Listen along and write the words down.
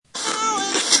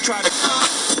try to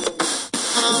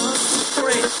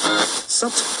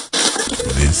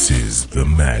This is the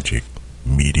Magic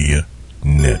Media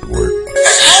Network.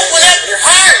 Open up your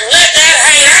heart and let that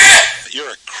hate out!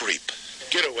 You're a creep.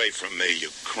 Get away from me, you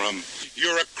crumb.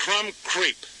 You're a crumb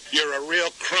creep. You're a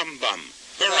real crumb bum.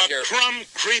 You're a crumb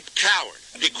creep coward.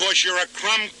 Because you're a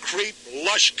crumb creep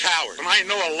lush coward. And I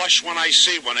know a lush when I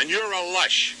see one, and you're a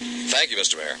lush. Thank you,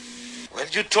 Mr. Mayor. Well,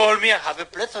 you told me I have a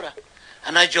plethora.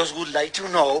 And I just would like to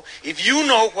know if you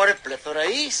know what a plethora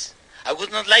is. I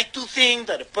would not like to think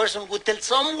that a person would tell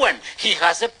someone he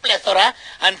has a plethora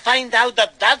and find out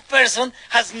that that person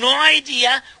has no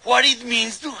idea what it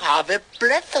means to have a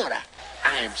plethora.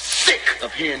 I am sick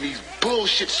of hearing these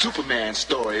bullshit Superman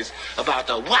stories about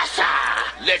the Wassa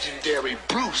legendary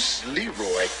Bruce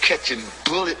Leroy catching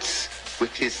bullets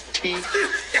with his teeth.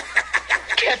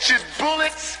 Catching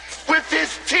bullets with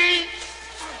his teeth?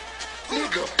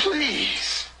 Nigga,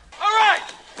 please. All right,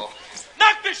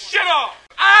 knock this shit off.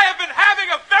 I have been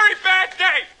having a very bad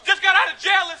day. Just got out of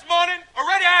jail this morning.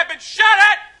 Already I have been shot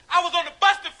at. I was on the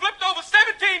bus that flipped over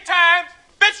 17 times.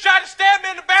 Bitch tried to stab me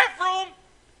in the bathroom.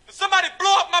 And somebody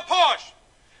blew up my Porsche.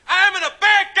 I am in a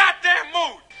bad goddamn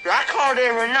mood. I called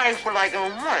every night for like a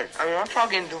month. I mean, I'm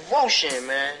talking devotion,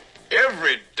 man.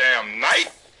 Every damn night?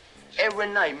 Every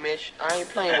night, Mitch. I ain't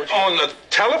playing with you. On the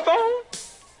telephone?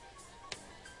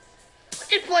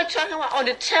 This boy talking about on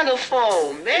the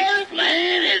telephone, man.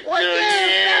 Explain it What to the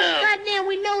hell? him. Goddamn,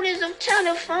 we know there's a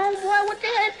telephone, boy. What the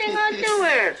hell thing I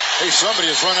doing? Hey, somebody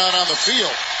has run out on the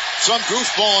field. Some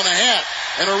goofball in a hat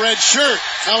and a red shirt.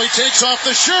 Now he takes off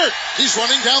the shirt. He's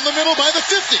running down the middle by the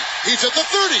 50. He's at the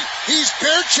 30. He's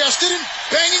bare-chested and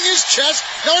banging his chest.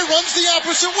 Now he runs the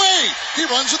opposite way. He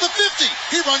runs to the 50.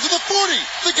 He runs to the 40.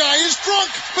 The guy is drunk,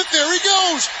 but there he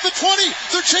goes. The 20.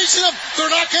 They're chasing him.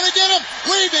 They're not going to get him.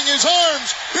 Waving his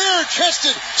arms,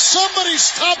 bare-chested. Somebody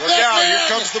stop that man. Here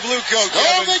comes the blue coat.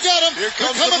 Oh, they got him. Here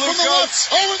comes They're coming the blue from the coats.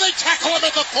 left. Oh, and they tackle him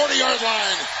at the 40-yard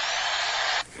line.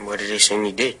 What did they say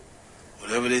he did?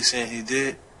 Whatever they saying he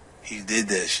did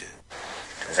that shit.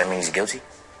 Does that mean he's guilty?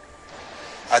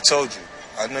 I told you,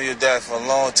 I knew your dad for a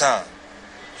long time.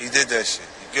 He did that shit.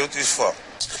 He guilty as fuck.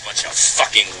 A bunch of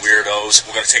fucking weirdos.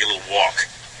 We're gonna take a little walk.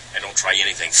 And don't try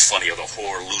anything funny or the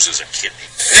whore loses a kidney.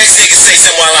 Next nigga say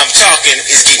something while I'm talking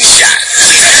is getting shot.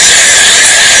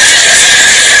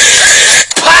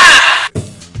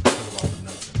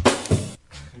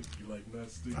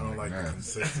 I don't like the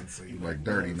consistency. Like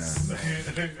dirty nuts.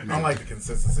 I don't like the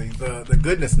consistency. The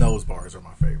goodness knows bars are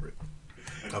my favorite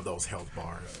of those health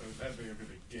bars.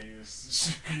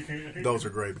 Those are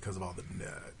great because of all the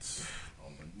nuts.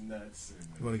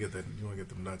 You want to get the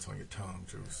nuts on your tongue,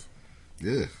 Juice.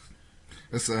 Yeah.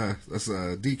 That's a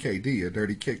DKD, a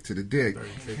dirty kick to the dick. Dirty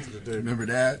kick to the dick. Remember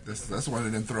that? That's one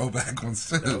of them throwback ones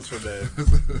too. That was from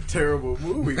that terrible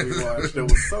movie we watched. That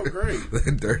was so great.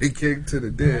 Dirty kick to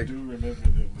the dick. I do remember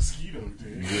the mosquito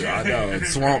thing. Yeah, I know.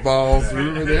 Swamp balls.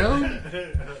 Remember them?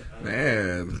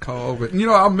 Man, cold. But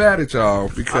I'm mad at y'all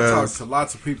I because talked to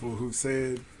lots of people who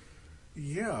said,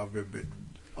 "Yeah, I've been bitten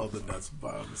on the nuts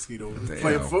by a mosquito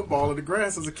playing football in the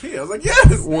grass as a kid." I was like,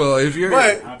 "Yes." Well, if you're,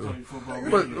 I played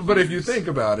football. but if you think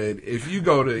about it, if you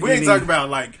go to we ain't talking about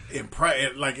like in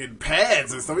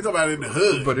pads and stuff. We talking about it in the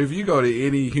hood. But if you go to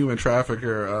any human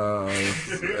trafficker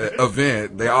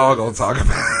event, they all gonna talk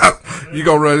about you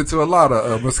gonna run into a lot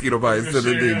of mosquito bites to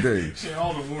the DD. Share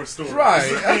all the war stories.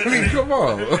 Right? I mean, come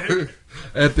on.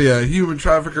 At the Human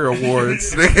Trafficker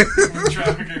Awards, Human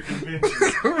Trafficker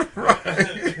Convention.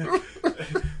 Right.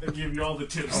 They give you all the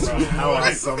tips. How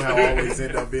I somehow always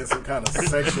end up being some kind of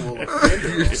sexual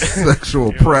offender.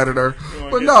 Sexual predator.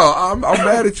 But no, I'm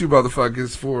mad at you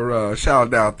motherfuckers for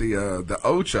shouting out the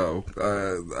Ocho.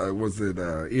 Was it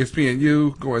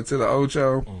ESPNU going to the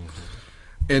Ocho?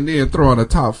 And then throwing a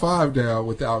top 5 down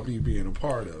without me being a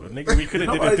part of it. Nigga, we could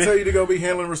have Nobody tell you to go be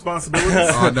handling responsibilities.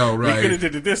 I know, right? We could have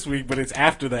did it this week, but it's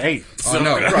after the 8th. So. I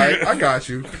know, right? I got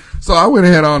you. So I went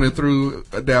ahead on and threw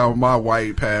down my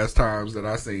white pastimes that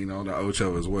I seen on the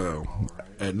Ocho as well.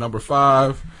 At number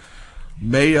 5,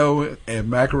 mayo and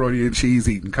macaroni and cheese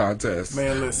eating contest.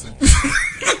 Man, listen.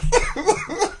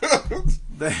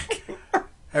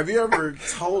 Have you ever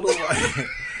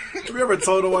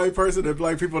told a white person that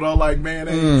black people don't like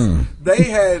mayonnaise? They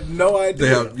had no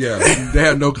idea. They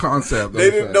had no concept. They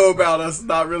didn't know about us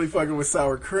not really fucking with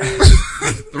sour cream.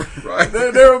 Right.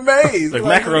 They're amazed. Like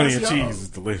macaroni and cheese is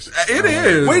delicious. It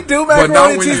is. We do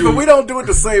macaroni and cheese, but we don't do it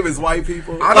the same as white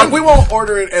people. Like, we won't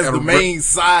order it as the main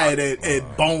side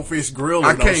at Bonefish Grill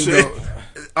or no shit.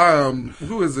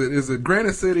 Who is it? Is it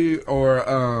Granite City or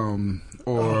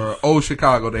or Old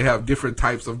Chicago, they have different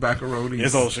types of macaronis.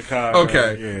 It's Old Chicago.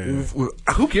 Okay. Yeah.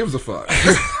 Who gives a fuck?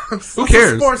 Who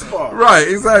cares? Sports bar. Right,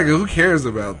 exactly. Who cares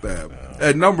about that?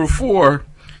 At number 4,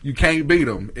 you can't beat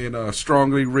them in a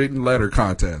strongly written letter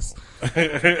contest. You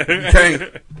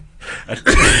can't.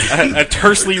 A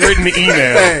tersely written email.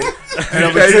 Hey, and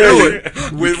I'm gonna tell you,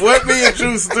 with what me and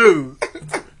Juice do,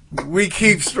 we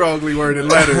keep strongly worded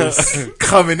letters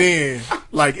coming in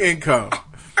like income.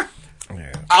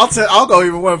 Yeah. I'll go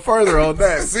even one further on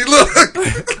that. See, look.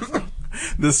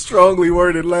 The strongly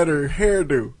worded letter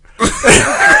hairdo.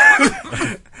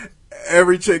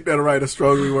 Every chick that'll write a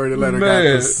strongly worded letter got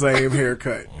the same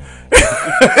haircut.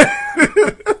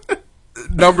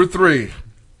 Number 3.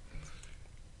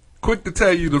 Quick to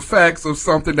tell you the facts of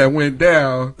something that went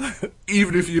down,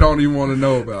 even if you don't even want to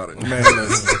know about it. Man,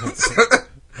 listen.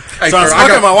 Hey, so I was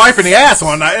fucking my wife in the ass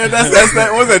one night. That's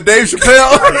that. Was that Dave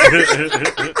Chappelle?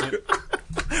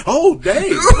 Oh,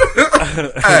 Dave.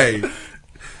 Hey,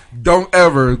 don't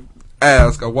ever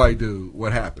ask a white dude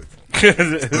what happened. He'll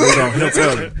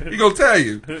tell you. He gonna tell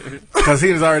you because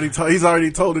he's already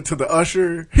told it to the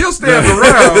usher. He'll stand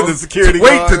around the security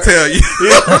wait guard. to tell you.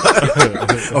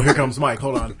 Oh, here comes Mike.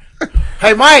 Hold on.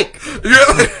 Hey, Mike.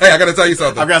 Hey, I gotta tell you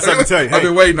something. I've got something to tell you. I've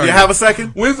been waiting on you. You have a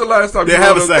second? When's the last time?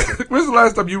 When's the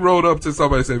last time you rolled up to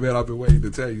somebody and said, "Man, I've been waiting to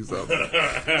tell you something"?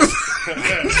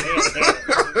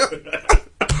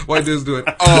 White dudes do it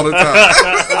all the time.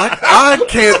 I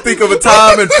can't think of a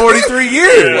time in 43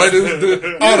 years. White dudes do it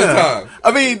all the time.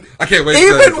 I mean, I can't wait.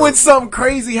 Even when something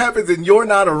crazy happens and you're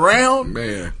not around,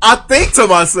 man, I think to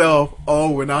myself,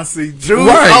 "Oh, when I see Juice,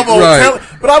 right, I'm gonna tell it."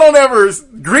 But I don't ever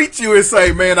greet you and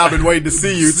say, "Man, I've been waiting to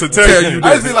see you to tell you."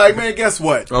 I just be like, "Man, guess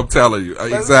what?" I'm telling you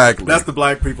exactly. That's the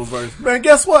black people's version. Man,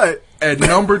 guess what? At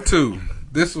number 2,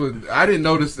 this one I didn't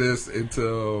notice this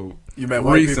until you met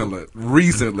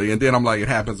recently, and then I'm like, it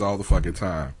happens all the fucking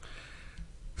time.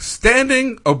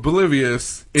 Standing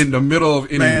oblivious in the middle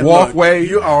of any walkway. Look,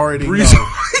 you already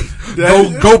know.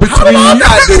 Go between. How do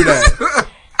I do that?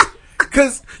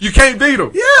 Because you can't beat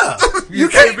them. Yeah, you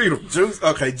can't beat them.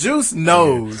 Juice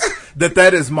knows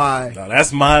that is my. No,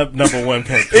 that's my number 1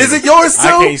 pick. Is it yours too?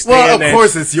 I can't stand of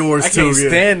course it's yours too. I can't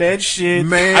stand that shit,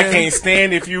 man. I can't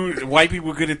stand if white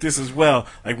people good at this as well.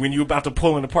 Like when you about to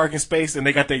pull in the parking space and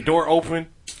they got their door open.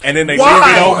 And then they leave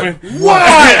it open.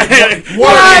 Wide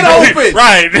open.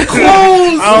 Right.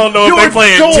 Close. I don't know if they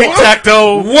playing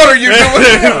tic-tac-toe. What are you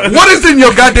doing? What is in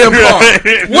your goddamn car?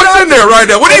 What's in there right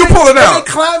now? What are you pulling out?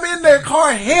 They climb in their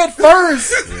car head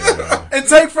first and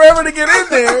take forever to get in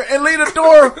there and leave the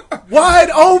door wide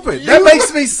open. That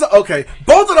makes me so... Okay,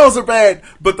 both of those are bad,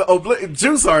 but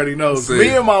Juice already knows. Me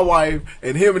and my wife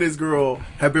and him and his girl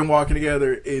have been walking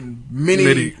together in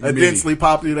many densely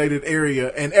populated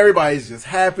area, and everybody's just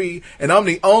happy, and I'm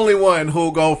the only one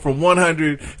who'll go from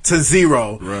 100 to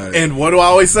 0. Right. And what do I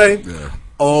always say? Yeah.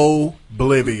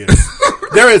 Oblivious.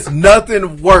 There is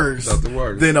nothing worse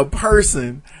than a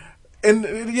person,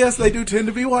 and yes, they do tend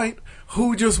to be white,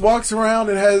 who just walks around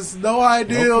and has no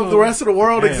idea of the rest of the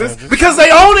world exists because they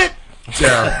own it.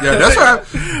 Yeah, that's right.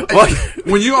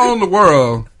 When you own the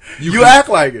world, you act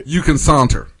like it. You can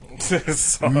saunter.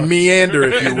 Meander,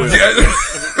 if you will.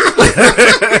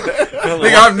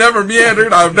 Nigga, I've never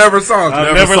meandered. I've never sauntered.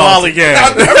 I've never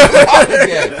lollygagged.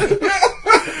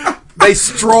 They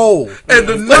stroll. And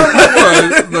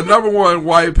the number one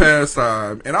white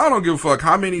pastime, and I don't give a fuck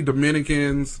how many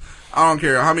Dominicans, I don't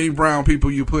care how many brown people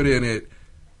you put in it,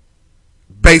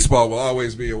 baseball will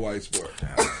always be a white sport.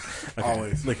 Okay.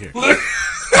 Always. Look here.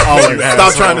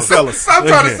 Stop trying to sell us. Stop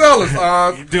trying to sell us.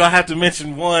 Do I have to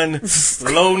mention one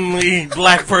lonely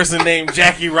black person named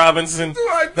Jackie Robinson?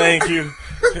 Thank you.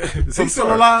 Is he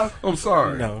still alive? I'm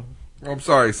sorry. No. I'm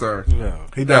sorry, sir. No.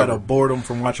 He died of boredom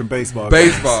from watching baseball.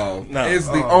 Baseball is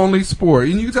the only sport.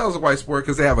 And you can tell it's a white sport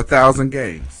because they have 1,000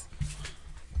 games.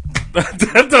 That's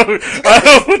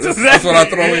what I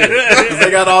throw in. They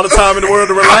got all the time in the world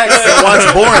to relax and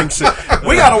watch boring shit.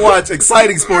 We gotta watch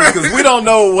exciting sports because we don't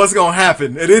know what's gonna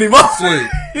happen at any moment. Sleep.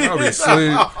 I'll be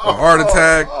asleep. A heart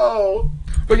attack.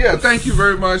 But yeah, thank you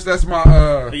very much. That's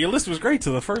my your list was great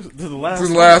to the last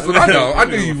one. I know. I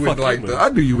knew you would like that. I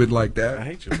knew you would like that. I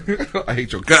hate you. I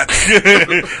hate your guts.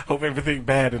 Hope everything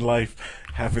bad in life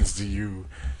happens to you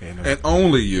and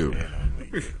only you. And only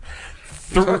you.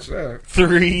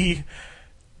 3,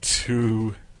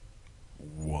 2,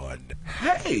 1.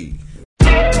 Hey.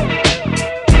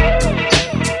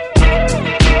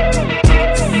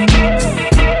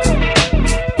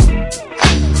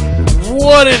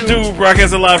 What it do,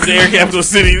 broadcasting live from the Air Capital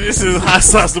City. This is Hot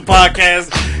Sauce the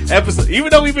Podcast episode. Even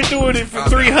though we've been doing it for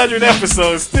 300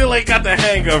 episodes, still ain't got the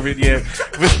hang of it yet.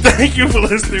 But thank you for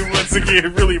listening once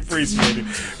again. Really appreciate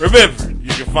it. Remember, you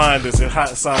can find us at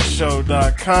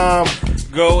hotsauceshow.com.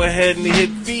 Go ahead and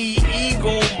hit the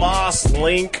Eagle Moss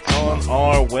link on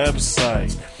our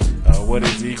website. What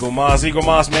is Eagle Moss? Eagle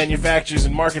Moss manufactures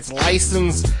and markets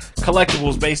licensed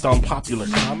collectibles based on popular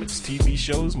comics, TV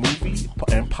shows, movies,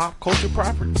 and pop culture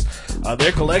properties.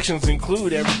 Their collections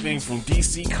include everything from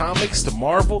DC Comics to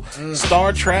Marvel,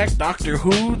 Star Trek, Doctor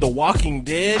Who, The Walking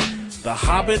Dead, The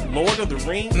Hobbit, Lord of the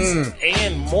Rings,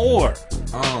 and more.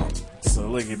 So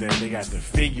look at that. They got the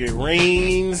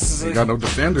figurines. They got no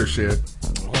Defender shit.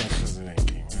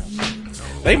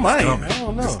 They might. I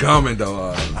don't know. It's coming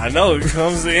though. I know it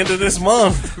comes the end of this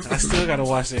month. I still gotta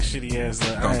watch that shitty ass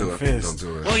Iron Fist. Don't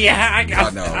do it. Well, yeah, I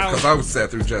know because I was sat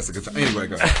through Jessica. Anyway,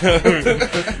 go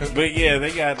ahead. But yeah,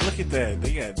 they got. Look at that.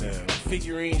 They got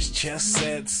figurines, chess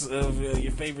sets of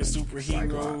your favorite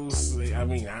superheroes. I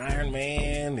mean, Iron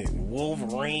Man and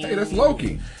Wolverine. Hey, that's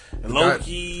Loki.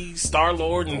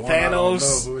 Star-Lord, and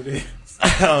Thanos. I don't know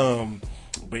who it is.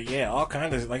 But yeah, all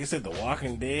kind of, like I said, The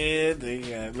Walking Dead. They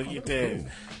got, look at that,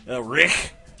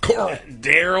 Rick,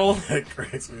 Daryl, Rick,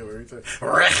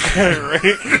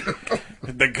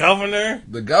 the Governor,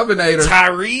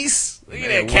 Tyrese. Look at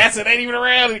that, cats that ain't even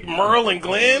around. Merle and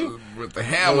Glenn with the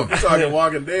hammer. We're talking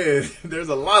Walking Dead. There's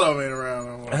a lot of them ain't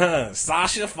around.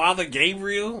 Sasha, Father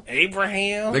Gabriel,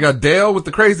 Abraham. They got Dale with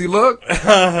the crazy look. They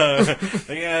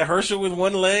got Herschel with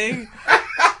one leg.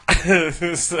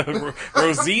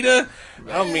 Rosita.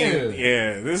 I mean,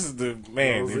 yeah, this is the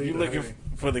man. Rosita, if you're looking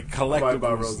for the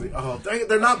collectibles, oh, dang it,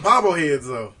 they're not bobbleheads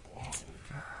though.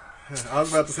 I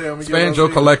was about to say I'm gonna get your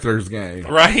collector's game,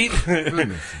 right?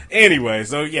 Anyway,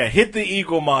 so yeah, hit the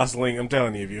Eagle Moss link. I'm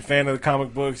telling you, if you're a fan of the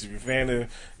comic books, if you're a fan of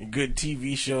good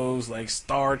TV shows like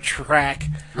Star Trek,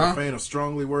 if you're a fan of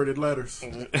strongly worded letters,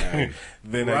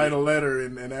 then write a letter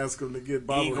and ask them to get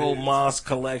bobbleheads. Eagle Moss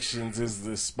Collections is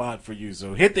the spot for you.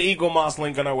 So hit the Eagle Moss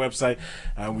link on our website.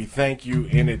 We thank you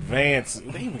in advance.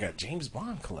 They even got James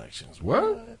Bond collections.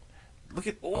 What? Look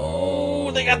at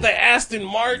they got the Aston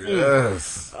Martin.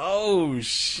 Yes. Oh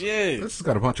shit. This has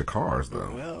got a bunch of cars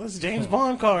though. Well, it's James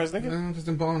Bond cars, nigga. Yeah, just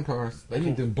them Bond cars. They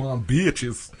need them Bond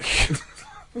bitches.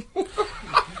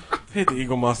 Hit the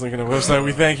Eagle Moss link on our website.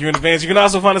 We thank you in advance. You can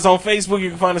also find us on Facebook.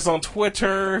 You can find us on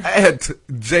Twitter at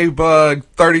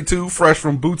JBug32, fresh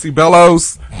from Bootsy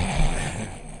Bellows.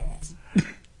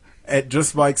 At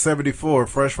Just Mike 74,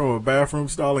 fresh from a bathroom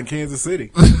stall in Kansas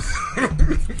City.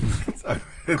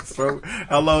 So,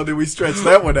 how long did we stretch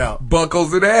that one out?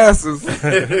 Buckles and asses.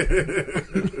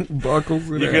 Buckles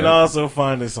and You can also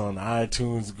find us on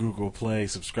iTunes, Google Play.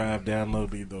 Subscribe,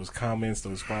 download, leave those comments,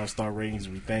 those 5-star ratings.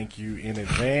 We thank you in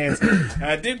advance.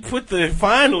 I did put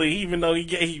finally, even though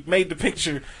he made the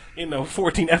picture,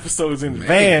 14 episodes in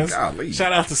advance. Golly.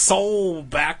 Shout out to Soul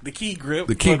back, the Key Grip.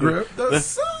 The Key Grip. The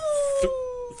Soul.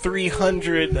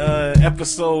 300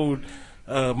 episot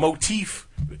motif,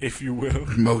 if you will.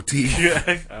 Motif. Yeah,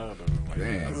 I don't know.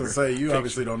 Damn. I was gonna say you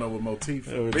obviously don't know what motif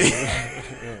is.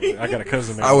 I got a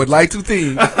cousin named I would like to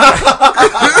think. Got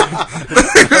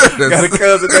a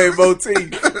cousin named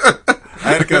Motif.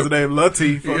 I had a cousin named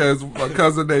Latif. He has a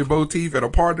cousin named Motif and a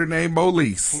partner named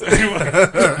Molise.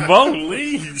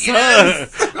 Molise?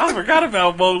 Yes. I forgot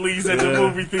about Molise at the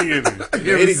movie theater. In the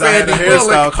 80s, I had a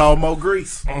hairstyle called Mo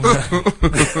Grease.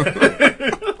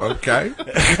 Okay.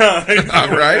 All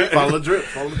right. Follow the drip.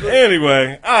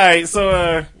 Anyway, all right,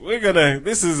 so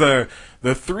this is the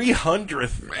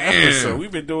 300th episode.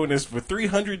 We've been doing this for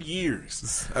 300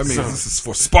 years. I mean, this is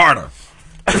for Sparta.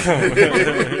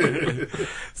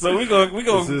 So we go.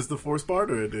 This is the For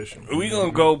Sparta edition. We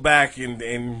gonna go back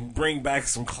and bring back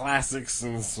some classics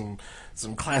and some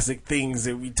classic things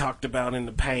that we talked about in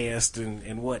the past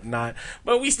and whatnot.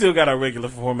 But we still got our regular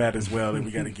format as well that we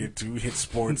got to get to. Hit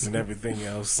sports and everything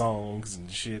else, songs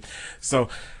and shit. So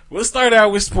we'll start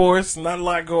out with sports. Not a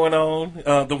lot going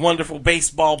on. The wonderful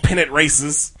baseball pennant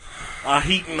races are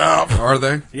heating up. Are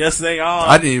they? Yes, they are.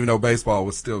 I didn't even know baseball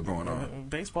was still going on.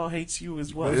 Baseball hates you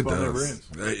as well. It does.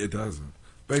 It doesn't.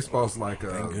 Baseball's like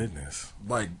thank goodness.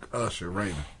 Like Usher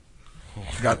Raymond.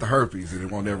 Got the herpes and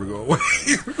it won't ever go away.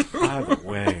 By the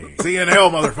way, CNL,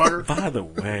 motherfucker. By the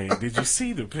way, did you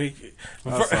see the picture?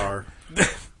 I saw her.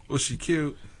 Was she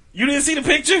cute? You didn't see the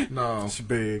picture? No. She's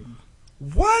big.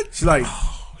 What? She's like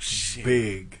shit.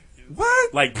 Big.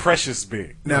 What? Like precious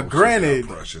big. Now, granted,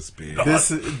 precious big.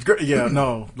 This is,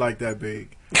 like that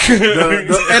big.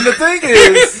 And the thing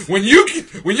is, when you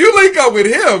link up with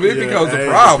him, it becomes a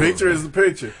problem. The picture is the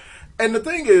picture. And the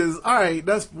thing is, all right,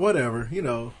 that's whatever. You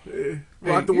know,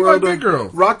 rock the you world, like big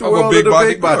girls. Rock the I'm a world big of the body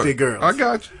big body girl. girls. I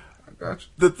got you.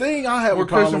 The thing I have More a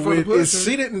problem cushion for the with is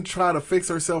pushing. she didn't try to fix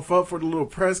herself up for the little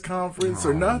press conference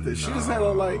or nothing. She just had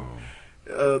on like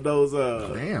those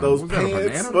Damn, those was that a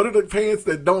pants. banana? What are the pants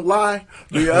that don't lie?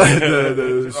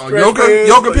 The stretch yoga pants,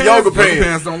 yoga the pants? yoga Yoga pants.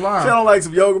 pants don't lie. She had on like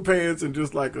some yoga pants and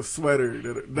just like a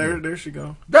sweater. There she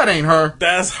go. That ain't her.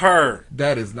 That's her.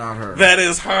 That is not her. That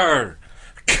is her.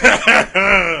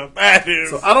 That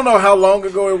is. So I don't know how long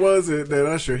ago it was that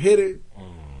Usher hit it.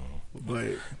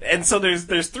 But and so there's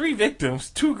 3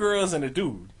 victims, 2 girls and a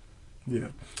dude. Yeah.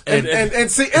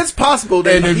 And see, it's possible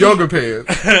that and in yoga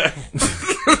pants.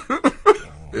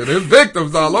 And there's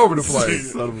victims all over the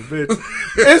place. Son of a bitch.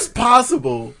 It's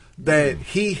possible that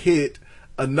he hit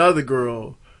another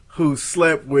girl who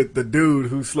slept with the dude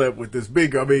who slept with this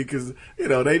big girl. I mean, because, you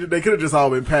know, they could have just all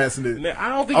been passing it. I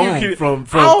don't think you can. From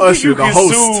I don't Usher, think you the can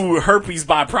host. sue herpes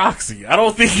by proxy. I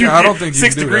don't think you. I don't think you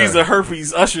 6 can do degrees that. of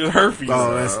herpes. Usher's herpes.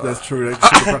 Oh, that's true.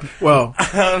 Well,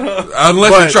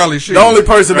 unless you're Charlie Sheen. The only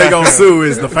person they gonna sue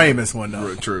is the famous one,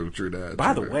 though. True that.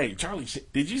 By the way, Charlie,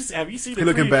 have you seen the He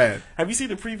looking bad. Have you seen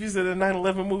the previews of the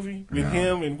 9/11 movie with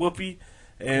him and Whoopi?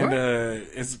 And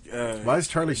it's why is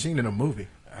Charlie Sheen in a movie?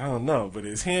 I don't know, but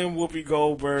it's him, Whoopi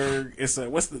Goldberg. It's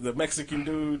what's the Mexican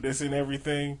dude that's in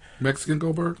everything? Mexican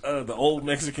Goldberg? The old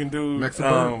Mexican dude.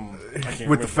 Mexican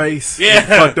with the face, yeah,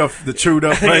 fucked up, the chewed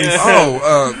up face.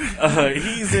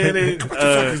 He's in it. What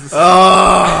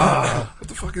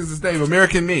the fuck is his name?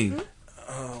 American Me.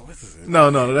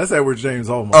 No, that's Edward James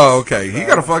Olmos. Oh, okay. He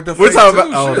got a fucked up We're face talking too.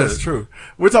 about. Oh, Shit. that's true.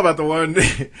 We're talking about the one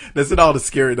that's in all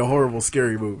the horrible,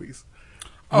 scary movies.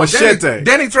 Oh, Machete.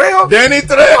 Danny Trejo? Danny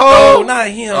Trejo. Oh, not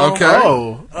him. Okay.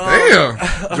 Oh, damn.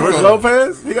 George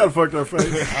Lopez. He got a fucked up face.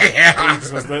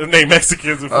 The name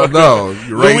Mexicans. Oh no,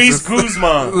 Luis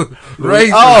Guzman.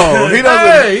 Racist. Oh, he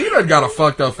doesn't. Hey, he doesn't got a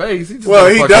fucked up face. He just Well,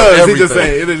 got he fucked up does. He everything. just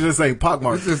ain't. It just ain't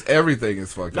pockmarked. It's just everything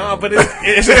is fucked No, up. but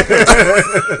it's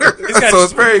got, so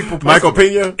it's very Michael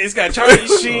Pena. It's got Charlie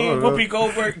Sheen, Whoopi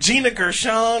Goldberg, Gina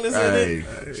Gershon is in it.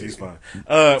 She's fine.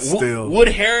 Still. Wood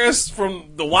Harris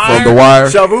from The Wire. From The Wire.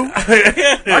 Shabu.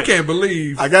 I can't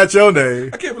believe. I got your name.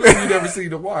 I can't believe you never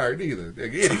seen The Wire neither.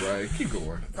 Anyway, keep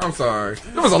going. I'm sorry.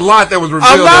 There was a lot that was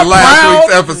revealed in last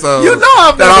week's episode. You know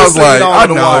I've never seen all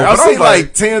The Wire. I've but seen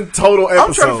like 10 total episodes.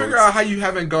 I'm trying to figure out how you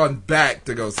haven't gone back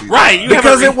to go see Right, that.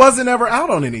 Because it wasn't ever out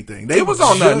on anything. It was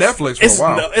on Netflix for a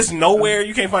while. It's nowhere.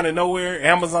 You can't find it nowhere.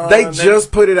 Amazon. They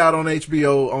just put it out on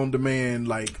HBO on demand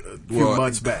like a few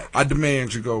months back. I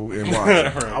demand you go and watch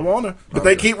it. I wanna, but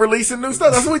they keep releasing new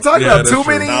stuff. That's what we talking about. Too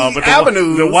many but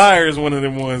avenues. The Wire is one of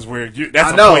them ones where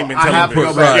that's I know. appointment I have to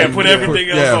television. go back. Yeah, put everything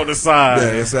else on the side.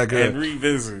 Yeah, it's that good. And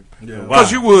revisit.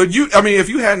 Because you would. I mean, if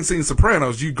you hadn't seen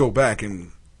Sopranos, you'd go back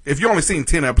and. If you only seen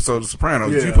 10 episodes of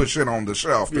Sopranos, you put shit on the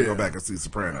shelf to go back and see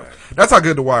Sopranos. That's how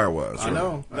good The Wire was. I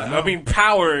know. I mean,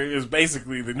 Power is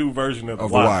basically the new version of The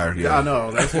Wire. Yeah, I know.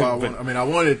 That's why I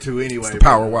wanted to anyway. It's the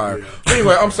Power Wire. Yeah.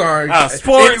 Anyway, I'm sorry.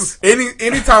 Sports.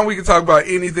 Anytime we can talk about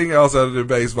anything else other than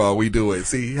baseball, we do it.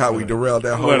 See how we derailed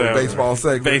that whole baseball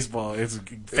segment? Baseball is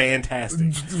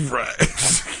fantastic.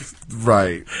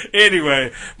 Right.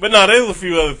 Anyway, but no, there's a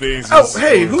few other things. Oh,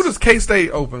 hey, who does K-State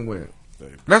open with?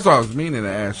 That's what I was meaning to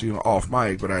ask you off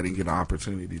mic, but I didn't get an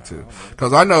opportunity to.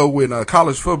 Because I know when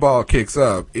college football kicks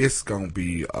up, it's going to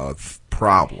be a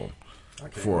problem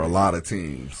for a lot of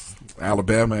teams.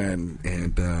 Alabama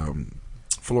and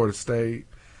Florida State.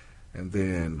 And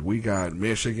then we got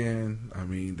Michigan. I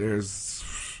mean,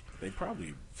 they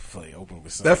probably play open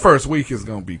with that first week is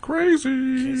going to be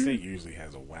crazy. K-State usually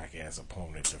has a whack-ass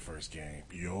opponent the first game.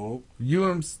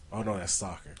 UM's. Oh, no, that's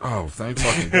soccer. Oh, thank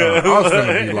fucking God. I was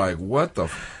going to be like, what the...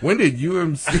 When did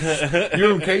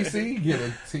UMKC get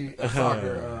a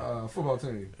soccer football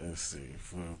team? Let's see.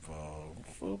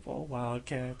 Football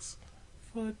Wildcats.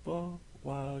 Football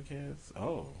Wildcats.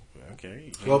 Oh,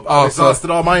 okay. Well, I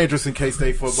exhausted all my interest in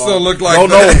K-State football. So looks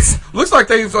like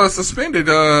they've suspended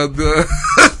the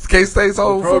K-State's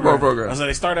whole football program. So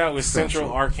they start out with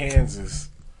Central Arkansas.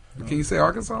 Can you say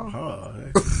Arkansas?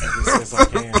 Arkansas.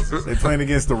 They playing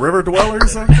against the River Dwellers or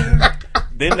something?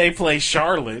 Then they play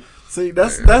Charlotte. See,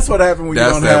 that's what happened when you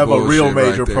don't have a real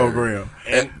major program.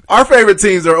 Our favorite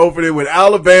teams are opening with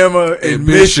Alabama and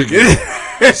Michigan.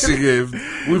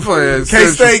 We playing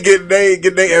K-State getting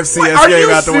their FCS game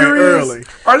out the way early.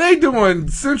 Are they doing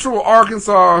Central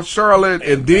Arkansas, Charlotte,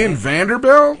 and then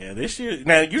Vanderbilt? Yeah, this year.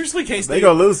 Now, usually K-State. They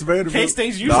gonna lose to Vanderbilt.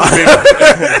 K-State's usually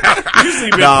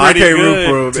been pretty good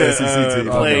root for to SEC team.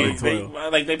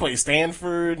 play. They play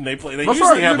Stanford, and they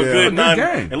usually have a good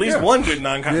game. At least one good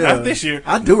non-con. Not this year.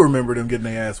 I do remember them getting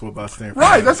their ass whooped by Stanford.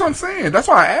 Right, that's what I'm saying. That's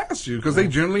why I asked you, because they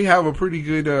generally have a pretty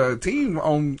good team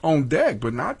on deck,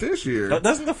 but not this year.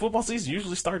 Doesn't the football season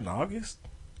usually start in August?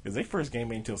 Because their first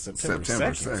game ain't until September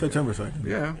 2nd. September 2nd.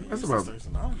 Yeah, that's about starts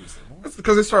in August. That's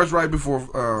because it starts right before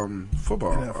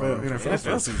football.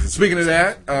 NFL season. Speaking of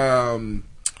that,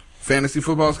 fantasy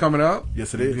football's coming up.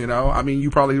 Yes, it is. You know, I mean,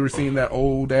 you probably received that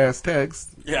old ass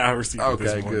text. Yeah, I received it.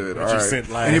 Okay, good. All You right. sent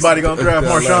last. Anybody gonna draft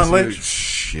Marshawn Lynch?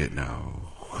 Shit, no.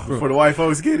 For the white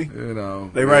folks, Kitty? You know,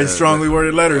 they write strongly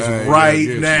worded letters right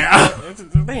now.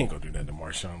 They ain't gonna do that to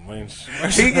Marshawn Lynch.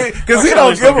 Because he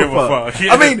don't give a fuck.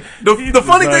 Yeah. I mean, the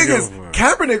funny thing is,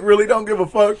 Kaepernick really don't give a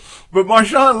fuck, but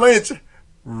Marshawn Lynch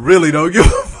really don't give a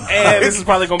fuck. And this is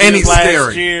probably gonna be his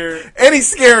last year. And he's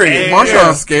scary.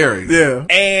 Marshall's scary. Yeah.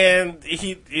 And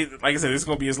he, like I said, this is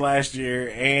gonna be his last year,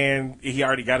 and he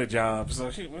already got a job. So,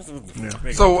 so did Colin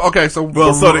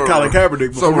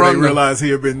Kaepernick before they realized he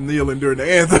had been kneeling during the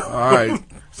anthem. All right.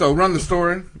 So run the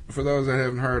story for those that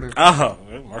haven't heard it.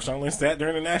 Marshawn Lynch sat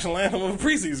during the national anthem of a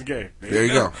preseason game. There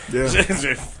you go. Yeah.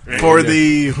 For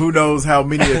the who knows how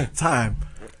many time.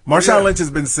 Marshawn Lynch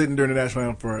has been sitting during the national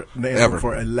anthem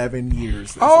for 11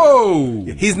 years. Oh.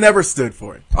 He's never stood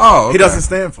for it. Oh, okay. He doesn't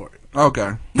stand for it.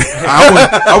 Okay.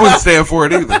 I wouldn't stand for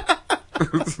it either.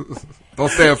 Don't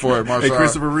stand for it, Marshawn. Hey,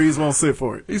 Christopher Reeves won't sit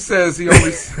for it. He says he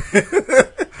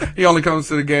only comes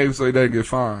to the game so he doesn't get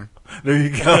fined. There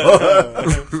you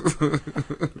go.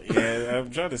 Yeah, I'm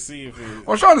trying to see if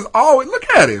Marshawn is always, look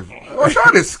at him.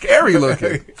 Marshawn is scary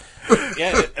looking.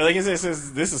 Yeah, like I said, it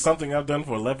says this is something I've done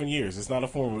for 11 years. It's not a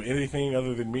form of anything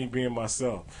other than me being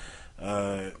myself.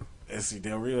 Let's see,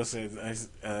 Del Rio says,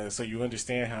 so you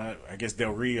understand how, I guess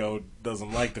Del Rio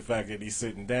doesn't like the fact that he's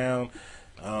sitting down.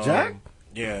 Jack?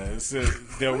 Yeah,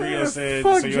 Del Rio said,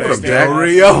 Fuck so you Jack. understand. Del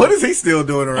Rio, what is he still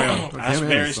doing around? I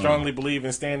very strongly believe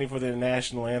in standing for the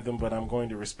national anthem, but I'm going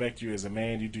to respect you as a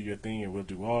man. You do your thing and we'll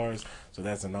do ours. So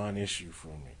that's a non-issue for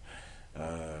me.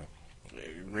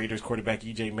 Raiders quarterback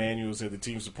E.J. Manuel said the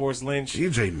team supports Lynch.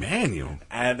 E.J. Manuel?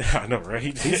 I know,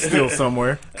 right? He's still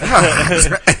somewhere.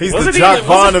 He's Wasn't the Jock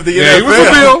Vaughn of the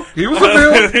NFL. He was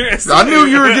a Bill. I knew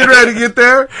you were getting ready to get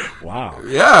there. Wow.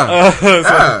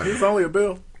 Yeah. He's only a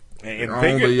Bill. And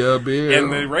only a Bill.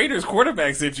 And the Raiders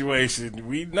quarterback situation,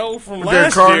 we know from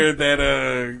last year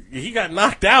that he got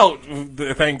knocked out,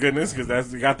 thank goodness,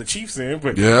 because got the Chiefs in.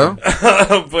 But yeah.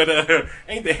 But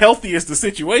ain't the healthiest of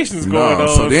situations going on.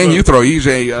 So then you throw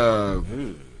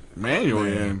EJ Manuel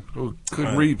in, who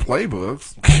couldn't read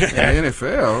playbooks in the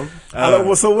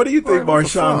NFL. So what do you think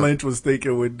Marshawn Lynch was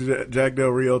thinking when Jack Del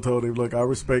Rio told him, look, I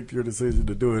respect your decision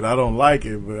to do it. I don't like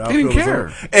it, but I he didn't feel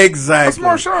care. Exactly.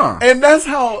 That's Marshawn. And that's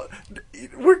how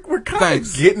we're kind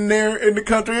of getting there in the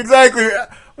country. Exactly.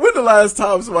 When the last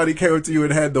time somebody came up to you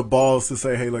and had the balls to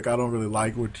say, "Hey, look, I don't really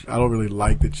like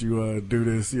that you do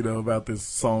this, about this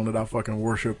song that I fucking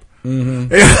worship."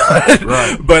 Mm-hmm.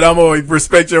 Right. But I'm gonna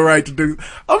respect your right to do.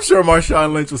 I'm sure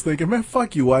Marshawn Lynch was thinking, "Man,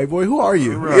 fuck you, white boy. Who are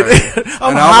you? Right.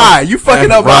 I'm high. You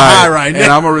fucking up high right now.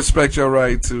 And I'm gonna respect your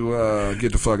right to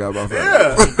get the fuck out of my face."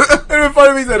 Yeah. And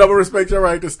funny he said, "I'm gonna respect your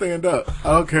right to stand up."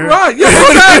 I don't care. Right. Yeah.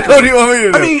 Exactly. What do you want me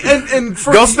to do? I mean, and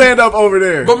go stand up over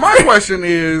there. But my question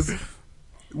is,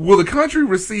 will the country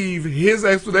receive his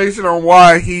explanation on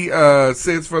why he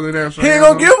sits for the national anthem? He ain't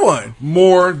gonna give one.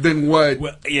 More than what?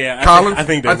 Well, yeah, Colin? I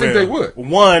think they would.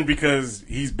 One, because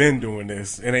he's been doing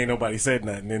this, and ain't nobody said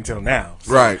nothing until now.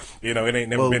 So, right. It ain't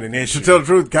never been an issue. To tell the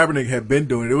truth, Kaepernick had been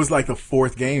doing it. It was like the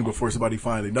fourth game before somebody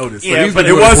finally noticed. Yeah, but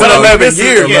it wasn't 11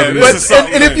 years.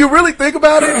 And if you really think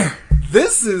about it,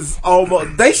 this is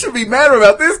almost. They should be mad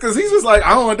about this because he's just like,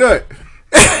 I don't want to do it.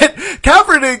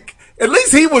 Kaepernick. At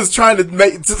least he was trying to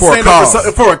stand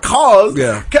up for a cause.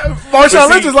 Yeah. Marshawn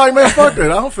Lynch is like, man, fuck it. I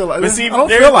don't feel like. There's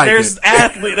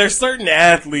certain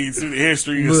athletes through the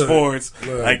history of sports,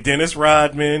 like Dennis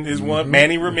Rodman is one.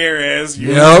 Manny Ramirez.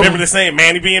 You remember the same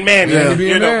Manny being Manny.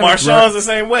 Marshawn's the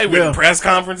same way with press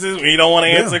conferences when you don't want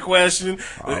to answer a question.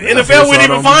 The NFL wouldn't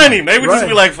even find him. They would just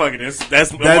be like, fuck it.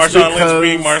 That's Marshawn Lynch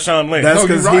being Marshawn Lynch. That's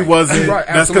because he wasn't.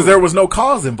 That's because there was no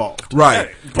cause involved. Right.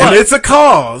 And it's a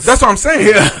cause. That's what I'm saying.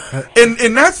 Yeah.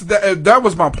 And that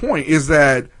was my point, is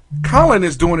that Colin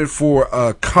is doing it for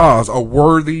a cause, a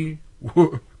worthy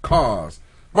cause.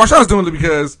 Marshawn's doing it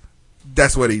because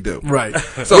that's what he do. Right.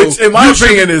 So which, in my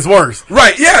opinion, is worse.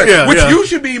 Right, yeah. Which you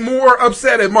should be more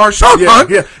upset at Marshawn Hunt.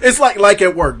 Yeah. It's like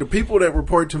at work. The people that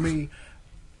report to me,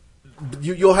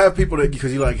 you'll have people that,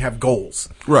 because you like have goals.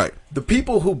 Right. The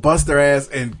people who bust their ass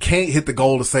and can't hit the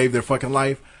goal to save their fucking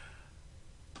life,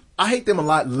 I hate them a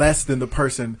lot less than the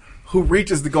person who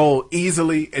reaches the goal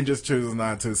easily and just chooses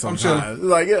not to sometimes.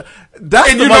 Like, yeah,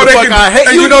 that's and the you know they motherfucker can, I hate.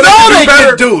 And You know they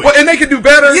can do it. Well, and they can do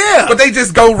better. Yeah. But they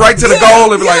just go right to the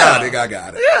goal and be like, nigga, I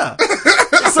got it. Yeah.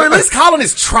 So at least Colin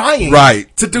is trying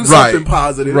to do something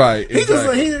positive. Right.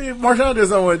 Marshawn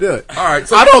just don't want to do it. All right.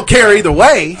 So I don't care either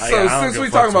way. So since we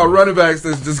talking about running backs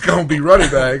that's just going to be running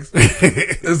backs,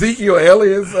 Ezekiel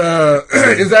Elliott,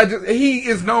 is that just, he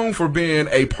is known for being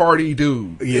a party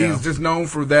dude. Yeah. He's just known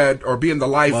for that, or being the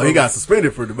life Well, of. he got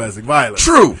suspended for domestic violence.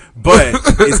 True. But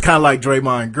it's kind of like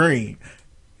Draymond Green.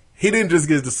 He didn't just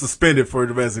get suspended for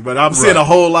domestic, but I'm seeing a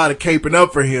whole lot of caping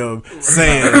up for him,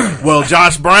 saying, well,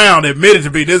 Josh Brown admitted to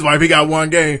be this wife. He got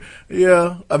one game.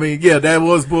 Yeah. I mean, yeah, that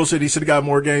was bullshit. He should have got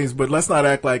more games, but let's not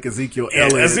act like Ezekiel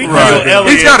Elliott.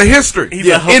 Elliott. He's got a history. He's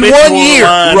a in 1 year.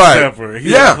 Right.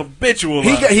 He's a habitual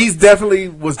He's definitely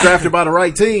was drafted by the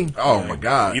right team. Oh, my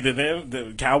God. Either them,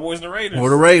 the Cowboys and the Raiders. Or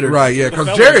the Raiders. Right, yeah,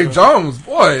 because Jerry Jones,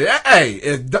 boy, hey,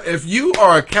 if you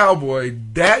are a Cowboy,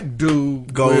 that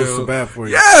dude goes to bat for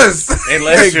you. Yes!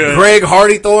 Unless you're Greg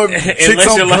Hardy throwing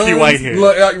unless you're Lucky Whitehead.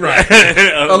 Right.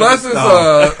 Unless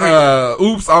it's,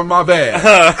 oops, on my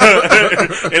bad.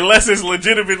 Unless it's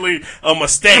legitimately a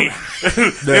mistake.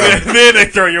 then they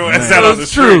throw your ass out on the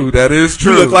street. True, that is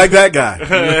true. You look like that guy.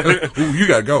 Ooh, you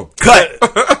gotta go. Cut.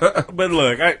 But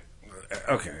look,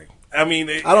 okay. I mean,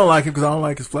 I don't like him because I don't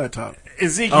like his flat top.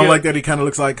 Ezekiel, I don't like that he kind of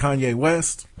looks like Kanye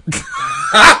West.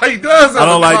 He does. I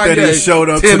don't like that he showed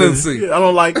up. Tendency. I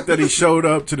don't like that he showed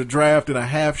up to the draft in a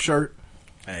half shirt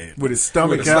with his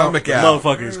stomach out.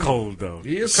 Motherfucker is cold though.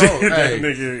 He is cold. Hey,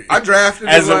 nigga, I drafted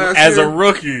as him last a year.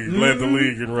 rookie, led the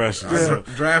league in rushing. So,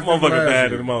 drafted motherfucker him last bad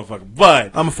year. than the motherfucker.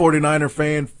 But I'm a 49er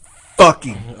fan.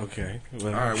 Fucking okay. Well,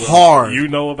 all right, well, hard. You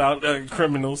know about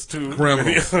criminals too.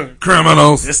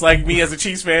 Criminals. Just like me as a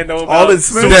Chiefs fan know about Alden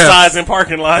Smith. suicides in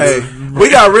parking lots. Hey, we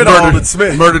got rid of Alden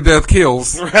Smith. Murder, death,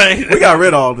 kills. Right. We got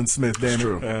rid of Alden Smith. Damn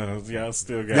it. Y'all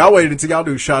still got. Y'all waited until y'all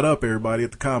do shot up everybody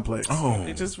at the complex.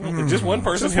 Oh, just one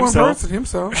person just himself. One person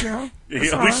himself. Yeah.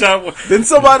 He only shot one. Did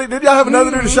y'all have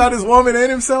another dude that shot his woman and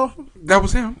himself? That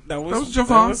was him. That was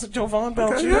Jovan. That was Jovan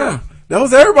Belcher. Okay, yeah. That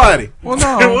was everybody. Well,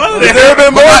 no. It wasn't. If there had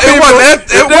been more people, it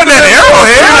wasn't that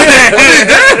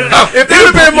if there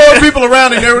would have been more people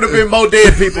around, and there would have been more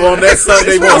dead people on that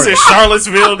Sunday It was morning. in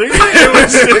Charlottesville. It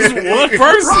was just one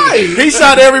person. Right. He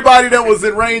shot everybody that was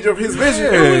in range of his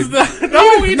vision. It was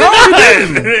no, he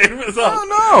didn't. It was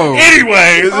no.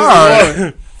 Anyway, All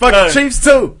right. Fuck the Chiefs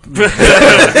too.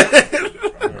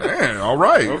 Man, all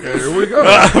right. Okay, here we go.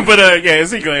 But yeah,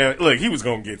 Ezekiel, look, he was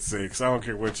gonna get 6. I don't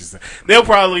care what you say. They'll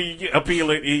probably appeal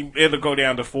it. It'll go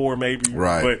down to 4, maybe.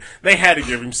 Right. But they had to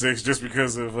give him 6 just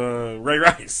because of Ray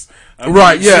Rice. I mean,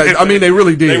 Right, yeah. I mean, they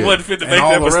really did. They wasn't fit to And make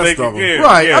all that the rest mistake of 'em. again.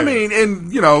 Right. Yeah. I mean,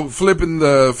 and you know, flipping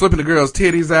the girls'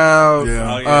 titties out.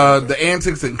 Yeah. Oh, yeah. The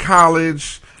antics in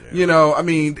college. You know, I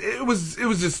mean, it was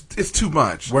just, it's too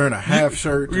much. Wearing a half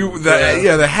shirt.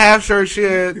 The half shirt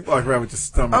shit. You walk around with your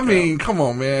stomach I mean, come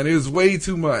on, man. It was way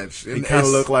too much. out. He kind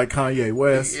of looked like Kanye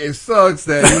West. It sucks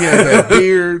that he has that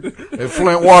beard, that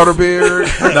Flint water beard.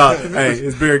 No, hey,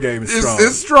 his beard game is strong.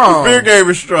 It's strong. His beard game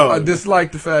is strong. I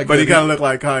dislike the fact but that he kind of looked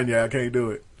like Kanye. I can't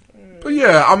do it. But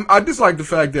yeah, I dislike the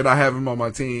fact that I have him on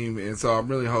my team, and so I'm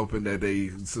really hoping that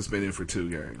they suspend him for 2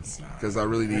 games because I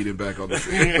really need him back on the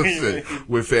field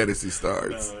when fantasy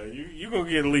starts. You gonna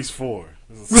get at least 4.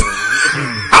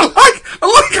 I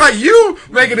like how you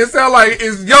making it sound like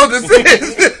it's your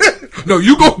decision. No,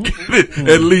 you gonna get it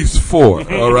at least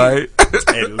 4. All right,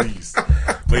 At least.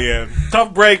 But yeah,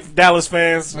 tough break, Dallas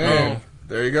fans. Man.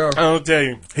 There you go. I don't tell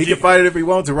you. He can fight it if he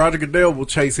wants to. Roger Goodell will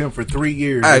chase him for 3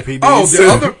 years Hey, if he needs to.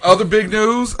 the other big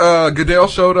news, Goodell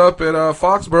showed up at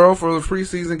Foxborough for the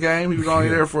preseason game. He was only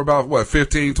there for about,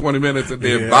 15, 20 minutes and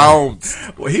then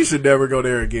bounced. Well, he should never go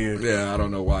there again. Yeah, I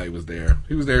don't know why he was there.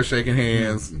 He was there shaking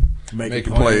hands and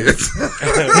making plays.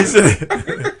 plays.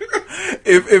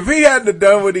 If he hadn't have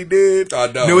done what he did,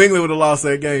 I know. New England would have lost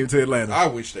that game to Atlanta. I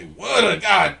wish they would have.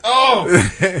 God,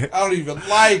 I don't even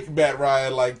like Matt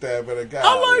Ryan like that, but I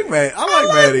like Matty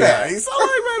Ice.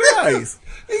 I like Matty Ice.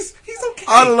 He's okay.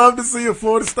 I'd love to see a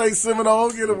Florida State Seminole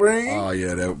get a ring. Oh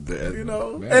yeah, that You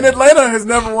know, man. and Atlanta has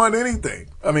never won anything.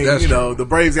 I mean, That's you know, true. the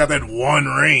Braves got that one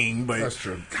ring, but That's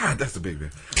true. God, that's a big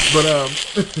man. But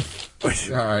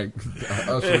all right,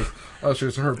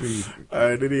 Usher's herpes. All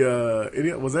right, did he?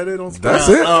 Was that it on? That's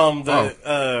Sports?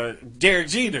 it. Derek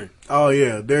Jeter. Oh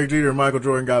yeah, Derek Jeter and Michael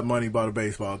Jordan got money, bought a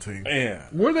baseball team. Yeah.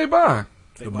 Where they buy?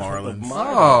 The Marlins.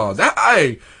 Oh,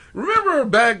 remember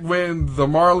back when the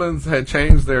Marlins had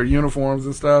changed their uniforms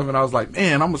and stuff, and I was like,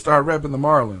 man, I'm gonna start repping the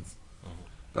Marlins.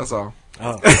 That's all.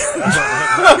 Oh.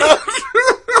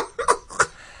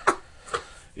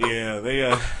 Yeah,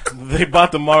 they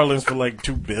bought the Marlins for like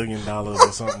 $2 billion or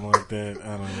something like that.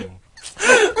 I don't know.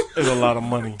 It's a lot of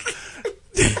money.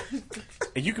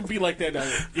 And you can be like that.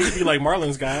 You can be like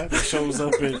Marlins guy that shows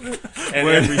up at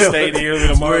every stadium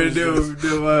with a Marlins.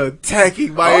 Do tacky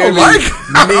Miami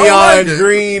I neon like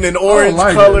green and orange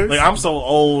like colors. Like, I'm so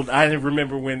old, I didn't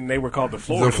remember when they were called the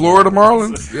Florida. The Florida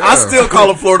Marlins. Yeah. I still call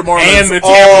them Florida Marlins And the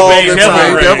all Tampa Bay the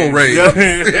time. Devil Rays. Yep.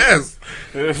 Yes.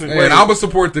 And I'm gonna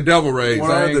support the Devil Rays.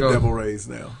 What I are ain't the gonna- Devil Rays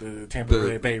now? The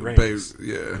Tampa Bay Rays.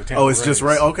 Yeah. The Tampa Oh, it's just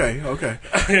Rays. right. Okay.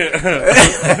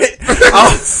 I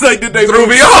was like, did they Threw move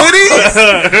me off. cities?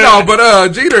 No, but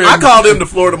Jeter. I call them the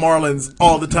Florida Marlins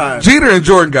all the time. Jeter and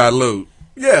Jordan got loot.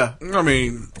 Yeah. I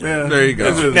mean, Yeah. there you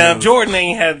go. Now, Jordan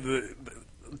ain't had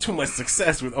too much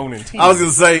success with owning teams. I was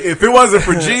gonna say, if it wasn't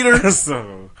for Jeter,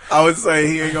 so I would say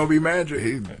he ain't gonna be Magic.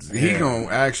 He gonna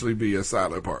actually be a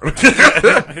silent partner.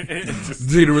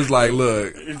 Jeter was like,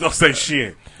 look, don't say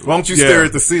shit. Why don't you stare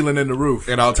at the ceiling and the roof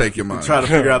and I'll take your money. try to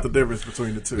figure out the difference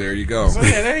between the two? There you go. So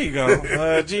yeah, there you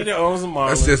go. Jeter owns the Marlins.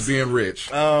 That's just being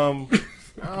rich. I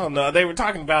don't know. They were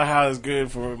talking about how it's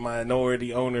good for a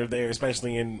minority owner there,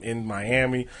 especially in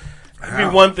Miami. It'd be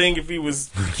one thing if he was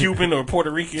Cuban or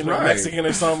Puerto Rican or Right. Mexican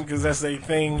or something, because that's a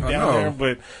thing I down know. there.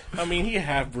 But I mean, he a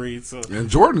half breed, so And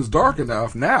Jordan's dark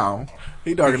enough now.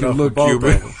 He dark He enough can for both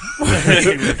Cuban. of them.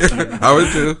 I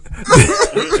would too.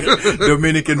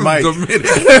 Dominican Mike. Dominican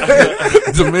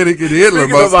Hitler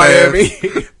Speaking of mustache. Miami,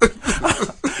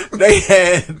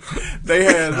 they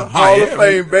had Hall of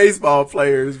Fame baseball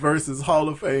players versus Hall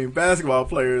of Fame basketball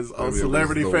players on It was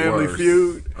Celebrity the Family worst.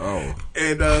 Feud. Oh.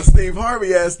 And Steve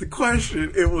Harvey asked the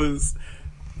question. It was,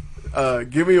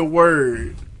 give me a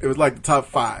word. It was like the top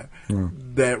 5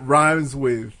 that rhymes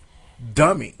with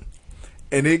dummy.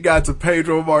 And it got to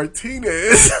Pedro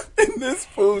Martinez, and this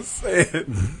fool said,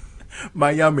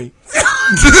 Miami.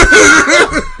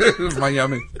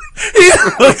 Miami. He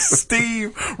looked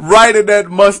Steve right in that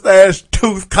mustache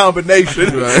tooth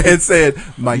combination Right. and said,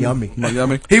 Miami.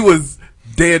 Miami. He was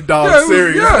dead dog Yeah,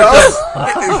 serious.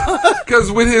 Because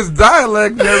with his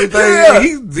dialect and everything, Yeah.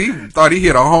 he thought he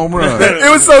hit a home run. It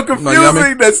was so confusing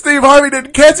Miami. that Steve Harvey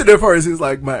didn't catch it at first. He was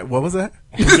like, what was that?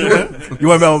 You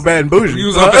want me on Bad and Bougie? You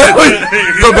was on Bad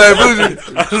Bougie.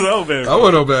 I was on Bad I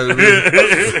went on Bad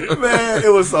Bougie. Man, it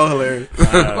was so hilarious. All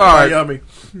right. Miami.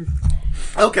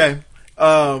 Okay.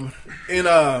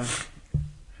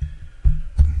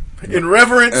 In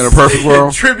reverence In a perfect world.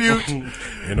 in tribute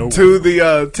to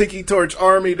the Tiki Torch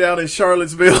Army down in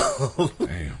Charlottesville.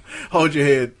 Hold your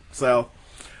head, Sal.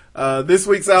 This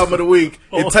week's album of the week.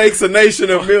 It takes a nation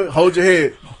of hold your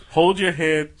head. Hold your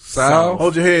head, South.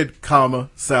 Hold your head, comma,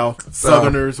 South.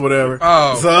 Southerners, whatever.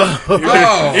 Oh. So,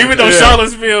 even though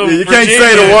Charlottesville, yeah, you can't Virginia-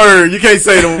 say the word. You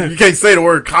can't say the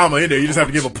word comma in there. You just have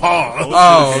to give a pause.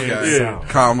 Oh, okay. Yeah.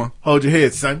 Comma. Hold your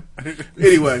head, son.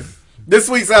 Anyway, this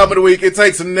week's album of the week, It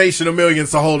Takes a Nation of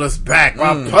Millions to Hold Us Back. My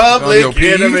On your Public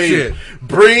PE Enemy. shit.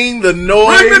 Bring the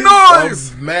noise. Bring the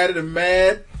noise. Of Madder Than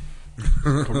Mad.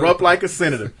 Corrupt like a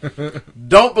senator.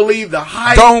 Don't believe the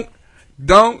hype.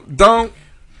 Don't.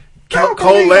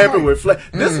 Cole Lambert with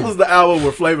This was the album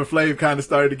where Flavor Flav kind of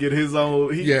started to get his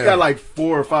own. He got like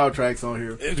 4 or 5 tracks on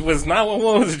here. It was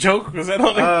 911 was a joke. Was that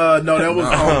on there? No, that was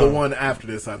on the one after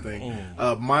this, I think.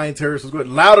 Mind Terrorist was good.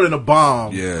 Louder Than a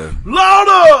Bomb. Yeah.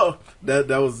 Louder! That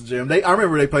was the jam. I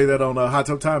remember they played that on Hot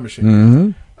Tub Time Machine.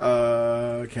 Mm-hmm.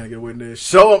 Can I get a witness?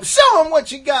 Show them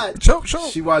what you got. Show.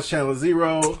 She watched Channel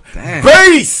Zero. Damn.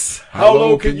 Bass! How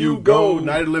low can you go?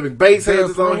 Night of the Living Bass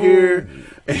Heads is on here.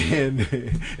 And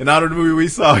in honor of the movie we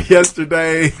saw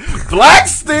yesterday, Black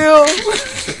Steel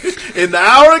in the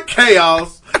Hour of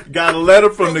Chaos got a letter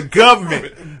from the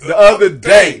government the other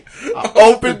day. I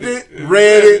opened it,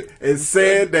 read it, and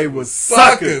said they were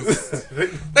suckers.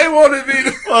 They wanted me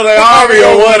to For the army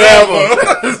or whatever.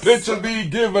 Bitch will be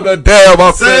giving a damn.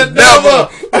 I said never.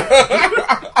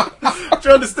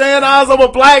 you understand, Oz? I'm a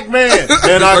black man.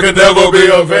 And I could never be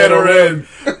a veteran.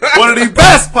 One of the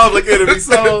best Public Enemy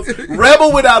songs.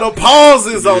 Rebel Without a Pause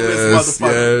is on this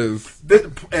motherfucker. Yes.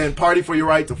 And Party for Your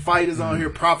Right to Fight is on here.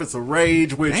 Prophets of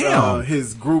Rage, which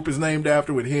his group is named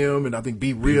after with him. And I think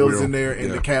Be Real's in there.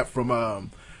 And the cat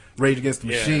from Rage Against the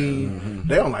Machine.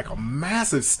 They're on like a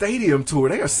massive stadium tour.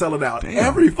 They are selling out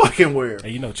every fucking where. Hey,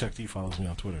 you know Chuck D follows me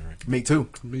on Twitter, right? Me too.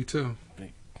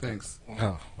 Thanks.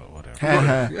 Oh, well,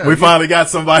 whatever. We finally got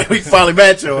somebody. We finally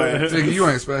met your ass. Nigga, you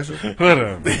ain't special.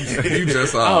 Whatever. You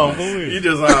just You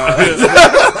just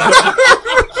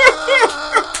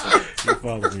You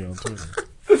follow me on Twitter.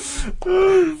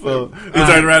 So you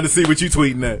turn around to see what you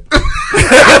tweeting at.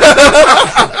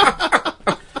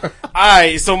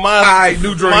 Alright, so my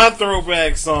new drink. my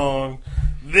throwback song.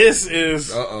 This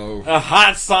is a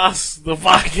Hot Sauce the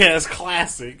Podcast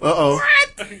classic.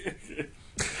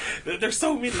 There's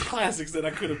so many classics that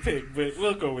I could have picked, but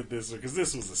we'll go with this one because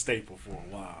this was a staple for a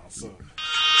while. So.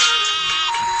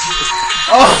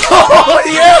 Oh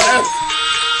yes!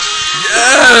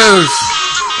 Yes!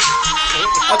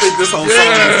 I think this whole song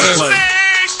is a play.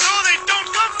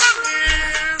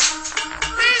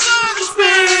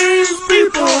 Space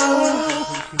people.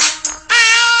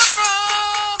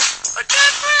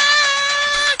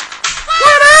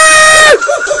 What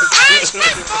is?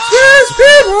 Space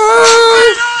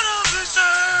people.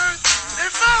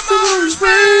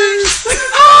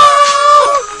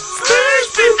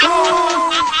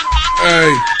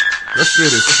 Hey, that shit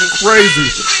is crazy.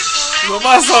 Well,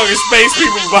 my song is Space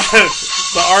People by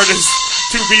the artist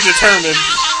To Be Determined.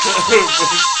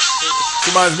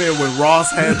 Reminds me of when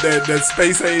Ross had that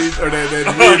space age or that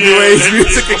new age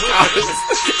music in college.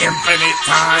 Infinite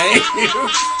time.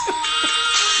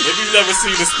 If you've never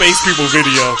seen the Space People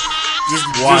video, just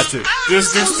watch it.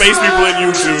 Just do Space People in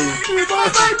YouTube.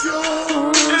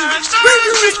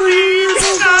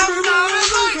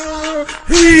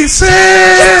 He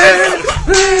said,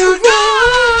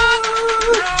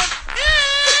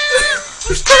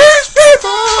 Space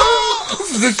people.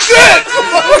 This is the shit.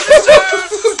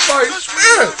 Like,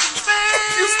 shit.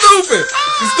 You stupid.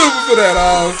 You stupid for that,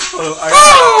 I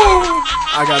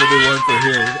gotta do one for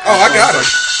him. Oh, I got it.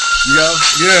 You got it?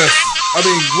 Yes. I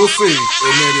mean, we'll see.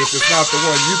 And then if it's not the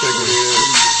one you think it is,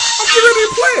 I'm getting ready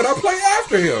to play it. I'll play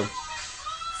after him.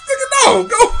 Nigga, no,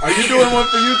 go. Are you doing one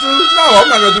for you too? No, I'm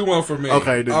not gonna do one for me.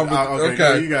 Okay, dude.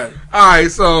 Okay, you got it. All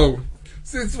right, so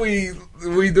since we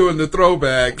doing the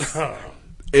throwback,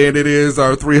 and it is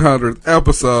our 300th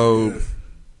episode,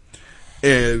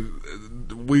 and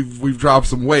we've dropped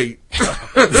some weight,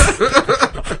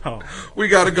 we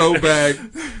got to go back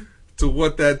to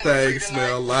what that thing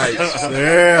smelled like.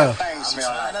 Yeah.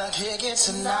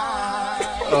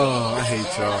 Oh, I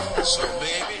hate y'all. So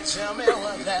baby, tell me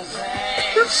what that thing.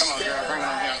 Come on, girl, bring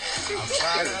it on down. I'm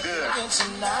trying to good.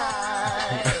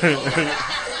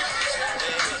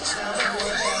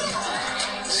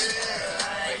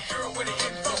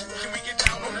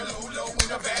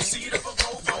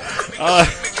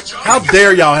 How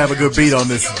dare y'all have a good beat on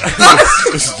this?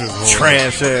 This is just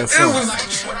trash ass song.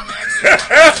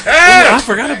 I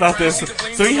forgot about this.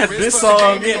 So he had this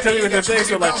song. He had Tell Me What That Thing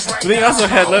smelled like. But then he also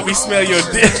had Let Me Smell Your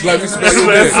Dick. Let Me Smell Your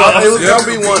Dick. It was gonna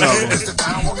be one of them.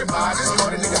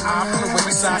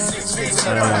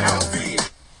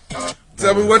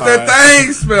 Tell me what that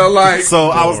thing smell like. So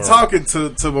I was talking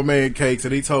to my man Cakes,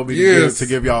 and he told me to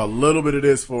give y'all a little bit of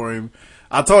this for him.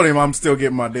 I told him I'm still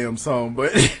getting my damn song,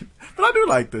 but but I do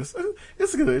like this.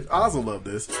 It's good. I also love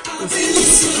this.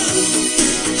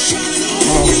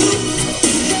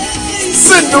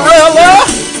 Cinderella,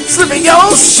 slip in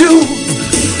your shoe.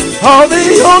 All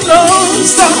the old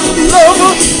non-stop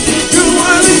lover, do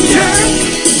what he can.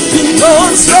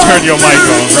 Just turn your mic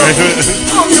on, right?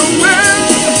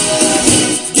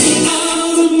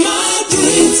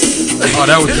 Oh,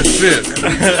 that was the shit.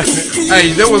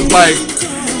 Hey, there was like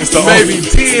maybe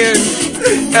 10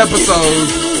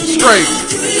 episodes straight,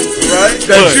 right?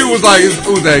 That you was like,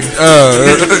 who's that?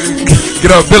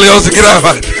 Get up, Billy Ocean, get up.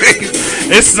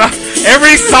 It's not,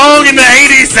 every song in the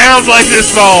 80s sounds like this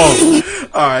song.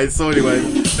 Alright, so anyway,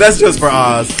 that's just for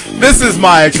Oz. This is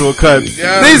my actual cut.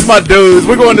 Yeah. These my dudes.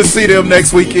 We're going to see them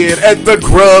next weekend at the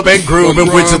Grub and Groove in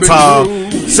Wichita.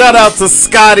 Shout out to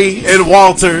Scotty and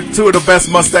Walter, two of the best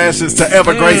mustaches to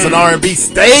ever grace an R&B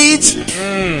stage.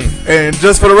 And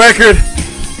just for the record,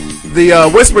 the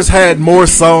Whispers had more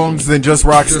songs than just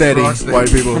Rocksteady, white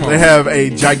people. They have a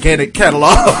gigantic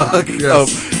catalog of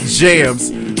jams.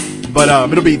 But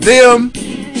it'll be them,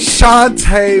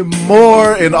 Shantae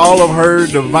Moore in all of her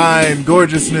divine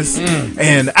gorgeousness.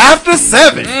 And After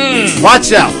 7,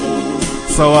 watch out.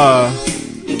 So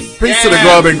Peace to the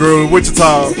Grub and Groove,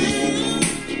 Wichita.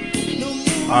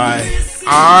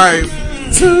 Alright.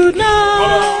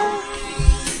 Tonight.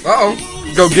 Uh-oh.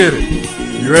 Go get it.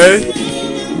 You ready?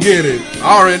 Get it.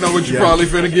 I already know what you probably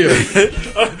finna get.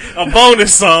 A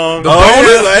bonus song.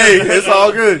 Hey, it's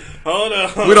all good. Hold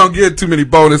on. We don't get too many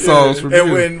bonus songs from and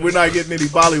you. when we're not getting any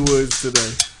Bollywoods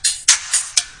today.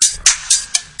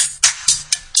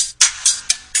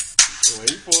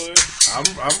 Wait for it. I'm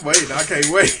waiting. I can't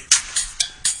wait.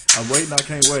 I'm waiting. I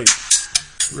can't wait.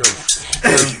 Really?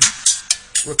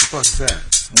 What the fuck is that?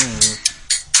 Mm-hmm.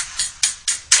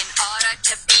 In order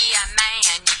to be a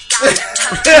man, you gotta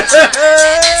touch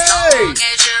as long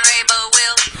as you're able,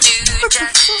 will do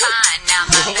just fine. Now,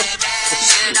 my baby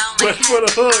should only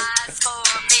have eyes for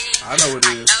me. I know what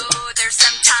it is. I know there's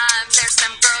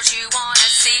some girls you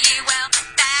wanna see. Well,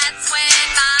 that's when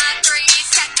my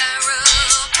 3-second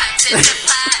rule comes into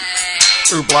play.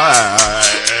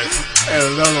 And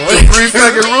another one.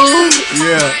 3-second rule?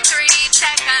 Yeah. 3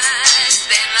 seconds,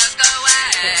 then look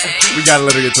away. We gotta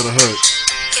let her get to the hook.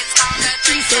 It's called a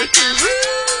 3-second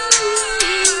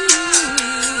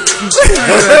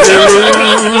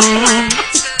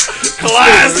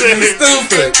Classic.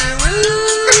 Stupid.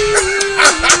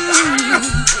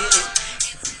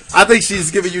 I think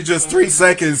she's giving you just 3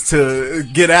 seconds to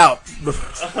get out.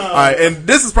 Alright, and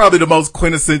this is probably the most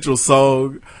quintessential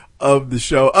song of the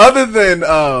show. Other than,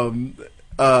 oh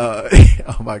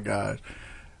my gosh.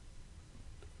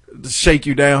 Shake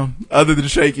You Down. Other than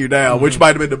Shake You Down, which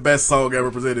might have been the best song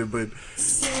ever presented, but.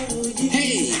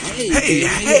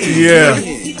 Yeah.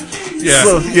 Yeah.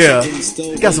 So, yeah.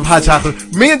 Got some hot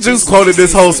chocolate. Me and Juice quoted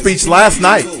this whole speech last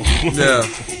night. Yeah.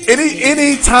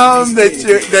 Any time that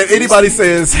anybody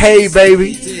says, "Hey,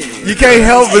 baby," you can't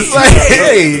help but say,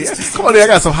 "Hey, come on, I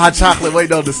got some hot chocolate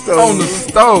waiting on the stove." On the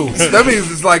stove. That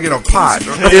means it's like in a pot.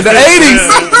 In the 80s,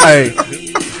 hey.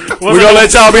 We're gonna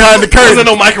let y'all behind the curtain. Wasn't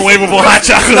no microwavable hot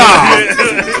chocolate.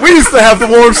 Nah. We used to have to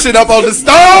warm shit up on the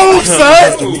stove,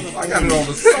 son. I got it on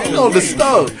the stove. On the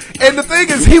stove. And the thing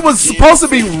is, he was supposed to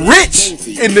be rich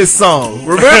in this song.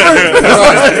 Remember?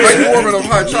 Like you warming up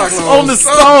hot chocolate on the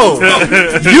stove.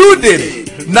 You did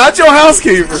it, not your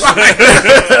housekeeper.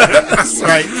 That's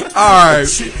right. All right.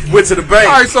 Went to the bank.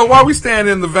 All right. So while we stand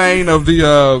in the vein of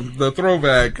the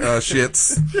throwback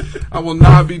shits, I will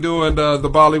not be doing the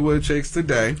Bollywood chicks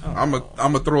today. I'm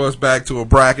gonna throw us back to a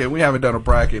bracket. We haven't done a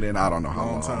bracket in I don't know how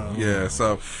long. Yeah.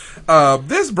 So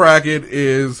this bracket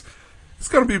is. It's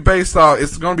going to be based on,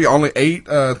 it's going to be only 8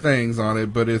 things on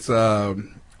it, but it's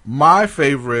my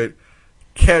favorite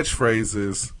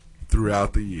catchphrases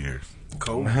throughout the years.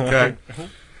 Cool. Okay.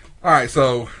 All right,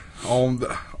 so on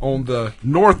the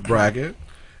North bracket,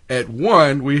 at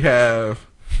 1 we have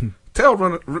tell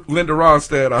Linda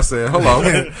Ronstadt I said hello.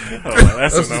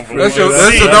 That's the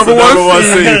number one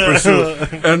seed for sure.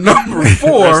 And number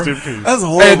 4, that's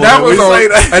horrible.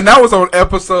 And that was on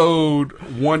episode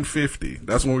 150.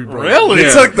 That's when we broke. Really?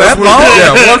 It took that long?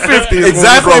 Yeah, 150.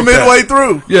 Exactly midway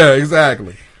through. Yeah,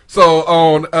 exactly. So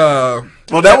on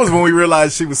well, that was when we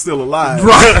realized she was still alive.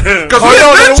 Right.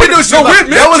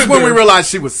 That was when we realized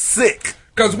she was sick.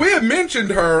 Because we had mentioned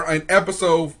her in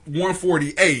episode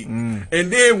 148, and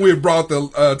then we brought the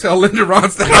tell Linda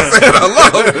Ronstadt I said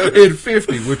hello in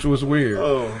 50, which was weird.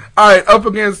 Oh. All right, up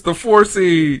against the 4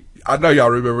 seed. I know y'all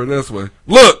remember this one.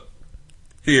 Look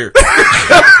here.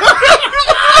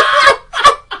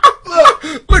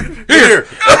 Look here.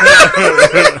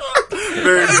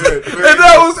 Very good. And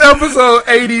that was episode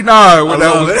 89 when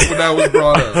that was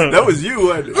brought up. That was you,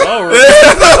 wasn't it? All right.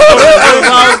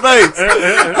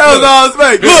 That was all his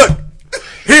face. Look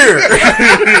here.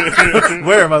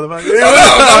 Where, motherfucker?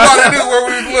 Nobody knew where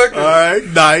we was looking. All right,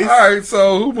 nice. All right,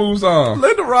 so who moves on?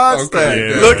 Linda Ronstadt.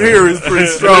 Okay, Look here is pretty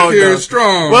strong. Look here is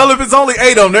strong. Well, if it's only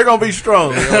 8 of them, they're gonna be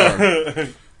strong.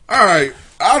 All right.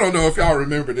 I don't know if y'all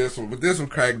remember this one, but this one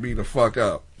cracked me the fuck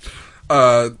up.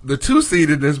 The 2 seed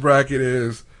in this bracket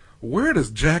is, where does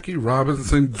Jackie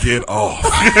Robinson get off?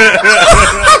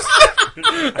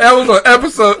 That was on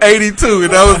episode 82,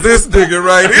 and that was this nigga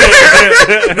right here.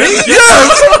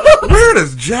 Yes. Where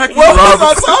does Jackie Robinson? What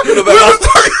was I talking about? We were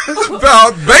talking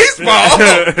about baseball.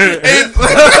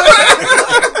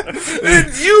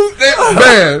 And you,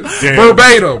 man,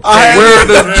 verbatim. Where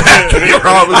does Jackie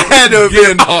Robinson I had to have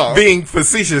get been off? being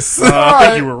facetious. I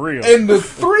think you were real. And the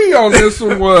 3 on this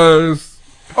one was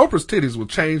Oprah's titties will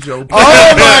change your. Oh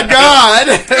my God!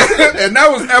 And that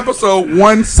was episode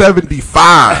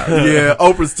 175. Yeah,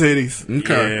 Oprah's titties.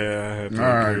 Okay. Yeah.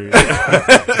 All right.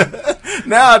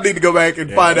 Now I need to go back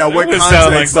and find out what It context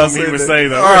sound like I something he said would that. say,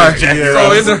 though. All right. Jack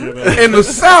So in the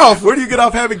South, where do you get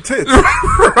off having tits?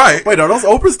 right? Wait, are those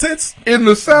Oprah's tits? In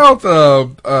the South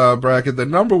bracket, the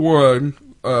number one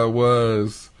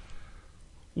was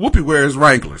Whoopi wears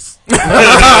Wranglers. We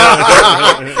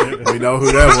know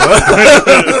who that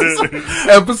was.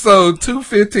 Episode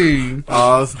 215.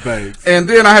 Oh, it's babes. And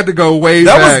then I had to go way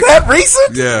That back. was that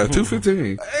recent? Yeah,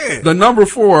 215. Man. The number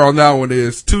 4 on that one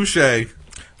is Touche.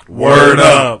 Word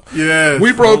up. Yeah.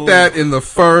 We broke that in the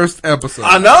first episode.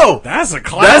 I know. That's a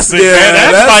classic, yeah,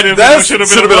 man. That should have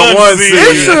been a one seed.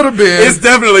 It should have been. It's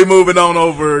definitely moving on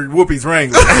over Whoopi's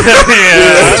Wrangler. Yeah,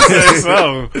 I think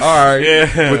so. All right.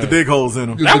 Yeah. With the dig holes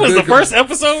in them. That was the first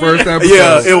episode? First episode.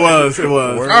 Yeah, it was. It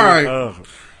was. All right.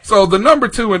 So the number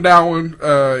 2 in that one,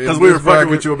 because we were fucking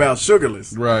with you about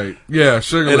sugarless, right? Yeah,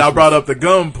 sugarless. And I brought up the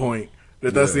gum point.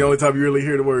 That's the only time you really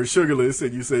hear the word sugarless,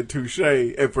 and you said touche.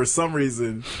 And for some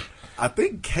reason, I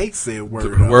think Kate said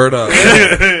word up. Word up.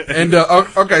 And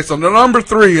okay, so the number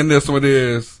 3 in this one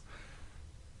is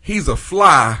he's a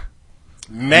fly.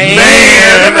 Man.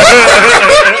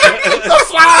 The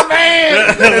fly man.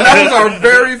 And that was our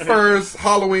very first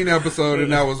Halloween episode,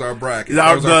 and that was our bracket.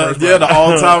 That was our first bracket. The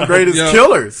all-time greatest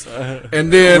killers.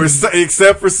 And then,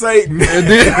 except for Satan. And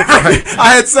then, right.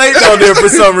 I had Satan on there for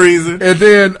some reason. And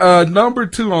then number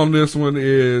 2 on this one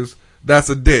is that's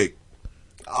a dick.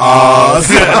 And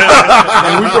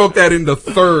we broke that in the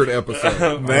 3rd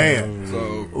episode. Man. So,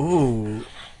 ooh.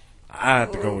 I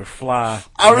have to go with Fly.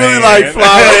 I really like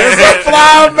Fly. It's a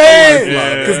Fly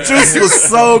man. Because Juice was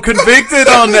so convicted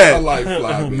on that. I like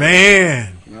Fly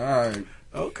man. All right.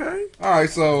 Okay. All right.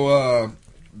 So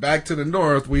back to the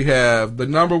North, we have the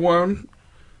number 1.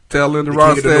 Tell Linda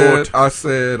Ronstadt I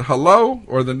said hello,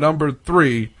 or the number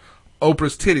 3.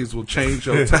 Oprah's titties will change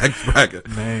your tax bracket.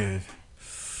 Man.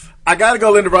 I gotta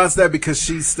go Linda Ronstadt because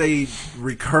she stayed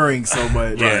recurring so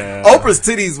much. Yeah. Oprah's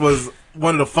titties was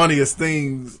one of the funniest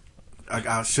things.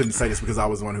 I shouldn't say this because I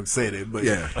was the one who said it, but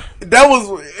yeah, that was,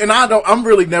 and I'm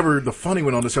really never the funny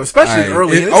one on the show, especially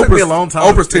early. It took me a long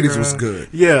time. Oprah's titties was good.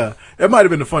 Yeah, that might have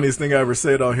been the funniest thing I ever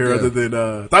said on here, other than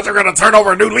thought you were gonna turn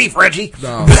over a new leaf, Reggie.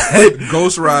 No,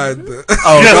 Ghost Ride. Ghost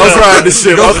Ride the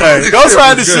ship. Okay, Ghost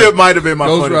Ride the ship might have been my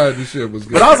Ghost funny. Ride the ship was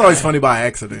good, but I was always funny by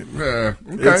accident. Yeah,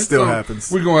 okay. It still happens.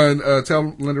 We going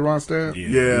tell Linda Ronstadt?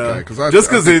 Yeah, okay, just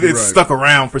because it's stuck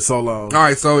around for so long. All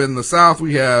right, so in the South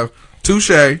we have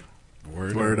Touche.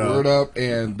 Word up,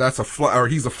 and that's a fly, or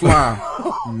he's a fly,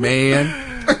 man.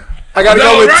 I gotta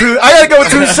go with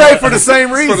Touche for the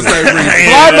same reason.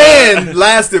 Fly Man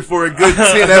lasted for a good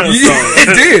 10 episodes. Yeah,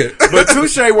 it did. But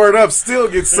Touche word up still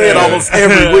gets said almost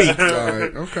every week. All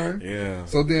right, okay. Yeah.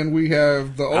 So then we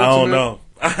have the ultimate. I don't know.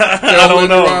 I don't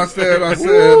know. I said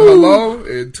hello,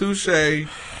 and Touche.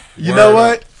 You know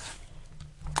what?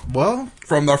 Well,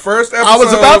 from the first episode, I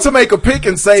was about to make a pick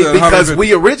and say because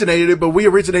we originated it, but we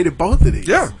originated both of these.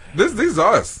 Yeah, these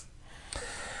are us.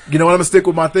 You know what? I'm gonna stick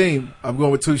with my theme. I'm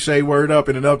going with Touche word up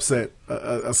in an upset,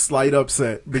 a slight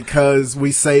upset, because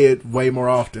we say it way more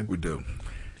often. We do,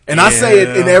 and I say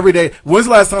it in everyday. When's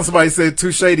the last time somebody said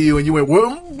Touche to you and you went,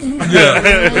 "Well"? Yeah,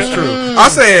 that's true. I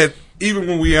say it even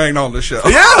when we ain't on the show.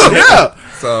 Yeah.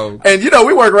 So, and you know,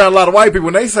 we work around a lot of white people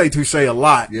and they say touche a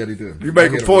lot. Yeah, they do. You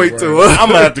make a point to us. I'm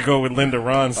gonna have to go with Linda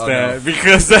Ronstadt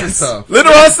because that's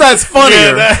Linda Ronstadt's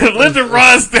funnier. Yeah, Linda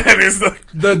Ronstadt is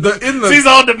she's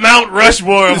on the Mount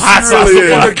Rushmore of hot sauce. In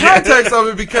the context of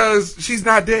it, because she's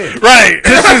not dead, right?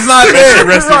 She's not dead,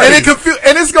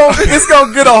 and it's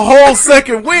gonna get a whole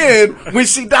second win when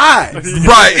she dies,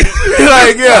 right?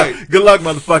 Like, yeah, good luck,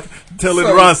 motherfucker. Tell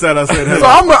Linda Ronstadt I said hello. So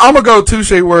I'm gonna go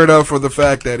Touche word up for the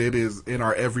fact that it is in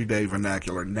our everyday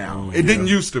vernacular now. It didn't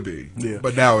used to be,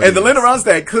 but now it is. And the Linda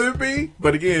Ronstadt could be,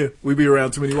 but again, we be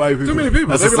around too many white people. Too many people.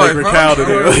 That's They a be like, sacred huh? cow to I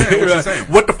don't understand what you're them. saying.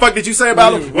 What the fuck did you say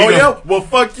about him? Well,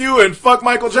 fuck you and fuck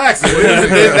Michael Jackson.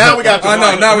 Now we got. I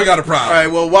know. Now we got a problem. All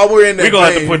right. Well, while we're in that, we're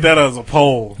gonna have to put that as a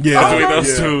poll. Yeah, between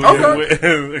those two.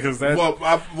 Okay.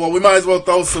 Well, we might as well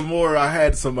throw some more. I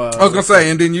had some. I was gonna say,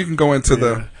 and then you can go into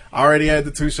the. I already had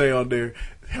the Touche on there.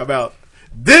 How about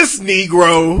this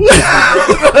Negro?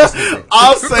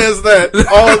 Al says that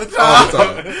all the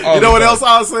time. You know what else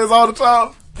Al says all the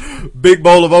time? Big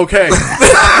bowl of okay.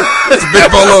 It's a big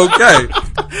bowl of okay.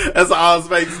 That's Al's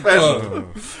make special.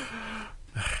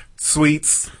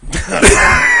 Sweets.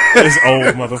 This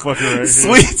old motherfucker right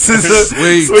Sweets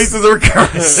is a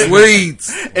recurrence.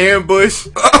 Sweets. Ambush.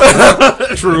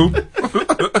 True.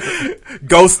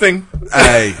 Ghosting.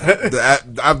 Hey,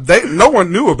 no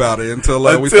one knew about it until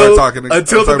we started talking.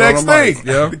 Until the next thing.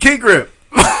 Yeah. The key grip.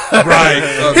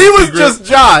 Right. He was just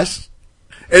Josh.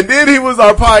 And then he was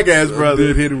our podcast brother.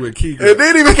 Did hit it with Key Grip. And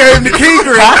then he became the Key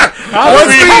Grip. How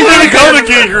did he really go to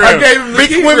Key Grip? I gave him the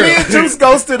Key When Grip. me and Juice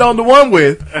ghosted on the one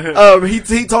with,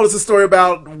 he told us a story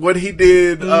about what he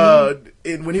did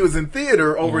when he was in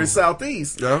theater over in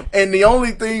Southeast. Yeah. And the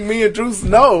only thing me and Juice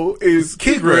know is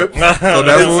Key Grip. So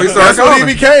that's what we started That's what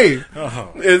he calling him. became.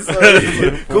 It's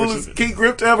coolest Key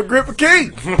Grip to have a grip of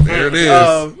Key. There it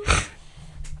is.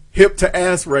 Hip to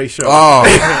ass ratio. Oh.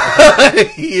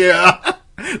 Yeah.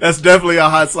 That's definitely a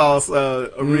hot sauce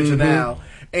original.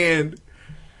 And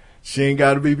she ain't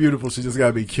got to be beautiful. She just got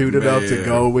to be cute enough to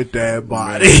go with that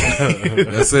body.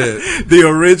 That's it. The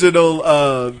original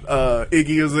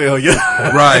Iggy Azalea.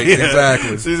 Right,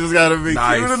 exactly. She just got to be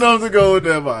Nice. cute enough to go with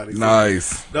that body. So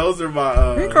Nice. those are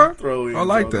my throw-ins. I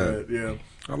like on that. Yeah.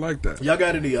 I like that. Y'all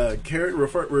got any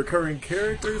recurring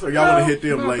characters, or y'all want to hit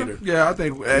them later? Yeah, I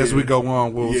think as we go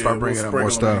on, we'll start bringing up more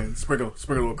stuff. Sprinkle a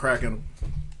little crack in them.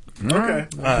 All Okay.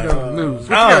 right. News. What you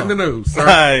got in the news, sir?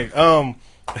 Hi.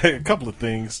 A couple of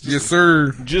things. Yes,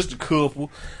 sir. Just a couple.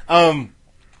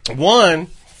 One,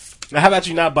 how about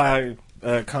you not buy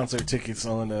concert tickets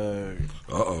on on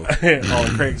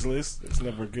Craigslist? It's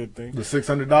never a good thing. The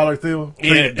 $600 deal?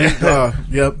 Yeah.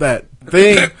 Yep, that.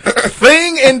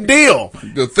 Thing and deal.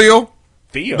 The Theo?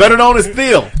 Theo. Better known as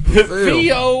Theo.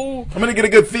 Theo. I'm going to get a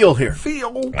good feel here.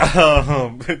 Theo.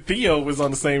 Theo was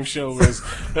on the same show as.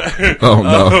 Oh,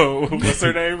 no. What's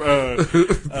her name? Linda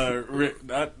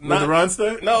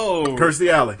Ronstadt? No. Kirstie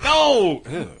Alley. No.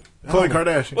 Khloe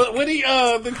Kardashian. What he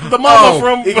the mama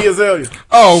from Iggy Azalea.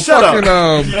 Oh, Shut fucking,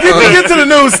 up. Get to the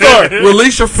news story.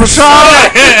 Relisha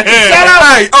Fashad. Shut up.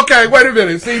 Hey, okay, wait a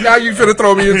minute. See, now you finna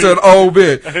throw me into an old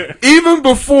bit. Even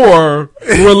before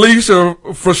Relisha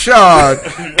Fashad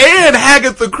and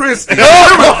Hagatha Christie.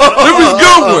 It was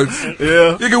good ones.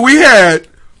 Yeah. Nigga, we had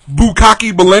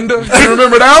Bukkake Belinda. You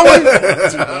remember that one?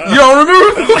 You don't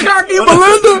remember Bukkake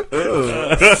Belinda?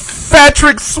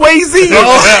 Patrick Swayze.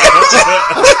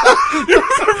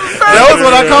 That was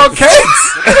what I called cakes.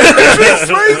 Patrick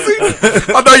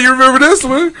Swayze. I know you remember this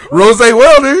one. Rose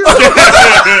Welding.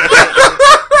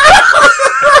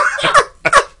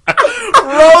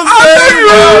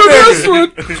 This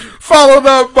one. Followed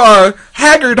up by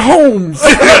Haggard Holmes.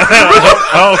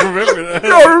 I don't remember that. You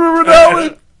don't remember that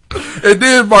one? And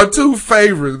then my two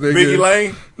favorites, nigga. Biggie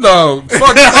Lane? No.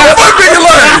 Fuck Biggie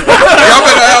Lane. Y'all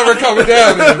better have her coming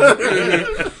down there.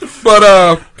 But,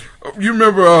 you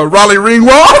remember Raleigh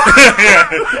Ringwald?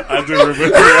 I do remember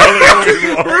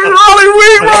Raleigh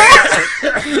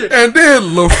Ringwald. And then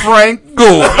LaFranc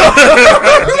Gore.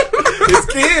 His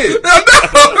kid.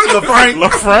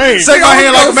 LaFranc. Shake my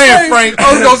hand like a man, Frank.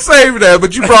 I was gonna save that,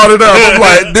 but you brought it up. I'm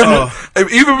like,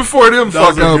 even before them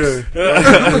fuck ups.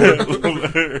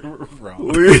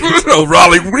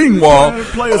 Raleigh Ringwald.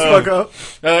 Play us fuck up.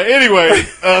 Anyway,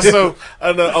 so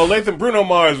Olathe Bruno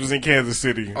Mars was in Kansas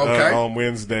City on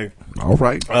Wednesday. All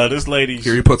right. This lady.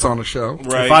 Here he puts on a show.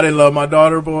 Right. If I didn't love my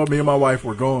daughter, boy, me and my wife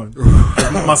were going.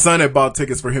 My son had bought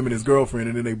tickets for him and his girlfriend,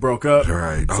 and then they broke up.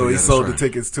 Right. So he sold the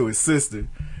tickets to his sister.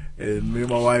 And me and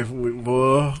my wife,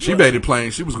 boy, she made it plain.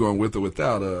 She was going with or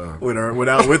without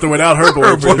without her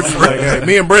boyfriend. She's like, hey,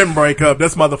 me and Brenton break up.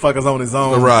 This motherfucker's on his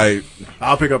own. Right.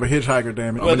 I'll pick up a hitchhiker.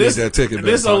 Damn it. Well, need that ticket.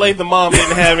 This Olathe mom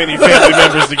didn't have any family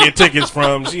members to get tickets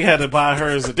from. She had to buy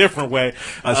hers a different way.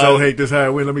 I so hate this how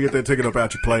it went. Let me get that ticket up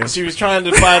out your player. She was trying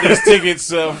to buy these tickets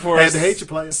for had to hate your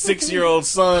player. 6-year-old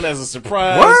son as a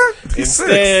surprise. What?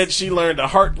 Instead, she learned a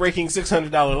heartbreaking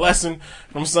 $600 lesson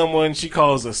from someone she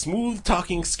calls a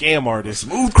smooth-talking scam artist.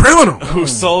 Smooth criminal. Who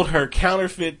sold her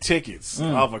counterfeit tickets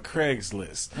off of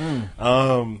Craigslist.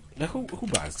 Who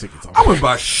buys tickets off I wouldn't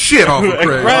buy shit off of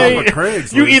Craigslist. Right? Off of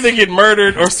Craigslist. You either get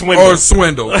murdered or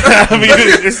swindled. I mean,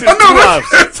 it's two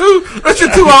options. That's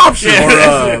your two options.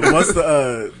 Or what's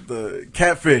the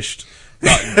catfished?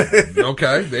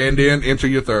 Okay, and then enter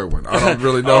your third one. I don't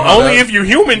really know. How Only if you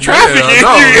human trafficking.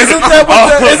 Isn't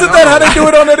that how they do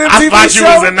it on that MTV I thought show? you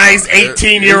was a nice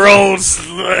 18-year-old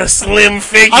slim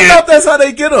figure. I thought that's how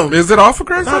they get them. Is it off of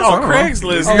Craigslist? Not on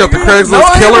Craigslist. You got the Craigslist No,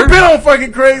 I killer. ain't been on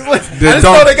fucking Craigslist. I just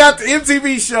know they got the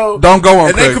MTV show. Don't go on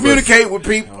and Craigslist. they communicate with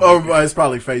people. Or it's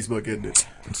probably Facebook, isn't it?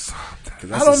 That's I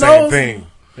don't the same know. thing.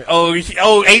 Oh,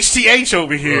 HTH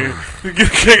over here. I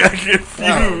get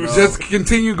confused. Just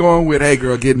continue going with, hey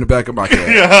girl, get in the back of my car.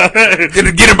 Get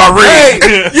in my ring.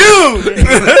 Hey, you!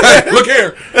 Hey, look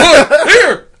here. Look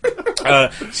here.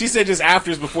 She said just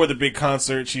before the big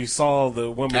concert, she saw the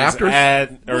woman's Afters?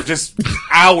 ad, or just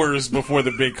hours before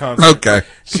the big concert. Okay.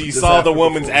 She Just saw the after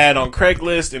woman's before. ad on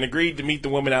Craigslist and agreed to meet the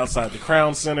woman outside the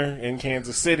Crown Center in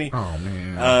Kansas City. Oh,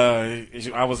 man.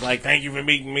 I was like, thank you for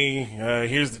meeting me.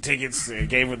 Here's the tickets.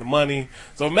 Gave her the money.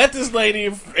 So met this lady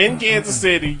in Kansas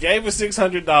City, gave her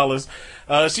 $600.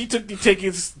 She took the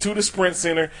tickets to the Sprint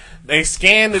Center. They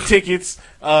scanned the tickets.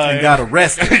 And got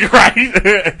arrested. Right.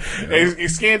 They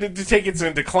scanned the tickets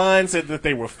and declined, said that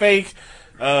they were fake.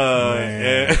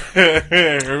 And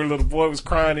her little boy was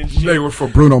crying and shit. They were for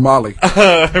Bruno Mali.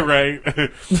 Right.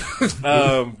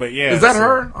 But yeah. Is that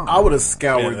her? I would have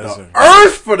scoured that's the her.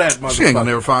 earth for that motherfucker. She ain't gonna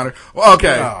never find her. Well,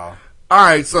 okay. No. All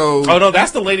right, so... Oh, no,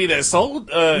 that's the lady that sold...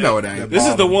 No, it ain't. This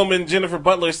is the woman Jennifer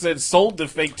Butler said sold the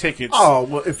fake tickets. Oh,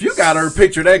 well, if you got her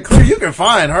picture that clear, you can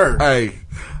find her. Hey,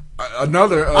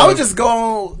 another... I would just go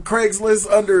on Craigslist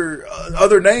under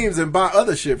other names and buy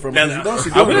other shit from her. Now,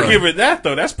 I will give her that,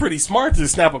 though. That's pretty smart to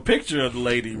snap a picture of the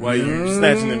lady while you're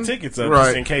snatching them tickets up,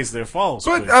 just in case they're false.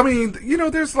 But, I mean,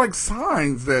 there's like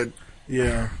signs that...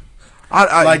 Yeah.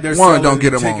 I like they're one, selling don't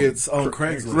get them tickets on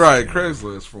Craigslist. Right,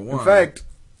 Craigslist for one. In fact...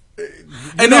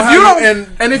 And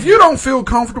if you don't feel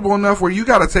comfortable enough where you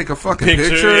got to take a fucking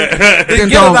picture, then then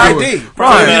get don't an do ID. it.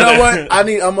 Right. You know what?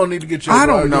 I'm gonna need to get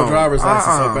your driver's license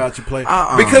up out your plate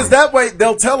because that way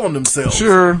they'll tell on themselves.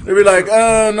 Sure, they'll be like, no,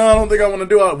 I don't think I want to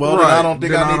do it. Well, then I don't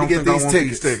think I need to get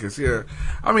these tickets. Yeah,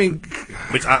 I mean,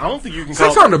 which I don't think you can.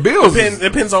 $600 bills.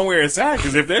 Depends on where it's at.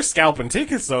 Because if they're scalping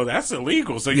tickets, though, that's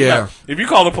illegal. So yeah, if you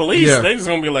call the police, they're just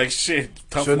gonna be like, shit,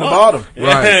 tough shouldn't luck. have bought them.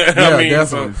 Right? I mean,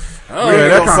 definitely.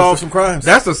 That solve some crimes.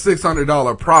 That's a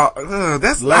 $600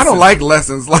 that's I don't like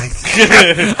lessons like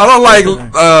I don't like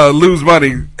lose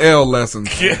money L lessons.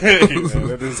 That's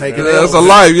a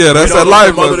life. Yeah, that's a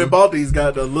life mother lesson. that bought these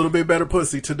got a little bit better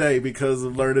pussy today because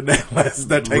of learning that lesson.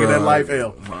 That taking that life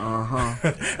L.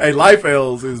 Hey, life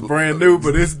L's is brand new,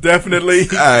 but it's definitely.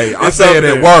 Hey, I say it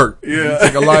at work. Yeah,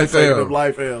 take a life L.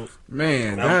 Life L's.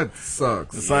 Man, that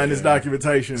sucks. Sign this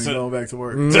documentation and going back to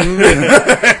work.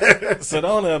 So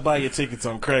don't buy your tickets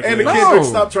on Craigslist. And the kids,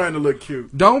 stop trying to look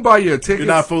cute. Don't buy your tickets. You're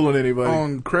not fooling anybody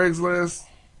on Craigslist.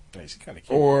 Hey, she's kind of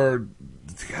cute. Or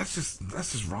that's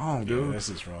just wrong, dude. Yeah, that's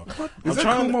just wrong. What? Is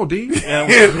that Kumo D?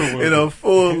 In a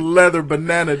full leather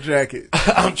banana jacket.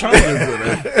 I'm trying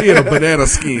to. He in a banana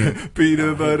skin.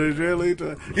 Peanut butter jelly.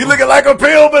 You looking like a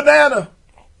peeled banana.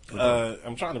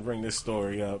 I'm trying to bring this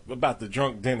story up about the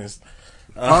drunk dentist.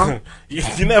 Huh?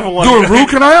 You never want doing root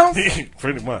canals?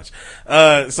 Pretty much.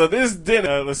 So this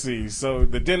dentist, let's see. So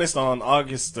the dentist on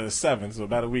August 7th, so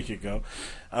about a week ago,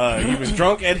 he was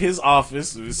drunk at his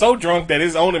office. He was so drunk that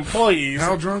his own employees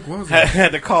How drunk was he?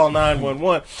 had to call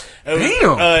 911.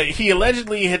 Damn. He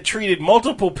allegedly had treated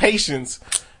multiple patients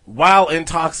while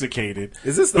intoxicated.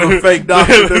 Is this the fake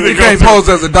doctor? He can't pose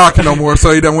as a doctor no more,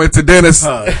 so he done went to dentist.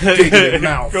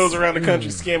 Goes around the country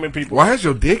scamming people. Why has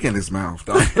your dick in his mouth,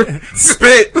 doctor?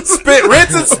 Spit,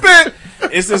 rinse and spit.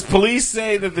 It says police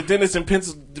say that the dentist in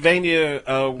Pennsylvania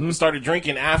started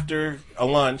drinking after a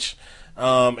lunch.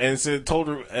 And said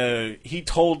he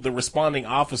told the responding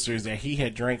officers that he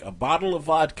had drank a bottle of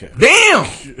vodka. Damn!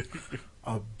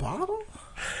 A bottle?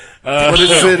 But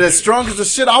is it as strong as the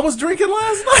shit I was drinking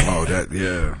last night? Oh, that,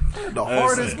 yeah. The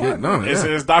hardest one. It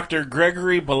says Dr.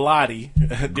 Gregory Bellotti,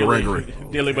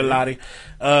 Dilly Bellotti,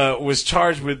 was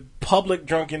charged with public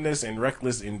drunkenness and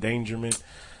reckless endangerment.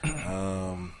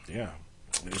 Yeah.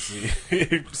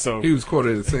 So he was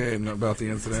quoted as saying about the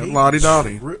incident, "Lottie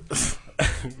Dottie."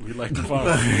 We like to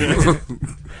follow.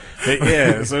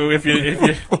 Yeah. So if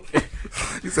you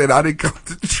he said, "I didn't come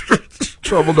to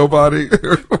trouble nobody."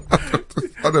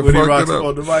 When he rocks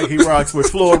on the mic, he rocks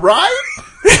with fluoride.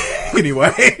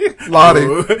 Anyway, Lottie,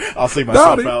 I'll see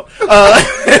myself out.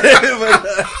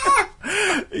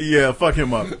 Yeah, fuck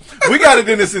him up. We got a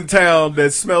dentist in town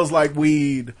that smells like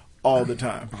weed all the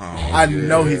time. I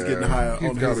know he's getting high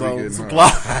on his own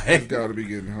supply. He's got to be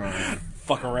getting high.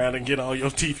 Fuck around and get all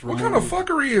your teeth removed. What kind of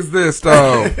fuckery is this,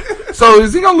 though? So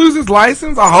is he gonna lose his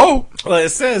license? I hope. Well, it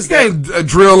says he can't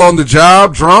drill on the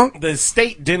job drunk. The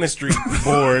state dentistry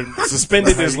board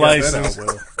suspended his license.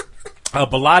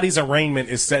 Bellotti's arraignment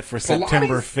is set for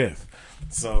September 5th.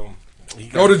 So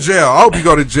go to jail. I hope you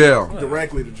go to jail.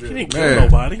 Directly to jail. He didn't kill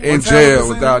nobody. In jail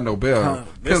without no bail.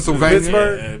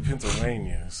 Pennsylvania.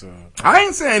 Pennsylvania. So I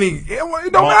ain't saying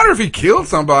it don't matter if he killed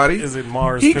somebody. Is it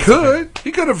Mars? He could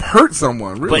have hurt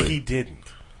someone, really. But he didn't.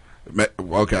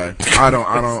 Okay, I don't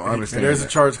understand. And there's a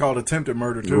charge called attempted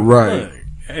murder too. Right.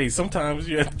 hey, sometimes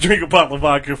you have to drink a bottle of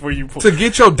vodka before you to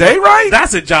get your day right.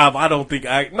 That's a job I don't think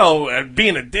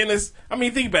being a dentist. I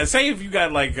mean, think about it. Say if you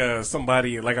got like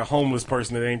somebody like a homeless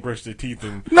person that ain't brushed their teeth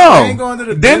and ain't going to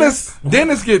the dentists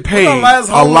get paid the last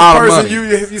a lot of person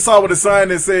money. You saw with a sign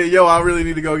that said, "Yo, I really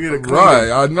need to go get a cleaner."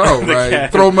 Right, I know,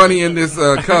 right? Throw money in this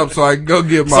cup so I can go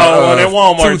get my saw one at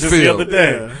Walmart tooth just the filled. other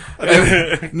day.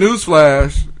 Yeah.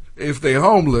 Newsflash: if they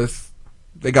homeless,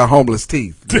 they got homeless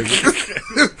teeth.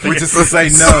 Which is to say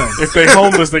none. If they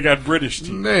homeless, they got British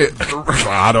teeth.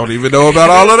 I don't even know about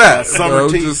all of that. Summer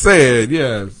teeth. Just saying,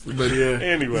 yes. But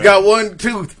Anyway, he's got one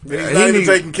tooth. He's not even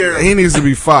taking care of. He needs to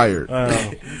be fired. All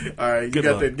right, you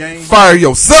got that game. Fire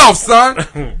yourself,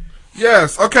 son.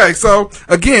 Yes. Okay. So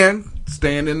again,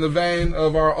 staying in the vein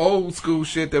of our old school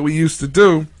shit that we used to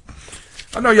do.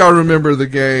 I know y'all remember the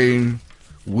game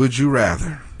Would You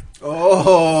Rather?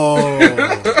 Oh,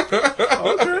 okay.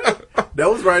 That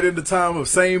was right in the time of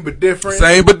Same But Different.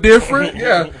 Same But Different,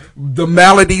 yeah. The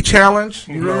Malady Challenge.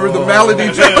 You remember the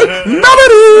Malady Challenge?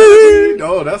 Melody!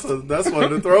 Oh, that's one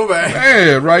of the throwbacks.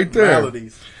 Man, right there.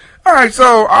 Melodies. All right,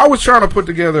 so I was trying to put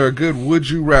together a good Would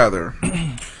You Rather.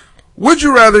 Would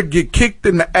you rather get kicked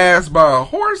in the ass by a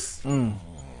horse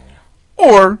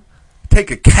or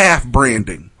take a calf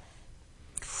branding?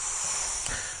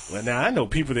 Well, now I know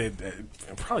people that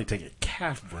probably take a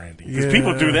calf branding because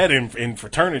people do that in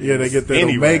fraternities. Yeah, they get that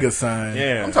Omega sign.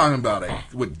 Yeah, I'm talking about a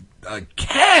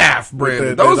calf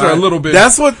branding. Those are a little bit.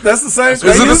 That's the same. Is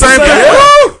it the same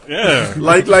thing? Yeah,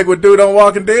 like what dude on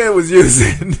Walking Dead was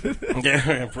using.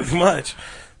 Yeah, pretty much.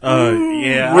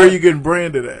 Yeah. Where are you getting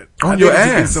branded at? On your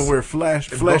ass. Somewhere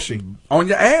fleshy. On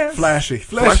your ass. Flashy.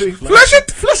 Flesh it.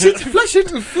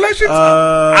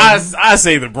 I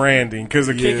say the branding because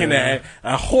kicking a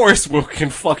horse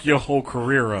can fuck your whole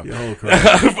career up. Your whole career.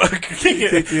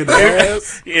 Kick in the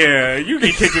ass. Yeah, you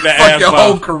get kicked in the fuck ass. Your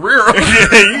whole career up.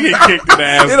 Yeah, you get kicked in the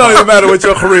ass. It don't even matter what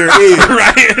your career is.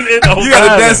 Right? You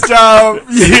got a desk job.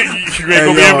 You ain't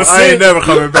gonna be able to I ain't never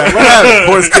coming back. What happened?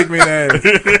 Horse kicked me in the ass.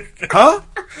 Huh?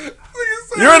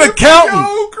 You're an accountant.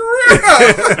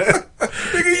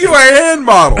 Nigga, you a hand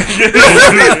model.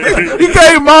 You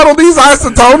can't model these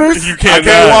isotoners. You can't. I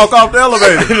can't walk off the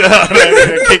elevator.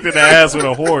 Kicked in the ass with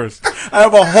a horse. I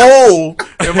have a hole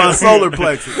in my solar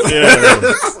plexus.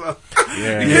 Yeah. You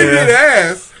kick me in the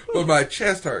ass, but my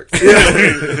chest hurts.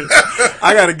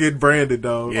 I gotta get branded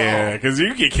though. Yeah, because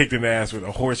you get kicked in the ass with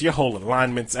a horse, your whole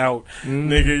alignment's out,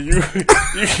 nigga.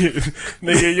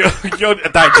 Your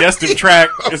digestive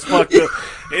tract is fucked up.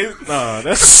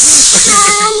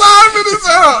 That's alignment is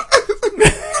out.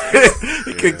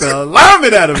 He kicked the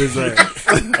alignment out of his ass.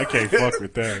 I can't fuck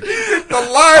with that.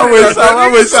 I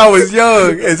wish I was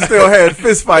young and still had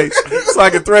fist fights so I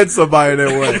could threaten somebody that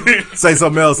way. Say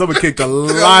something else. I'm gonna kick the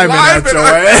alignment out your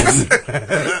ass.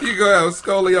 You gonna have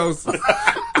scoliosis.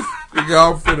 You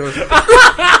go for the.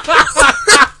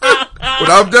 When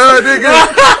I'm done, nigga,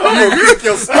 I'm gonna kick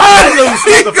your spine loose.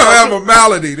 You gonna have a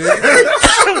malady,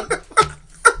 nigga.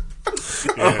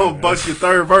 Yeah. Oh, bust your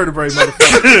third vertebrae,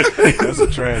 motherfucker. That's a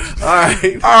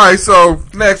tragedy. All right. So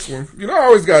next one. You know, I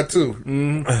always got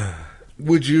two.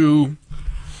 Would you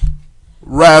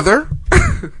rather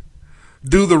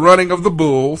do the running of the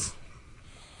bulls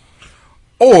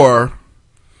or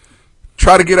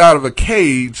try to get out of a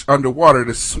cage underwater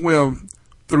to swim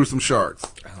through some sharks?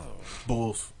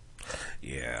 Bulls.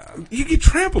 Yeah. You get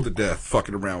trampled to death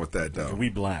fucking around with that, though. We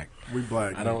black.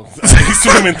 I don't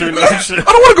swimming through no shit. I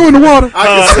don't want to go in the water.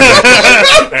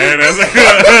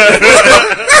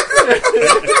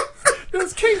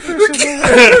 There's kingfish in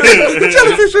there.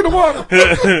 Jellyfish in the water.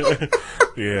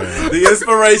 Yeah. The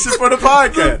inspiration for the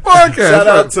podcast. Shout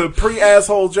out to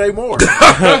pre-asshole Jay Moore. So,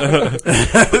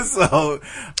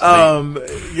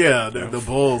 the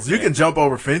bulls. You can jump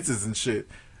over fences and shit.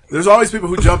 There's always people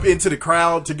who jump into the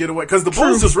crowd to get away. Because the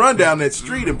bulls just run down that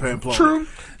street in Pamplona. True.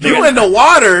 You in the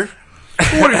water.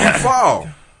 What if you fall?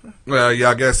 Well, yeah,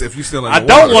 I guess if you're still in the I water.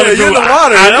 don't want to do in the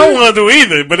water. I don't want to do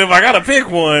either. But if I gotta pick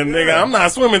one, nigga, I'm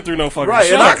not swimming through no fucking Right,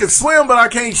 shark. and I can swim, but I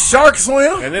can't shark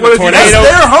swim. And then What a if tornado, that's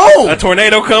their home? a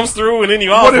tornado comes through, and then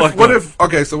you all fucked up.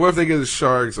 Okay, so what if they get the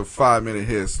sharks a 5-minute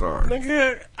head start?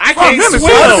 Nigga, I can't swim.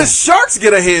 How does the sharks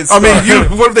get a head start? I mean,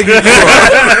 what if they get you?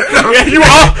 Yeah, you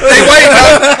all. They wait.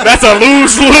 That's a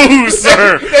lose-lose,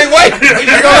 sir. They wait.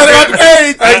 They go let the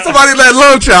cage. Hey, somebody let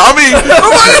lunch out. I mean,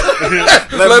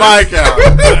 let Mike out.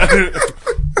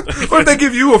 What if they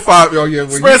give you a 5? Oh yeah,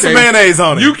 well, spread some mayonnaise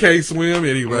on it. You can't swim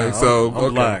anyway, No, so I'm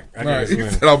okay. black. I can't swim.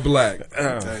 He said I'm black. All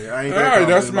right,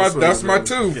 that's my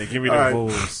two. Yeah, give me the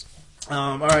bulls.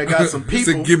 All right, got some He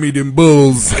people. said, "Give me them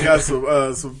bulls." I got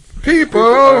some people.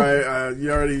 All right,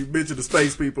 you already mentioned the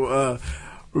space people.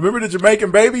 Remember the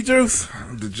Jamaican baby juice?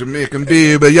 The Jamaican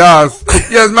baby, yes.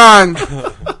 Yes, man.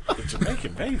 The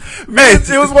Jamaican baby. Man,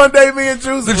 it was one day me and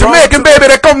Juice. The Jamaican baby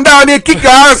that come down here kick your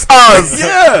ass.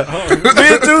 Yeah.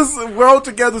 Me and Juice rode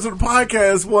together to the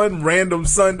podcast one random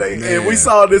Sunday, and we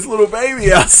saw this little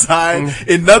baby outside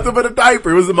in nothing but a diaper.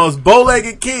 It was the most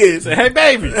bow-legged kid. Say, hey,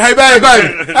 baby. Hey, baby.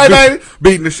 Hey, baby.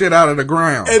 Beating the shit out of the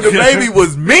ground. And the baby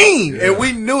was mean, and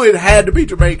we knew it had to be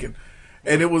Jamaican.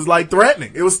 And it was like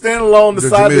threatening. It was standing along the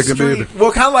side of the street. Baby.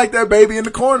 Well, kind of like that baby in the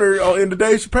corner in the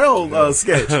Dave Chappelle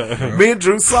sketch. Me and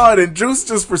Juice saw it, and Juice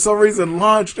just for some reason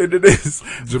launched into this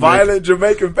violent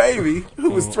Jamaican baby who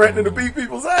was threatening to beat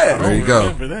people's ass. There you go.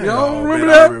 Y'all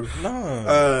remember that?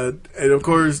 No. And of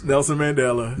course, Nelson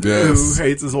Mandela, who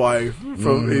hates his wife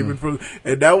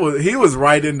and he was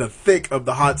right in the thick of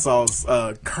the hot sauce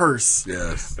curse.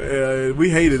 Yes. We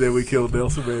hated that we killed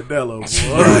Nelson Mandela.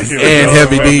 And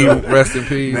Heavy D, rest in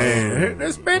peace. Man,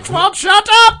 this bitch won't shut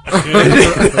up.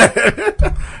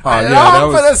 That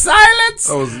for the silence.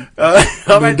 That was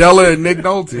Mandela and Nick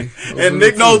Nolte. And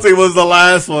Nick Nolte was the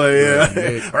last one.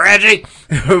 Yeah, Reggie.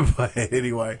 But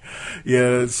anyway,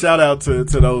 shout out to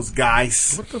those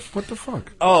guys. What the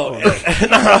fuck? Oh,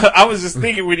 I was just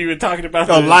thinking when you were talking about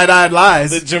light-eyed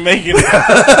lies. The Jamaican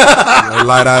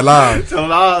light-eyed lies. So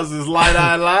Oz is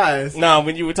light-eyed lies. No,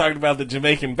 when you were talking about the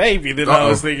Jamaican baby, then I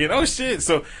was thinking, oh shit.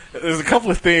 So there's a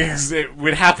couple of things that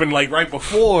would happen like right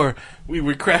before we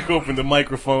would crack open the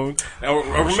microphone. I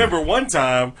remember one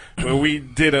time when we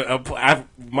did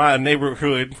my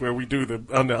neighborhood where we do the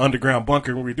underground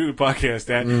bunker where we do the podcast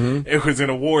at. Mm-hmm. It was in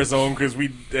a war zone because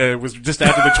we was just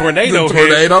after the tornado. And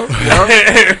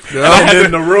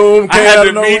in the room, I had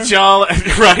to meet y'all.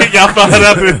 Right, y'all found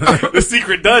out the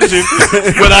secret dungeon,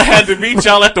 but I had to meet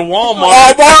y'all at the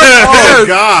Walmart. Oh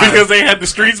God! Because they had the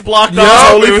streets blocked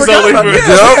off. It was only for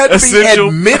essential.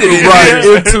 Admitted right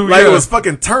it was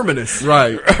fucking Terminus.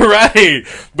 Right.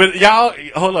 But y'all,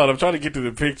 hold on, I'm trying to get to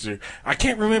the picture. I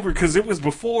can't remember because it was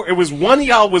before. It was one of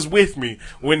y'all was with me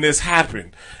when this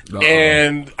happened,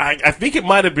 and I think it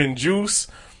might have been Juice.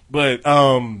 But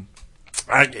when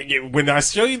I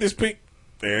show you this pic,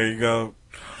 there you go.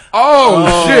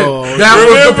 Oh shit! That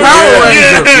was the Power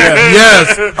Ranger.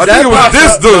 Yes, I think it was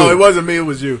this dude. No, it wasn't me. It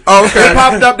was you. Oh, okay.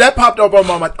 That popped up on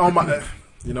my.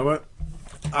 You know what?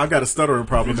 I got a stuttering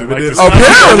problem. Apparently, what's going on?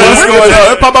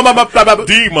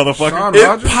 D motherfucker.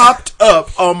 It popped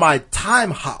up on my time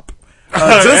hop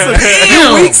just a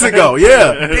few weeks ago.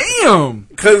 Yeah, damn.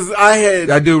 Because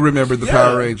I do remember the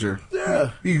Power Ranger.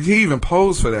 Yeah, he even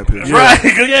posed for that picture. Right?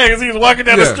 Because he was walking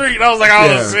down the street. And I was like,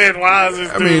 oh shit, why is this?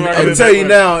 I can tell you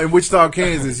now, in Wichita,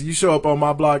 Kansas, you show up on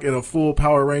my block in a full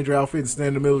Power Ranger outfit and stand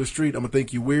in the middle of the street, I'm gonna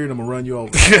think you weird. I'm gonna run you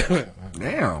over.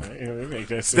 Damn.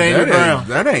 Stand your ground.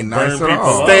 That ain't nice at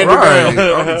all. Stand your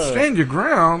ground. Stand your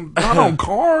ground. Not on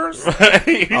cars.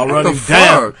 I'll run him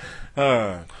down.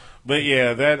 But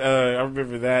yeah, that I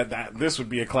remember that. This would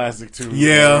be a classic too.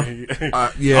 Yeah.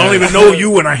 I don't even know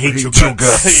you and I hate your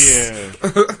guts. Yeah.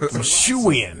 I'm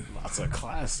shoe-in. Lots of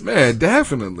classics. Man,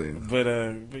 definitely. But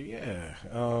yeah.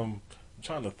 I'm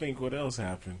trying to think what else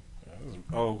happened.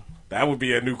 Oh, that would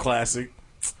be a new classic.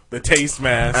 The Taste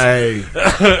Mask. Hey,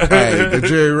 the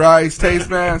Jerry Rice Taste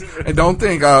Mask. And don't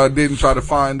think I didn't try to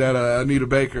find that Anita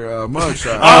Baker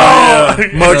mugshot.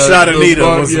 Mugshot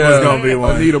Anita was going to be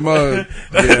one. Anita Mug.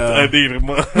 Yeah. Anita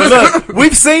Mug. Look,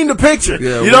 we've seen the picture.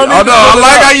 Yeah, you don't need I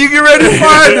like how you get ready to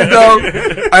find it, though.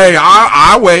 Hey,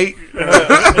 I wait.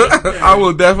 I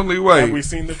will definitely wait. Have we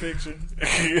seen the picture?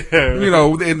 You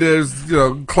know, and there's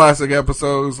classic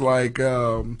episodes like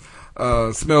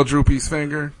Smell Droopy's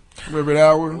Finger. Remember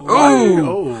that one?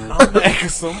 Ooh. I'm asking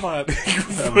somebody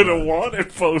put a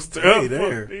wanted poster up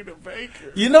for Anita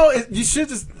Baker. You know, you should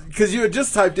just, because you had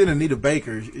just typed in Anita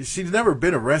Baker. She's never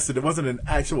been arrested. It wasn't an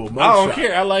actual mugshot. I don't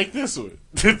care. I like this one.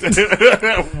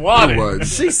 Wanted.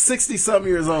 She's 60-something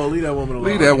years old. Leave that woman alone.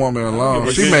 Leave that woman alone.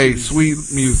 She made sweet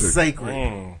music.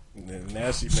 Sacred.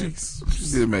 Now she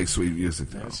did make sweet music.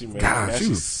 She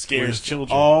scares children.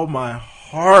 Oh, my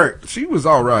heart. She was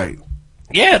all right.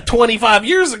 Yeah, 25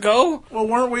 years ago. Well,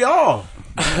 weren't we all?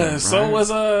 So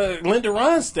was Linda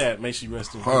Ronstadt. May she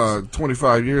rest in peace.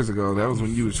 25 years ago. That was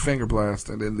when you was finger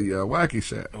blasting in the Wacky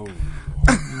Shack. Oh.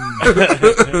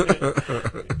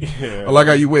 I like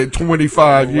how you went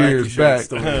 25 years back.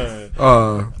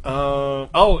 Oh,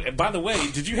 by the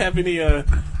way, did you have any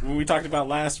when we talked about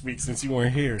last week since you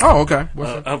weren't here? Oh, okay.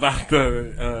 About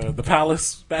the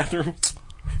Palace bathroom?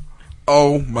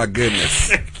 Oh my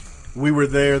goodness. We were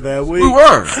there that week. We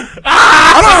were.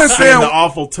 I don't understand the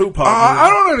awful Tupac. I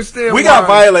don't understand. We got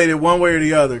violated one way or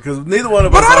the other because neither one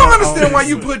of us. But I don't understand why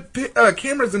you put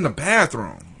cameras in the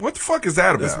bathroom. What the fuck is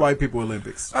that about? That's white people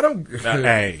Olympics. I don't.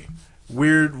 Hey.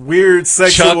 Weird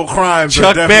sexual crimes.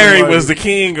 Chuck Berry was the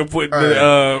king of putting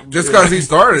just because he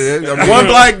started it. I mean, one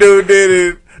black dude did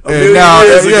it a million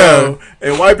years ago,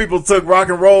 and white people took rock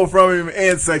and roll from him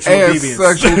and sexual deviance.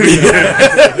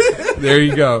 There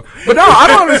you go. But no, I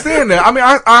don't understand that. I mean,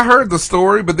 I heard the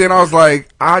story, but then I was like,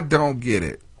 I don't get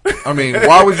it. I mean,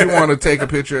 why would you want to take a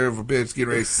picture of a bitch getting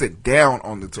ready to sit down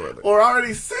on the toilet? Or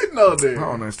already sitting on there. I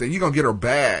don't understand. You gonna get her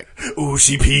back. Ooh,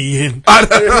 she peeing.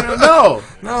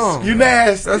 No. You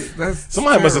nasty. That's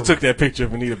Somebody must have took that picture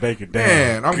of Anita Baker down.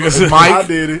 Man, I'm Mike. I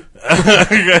did it.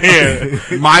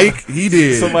 Yeah. Mike, he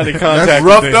did. Somebody contacted That's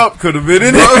roughed up could have been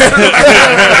in it.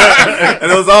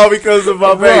 And it was all because of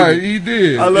my baby. Right, he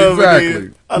did. I love exactly.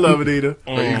 Anita. I love Anita.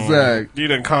 Exactly. You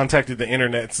done contacted the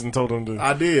internets and told them to.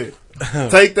 I did.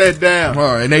 Take that down.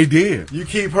 And they did. You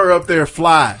keep her up there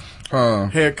fly.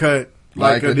 Haircut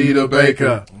like Anita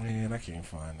Baker. Man, I can't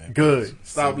find that. Good.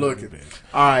 Stop looking.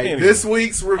 All right. Anyway. This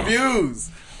week's reviews.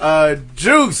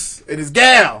 Juice and his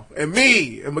gal and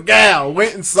me and my gal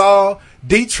went and saw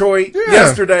Detroit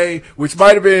yesterday, which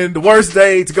might have been the worst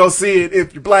day to go see it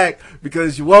if you're black,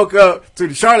 because you woke up to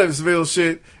the Charlottesville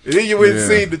shit and then you went and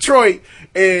see Detroit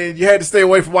and you had to stay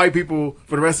away from white people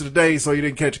for the rest of the day so you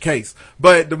didn't catch a case.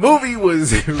 But the movie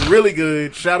was really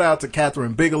good. Shout out to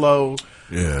Catherine Bigelow.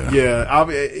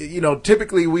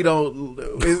 Typically we don't.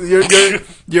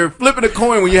 You're flipping a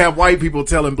coin when you have white people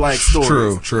telling black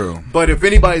stories. True. But if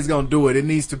anybody's gonna do it, it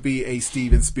needs to be a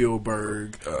Steven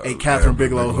Spielberg, a Catherine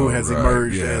Bigelow, who has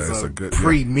emerged as a good,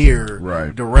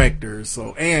 premier director.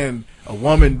 So, and a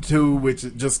woman too, which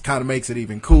just kind of makes it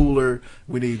even cooler.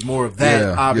 We need more of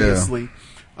that, obviously.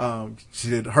 She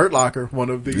did Hurt Locker, one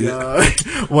of the.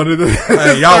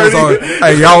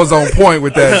 Y'all was on point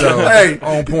with that, though. Hey,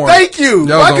 on point. Thank you.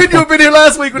 Why couldn't you have been here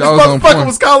last week when this motherfucker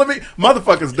was calling me?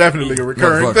 Motherfucker's definitely a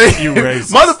recurring theme. You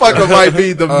racist. Motherfucker might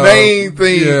be the main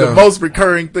theme, the most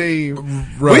recurring theme.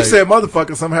 Right. We said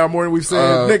motherfucker somehow more than we've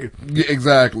said nigga. Yeah,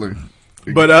 exactly.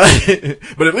 But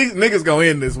at least niggas gonna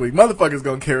end this week. Motherfuckers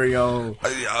gonna carry on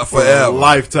forever,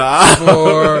 lifetime.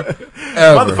 Forever.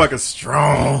 Motherfuckers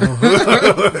strong.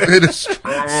 It is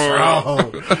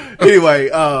strong. Anyway,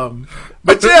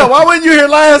 but yeah, why wasn't you here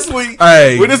last week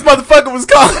when this motherfucker was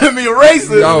calling me a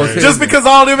racist just because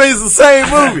all them is the same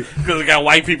movie? Because we got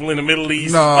white people in the Middle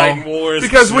East fighting wars.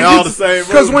 Because when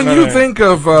you think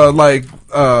of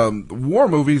war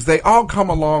movies, they all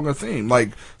come along a theme,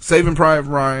 like Saving Private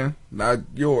Ryan. Not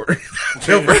yours. That's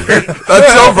your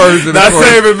version. Not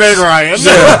Saving Meg Ryan.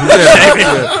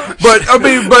 Yeah. But I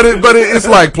mean, but it's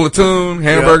like Platoon,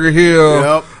 Hamburger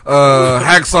Hill,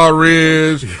 Hacksaw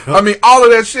Ridge. I mean, all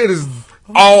of that shit is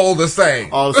all the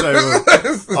same. All the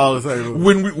same. All the same.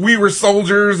 When we were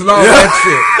soldiers and all that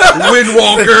shit.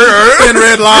 Windwalker, Thin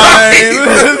Red Line.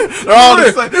 They're all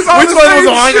the same. Which one was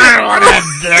on?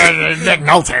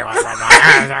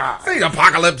 See,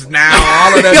 Apocalypse Now.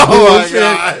 All of that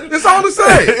bullshit. It's all the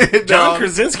same. John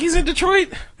Krasinski's in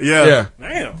Detroit? Yeah.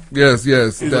 Damn. Yes.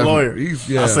 He's a lawyer.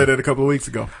 I said that a couple of weeks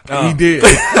ago. He did.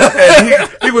 And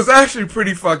he was actually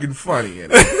pretty fucking funny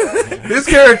in it. His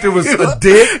character was a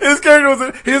dick. His character was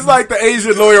he's like the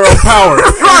Asian lawyer on Power.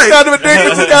 Right. He's kind of a dick,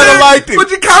 but you kind of liked him. But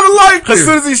you kind of liked him. As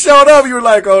soon as he showed up, you were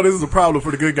like, oh, this is a problem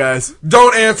for the good guys.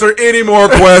 Don't answer any more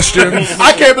questions.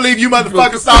 I can't believe you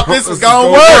motherfuckers thought this was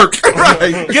gonna work.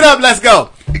 Right. Get up, let's go.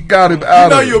 Got him out. You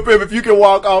know you a pimp if you can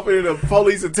walk off into the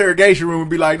police interrogation room and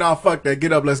be like, nah, fuck that.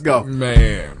 Get up, let's go.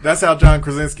 Man. That's how John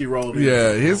Krasinski rolled in.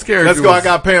 Yeah, his character. Let's go. I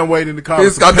got Pam waiting in the car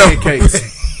with some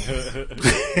pancakes.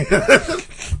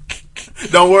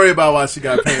 Don't worry about why she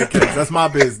got pancakes. That's my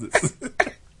business.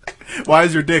 Why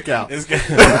is your dick out? It's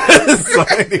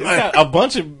got a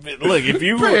bunch of if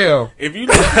you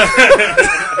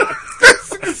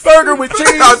burger with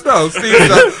cheese. No,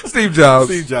 Steve Jobs.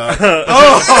 Steve Jobs.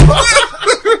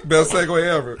 Best segue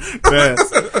ever.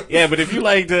 Best. Yeah, but if you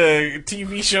like the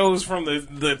TV shows from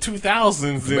the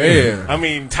 2000s, man, I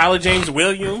mean Tyler James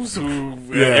Williams,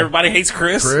 who everybody hates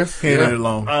Chris. Handed it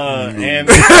along. And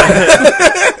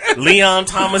Leon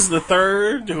Thomas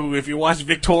III, who if you watch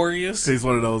Victorious, he's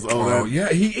one of those old. Oh yeah,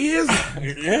 he is.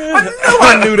 Yeah,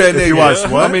 I knew that. You watched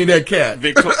what? I mean that cat.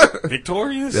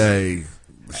 Victorious.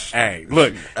 Hey,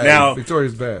 look, now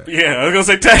Victoria's bad. Yeah, I was gonna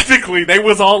say technically they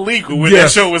was all legal when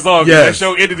that show was on. That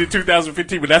show ended in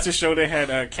 2015, but that's a show they had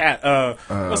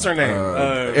what's her name?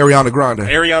 Ariana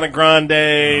Grande.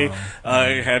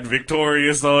 It had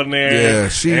Victorious on there.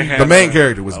 Yeah, the main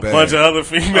character was bad. A bunch of other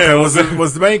females. Okay,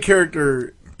 was the main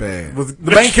character bad? Was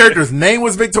the main character's name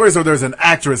was Victorious, or there's an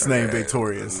actress named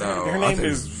Victorious? No, her name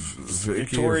is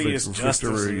Victorious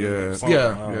Justice.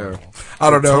 Yeah. I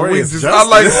don't know. Victorious Justice. I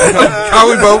like how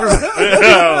we both.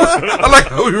 I like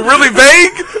how we really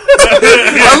vague.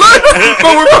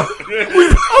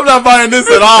 I'm not buying this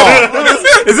at all.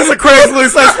 Is this a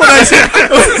Craigslist explanation?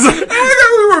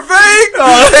 We were vague,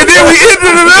 and then we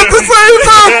ended it at the same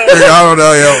time. I don't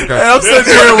know. Yeah, okay. And I'm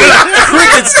sitting here with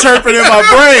crickets chirping in my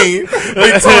brain.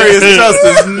 Victorious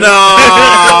Justice.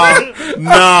 No.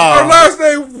 Her last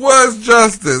name was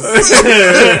Justice.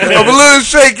 I'm a little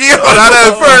shaky on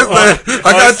that first name.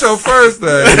 I got your first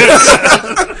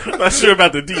name. Not sure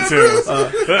about the details.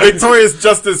 Victorious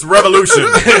Justice Revolution.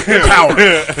 Power.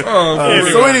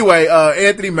 So anyway,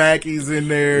 Anthony Mackie's in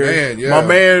there. Man, yeah. My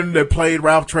man that played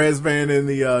Ralph Tresvant in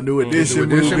the New Edition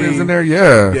movie is in there.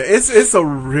 Yeah. It's a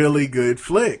really good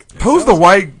flick. Who's the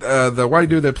white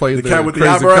dude that played the cat with the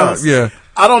crazy eyebrows? cop? Yeah.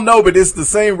 I don't know, but it's the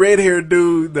same red-haired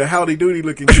dude, the Howdy Doody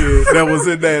looking kid that was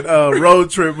in that road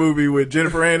trip movie with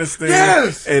Jennifer Aniston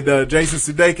and Jason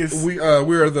Sudeikis.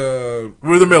 We're the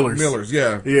Millers. Millers,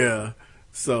 yeah. Yeah.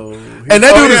 So and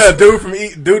that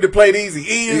dude that played Easy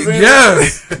E is in.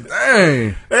 Yes.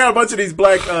 Dang. They got a bunch of these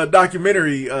black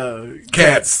documentary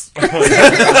cats.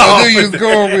 I knew you was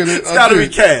going with it. It's got to be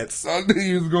cats. I knew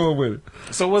you was going with it.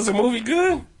 So was the movie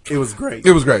good? It was great.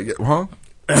 It was great. Yeah. Huh?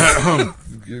 Get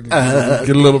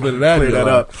a little bit of that. Clear that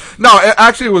up. No,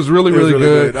 actually, it was really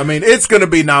good. I mean, it's going to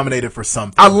be nominated for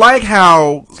something. I like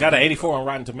how it's got an 84 on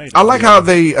Rotten Tomatoes. I like how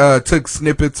they took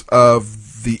snippets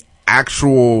of the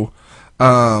actual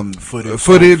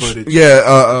footage. Yeah,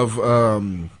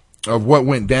 of what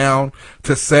went down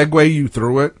to segue you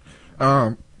through it.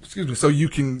 Excuse me, so you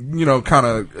can kind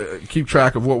of keep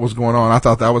track of what was going on. I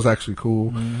thought that was actually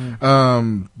cool.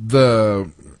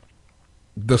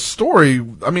 The story,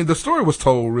 the story was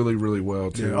told really, really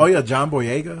well too. Yeah. Oh yeah, John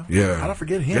Boyega. Yeah, how'd I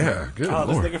forget him? Yeah, good. Oh,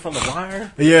 this nigga from The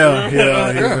Wire. Yeah,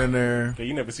 he's in there. Okay,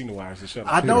 you never seen The Wire, so shut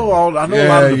up. I know a lot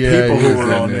of the people who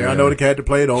were on there. I know the cat that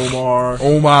played Omar.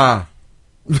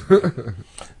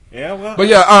 Yeah, well, but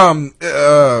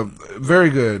very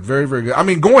good, very, very good. I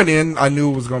mean, going in, I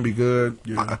knew it was going to be good.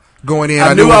 Yeah. Going in,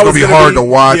 I knew it was going to be hard to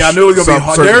watch. Yeah, I knew it was going to be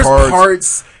hard. There's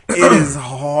parts it is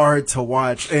hard to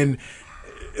watch, and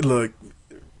look.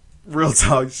 Real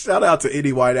talk, shout out to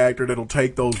any white actor that'll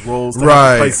take those roles to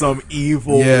have to play some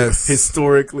evil,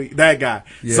 historically, that guy,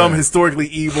 some historically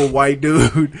evil white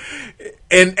dude,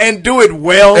 and do it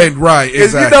well. And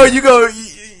exactly.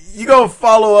 You gonna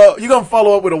follow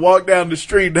up with a walk down the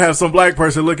street and have some black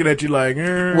person looking at you like,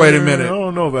 wait a minute, I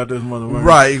don't know about this motherfucker.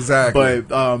 Right, exactly.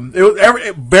 But it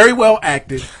was very well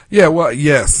acted. Yeah, well,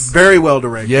 yes, very well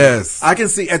directed. Yes, I can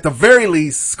see at the very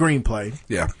least screenplay.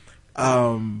 Yeah.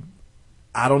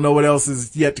 I don't know what else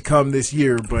is yet to come this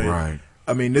year, but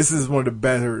I mean, this is one of the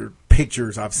better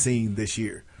pictures I've seen this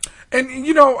year. And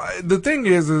the thing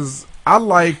is I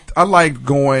liked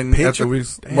going at the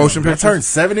motion pictures. I turned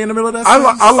 70 in the middle of that.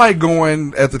 I like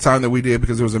going at the time that we did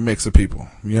because it was a mix of people.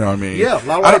 You know what I mean? Yeah, a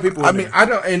lot of people. I mean, I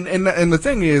don't. And the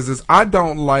thing is I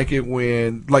don't like it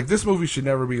when this movie should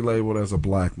never be labeled as a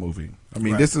black movie. I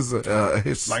mean, this is like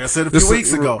I said a few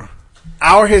weeks ago.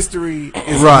 Our history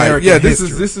is American history.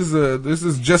 This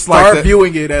is just Start like that.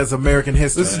 Viewing it as American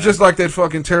history. This is just like that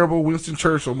fucking terrible Winston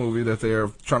Churchill movie that they're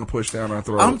trying to push down our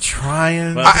throats. I'm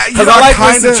trying because I like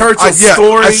Winston Churchill's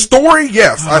story. A story,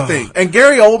 yes, I think. And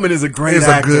Gary Oldman is a great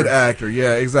actor. He's a good actor.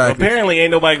 Yeah, exactly. Apparently,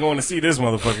 ain't nobody going to see this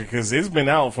motherfucker because it's been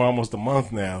out for almost a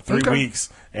month now, 3 weeks.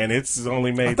 And it's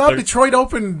only made. I thought Detroit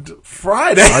opened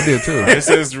Friday. I did too. It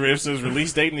says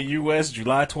release date in the U.S.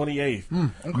 July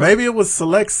 28th. Okay. Maybe it was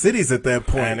select cities at that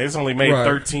point. And it's only made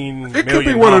 13 million. It could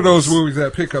be one of those movies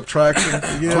that pick up traction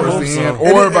towards the end,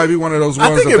 or it might be one of those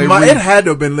ones. I think it had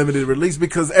to have been limited release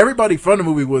because everybody from the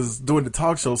movie was doing the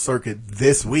talk show circuit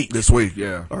this week.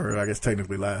 Yeah, or I guess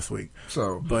technically last week.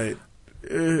 So, but.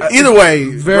 Either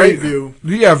way, great view.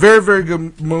 Yeah, very, very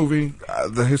good movie.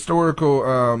 The historical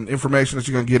information that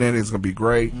you're going to get in is going to be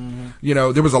great.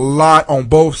 Mm-hmm. There was a lot on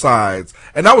both sides.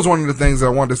 And that was one of the things that I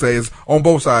wanted to say is on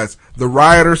both sides. The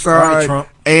rioter side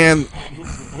and...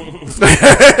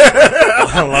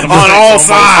 on all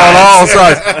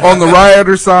sides. On the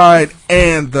rioter side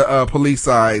and the police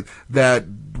side that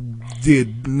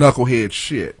did knucklehead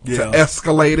shit to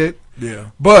escalate it.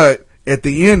 Yeah. But at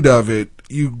the end of it,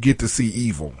 you get to see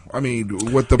evil. I mean,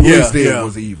 what the police did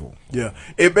was evil. Yeah.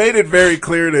 It made it very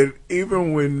clear that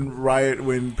even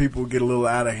when people get a little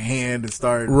out of hand and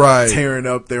start tearing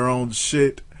up their own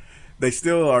shit, they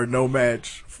still are no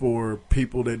match for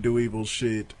people that do evil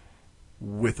shit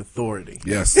with authority.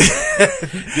 Yes.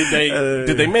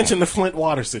 Did they mention the Flint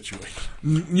water situation?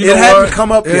 It hadn't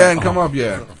come up yet. It hadn't come up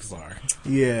yet. I'm sorry.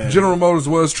 Yeah. General Motors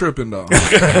was tripping though.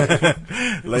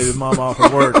 Laid his mom off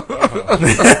at work.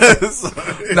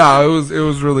 No, it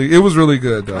was really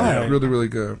good though. Right. Really, really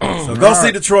good. So go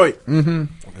see Detroit. Mm-hmm.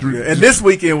 And this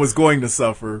weekend was going to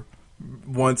suffer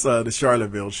once the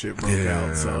Charlottesville shit broke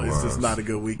out. So it's just not a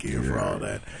good weekend for all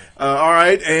that. All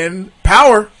right, and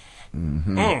Power.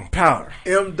 Power.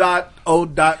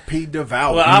 M.O.P.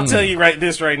 Devour. Well, I'll tell you right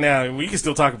now. We can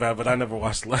still talk about it, but I never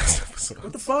watched the last episode.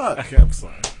 What the fuck? Okay, I'm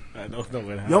sorry. I don't know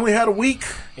what happened. You only had a week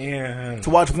to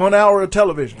watch 1 hour of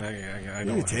television. I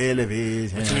know.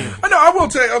 Television. I know. I will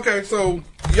tell you. Okay, so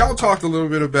y'all talked a little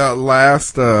bit about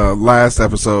last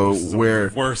episode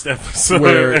where worst episode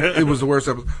where it was the worst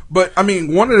episode. But I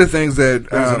mean, one of the things that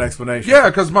there's an explanation. Yeah,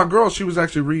 because my girl, she was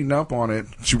actually reading up on it.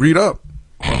 She read up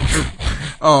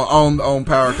on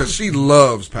Power because she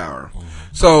loves Power.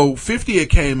 So 50 it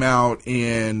came out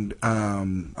in I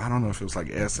don't know if it was like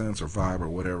Essence or Vibe or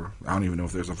whatever. I don't even know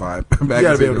if there's a Vibe. You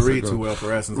gotta be able to read too well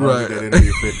for Essence. Right. That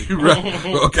interview 50. Right.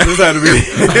 Okay. This had to be.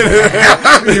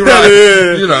 You're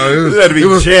right. You know, it had to be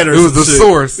generous. It was the shit.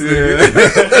 source. Yeah.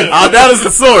 That is the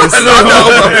source.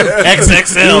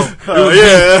 XXL. Oh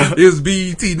yeah. It was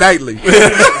BET Nightly.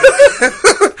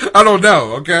 I don't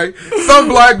know. Okay, some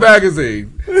black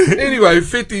magazine. Anyway,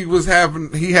 50 was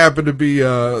he happened to be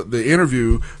the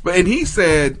interview, and he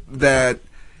said that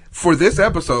for this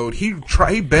episode he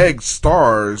begged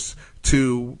Stars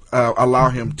to allow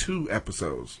him 2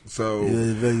 episodes. So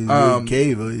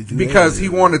because he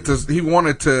wanted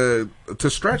to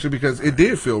stretch it because it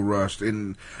did feel rushed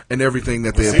and everything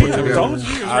that they had put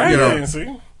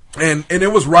together. And it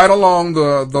was right along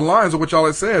the lines of what y'all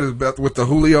had said is with the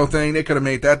Julio thing. They could have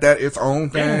made that its own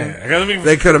thing. Yeah,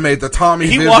 they could have made the Tommy.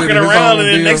 He walking around,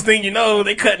 and the next thing you know,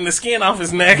 they cutting the skin off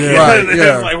his neck. Yeah. Right,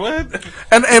 yeah. It's like what?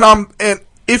 And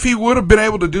if he would have been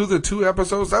able to do the 2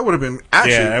 episodes, that would have been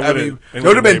actually. It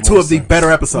would have been 2 of the better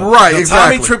episodes. Right, the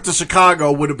exactly. Tommy trip to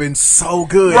Chicago would have been so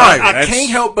good. Right, I can't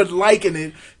help but liken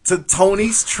it to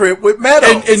Tony's trip with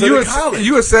Meadow. And you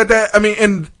had said that. I mean,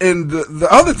 and the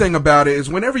other thing about it is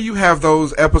whenever you have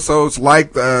those episodes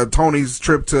like Tony's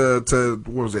trip to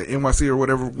what was it, NYC or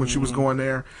whatever when she was going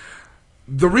there,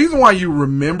 the reason why you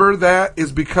remember that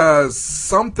is because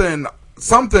something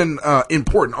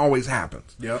important always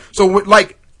happens. Yep. So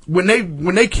like when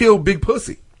they kill Big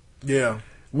Pussy, yeah.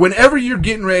 Whenever you're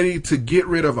getting ready to get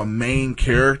rid of a main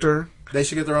character, they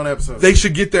should get their own episode. They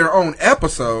should get their own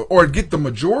episode or get the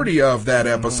majority of that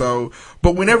episode.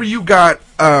 But whenever you got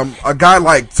a guy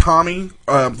like Tommy,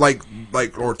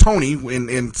 or Tony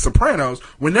in Sopranos,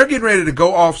 when they're getting ready to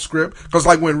go off script, because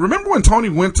remember when Tony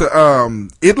went to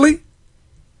Italy?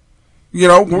 You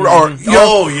know,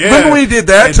 remember when he did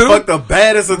that and too? Fuck the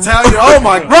baddest Italian. Oh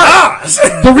my gosh!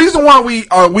 The reason why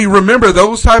we remember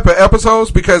those type of episodes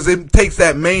because it takes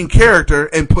that main character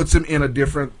and puts him in a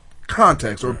different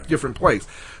context or different place.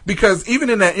 Because even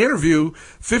in that interview,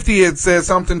 50 had said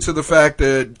something to the fact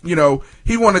that, you know,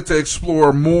 he wanted to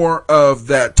explore more of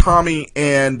that Tommy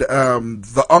and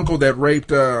the uncle that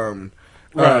raped right.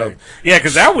 Yeah,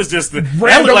 because that was just that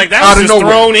looked like that was just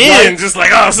thrown in, right? Just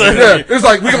like so. Yeah, it's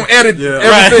like we're gonna edit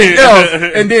everything else,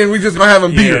 and then we just gonna have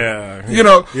him beat her. You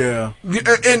know, yeah.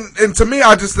 And to me,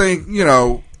 I just think, you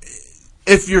know,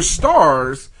 if you're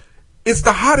Stars, it's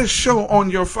the hottest show on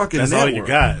your fucking That's network. all you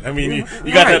got. I mean,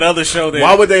 you got that other show that.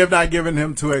 Why would they have not given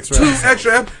him 2 extra? 2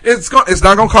 extra. It's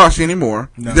not going to cost you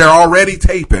anymore. No. They're already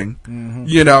taping,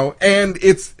 you know, and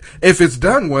if it's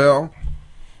done well,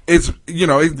 it's, you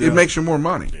know, it makes you more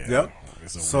money. Yep.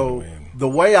 So the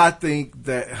way I think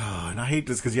that, and I hate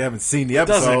this because you haven't seen the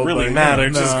episode. It doesn't really matter.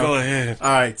 Just go ahead.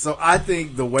 All right. So I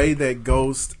think the way that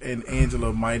Ghost and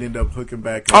Angela might end up hooking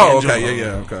back. Oh, okay.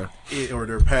 Okay. Or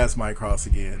their paths might cross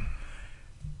again.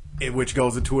 Which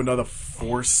goes into another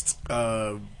forced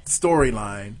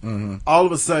storyline. All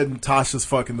of a sudden, Tasha's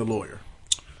fucking the lawyer.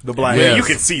 The black. Yeah, you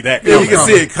can see that. Yeah, you can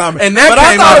see it coming. And but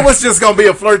I thought it was just going to be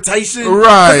a flirtation.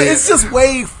 Right. It's just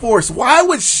way forced. Why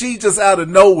would she just out of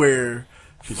nowhere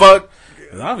fuck?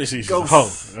 Obviously, she's a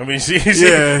hoe. I mean, she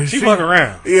fuck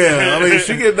around. Yeah, I mean,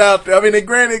 she getting out there. I mean, and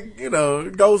granted, you know,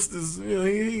 Ghost is, you know,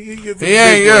 he gets. He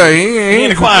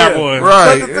ain't a choir boy.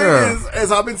 Right. But the thing is,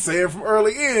 as I've been saying from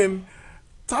early in,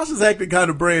 Tasha's acting kind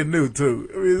of brand new too.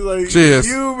 I mean, it's like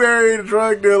you married a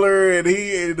drug dealer, and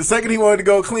the second he wanted to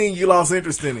go clean, you lost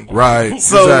interest in him. Right.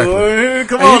 So exactly.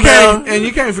 Come on now, and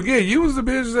you can't forget, you was the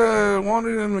bitch that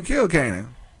wanted him to kill Kanan.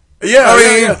 Yeah,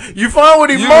 I mean, you find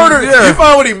what he murdered. Yeah. You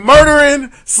find what he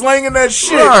murdering, slanging that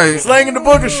shit, right. slanging the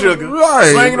book of sugar,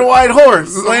 right. slanging the white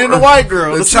horse, slanging the white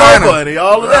girl, the snow bunny,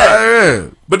 all of that. Right, yeah.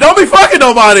 But don't be fucking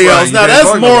nobody else. Now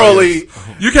that's morally.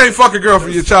 You can't fuck a girl from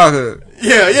your childhood.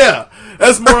 Yeah.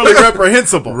 That's morally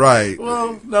reprehensible. Right.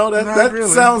 Well, no, Not that really.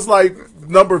 sounds like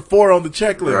number 4 on the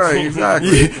checklist. Right,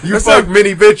 exactly. You fuck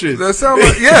many bitches. That sound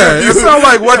like, it sounds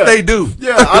like what they do.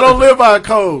 Yeah, I don't live by a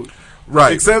code.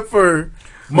 Right. Except for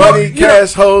money,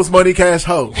 cash, hoes, money, cash,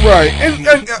 hoes. Right.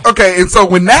 And so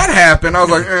when that happened, I was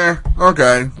like,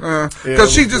 okay.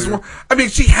 Because she just,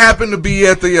 she happened to be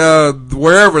at the,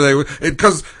 wherever they were,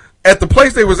 because at the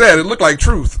place they was at, it looked like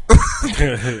Truth.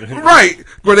 Right.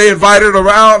 Where they invited her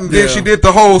out, and then she did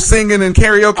the whole singing and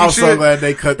karaoke I'm shit. so glad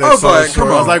they cut that I was song like, short. come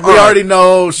on. I was like, we already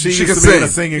know she can used to be in a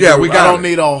sing. singing Yeah, group. we got I don't it.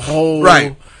 need a whole...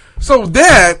 Right. So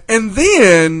that, and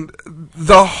then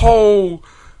the whole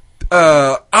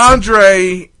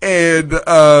Andre and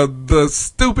the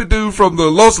stupid dude from the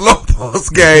Los Lobos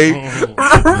game.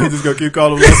 We just gonna keep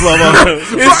calling Los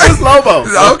Lobos. It's just Lobos.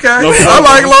 Okay. I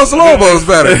like Los Lobos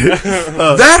better.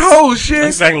 That whole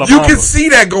shit, you can see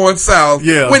that going south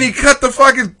when he cut the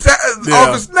fucking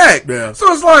off his neck. Yeah.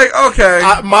 So it's like, okay.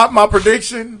 My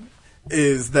prediction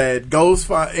is that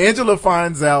Angela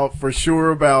finds out for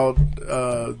sure about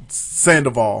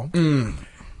Sandoval.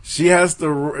 She has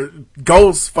to.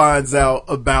 Ghost finds out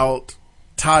about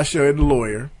Tasha and the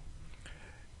lawyer.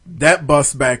 That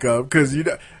busts back up because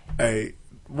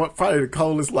what probably the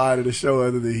coldest line of the show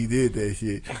other than he did that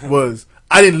shit was,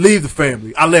 "I didn't leave the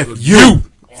family. I left you."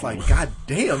 It's like, God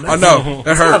damn. I know.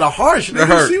 That hurt. Kind of harsh. That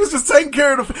hurt. She was just taking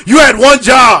care of the. You had one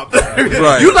job.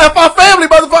 Right. You left our family,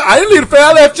 motherfucker. I didn't leave the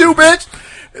family. I left you, bitch.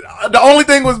 The only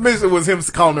thing was missing was him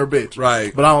calling her bitch.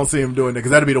 Right. But I don't see him doing that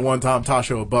because that'd be the one time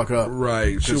Tasha would buck up.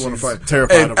 Right. She want to fight.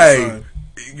 Terrified of her son.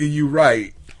 You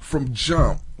right. From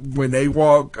jump. When they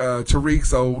walk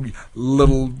Tariq's old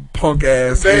little punk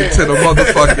ass into the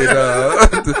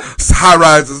motherfucking high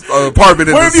rises apartment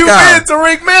in Where the have you sky. been,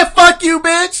 Tariq? Man, fuck you,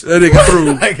 bitch. That nigga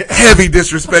threw heavy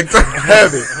disrespect.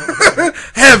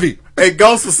 Heavy. And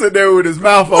Ghost was sitting there with his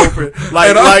mouth open,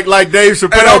 like Dave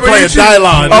Chappelle playing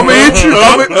Dylon. I'm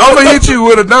gonna hit you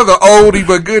with another oldie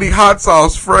but goodie hot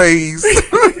sauce phrase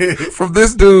from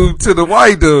this dude to the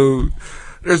white dude.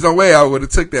 There's no way I would have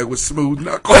took that with smooth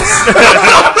knuckles. There's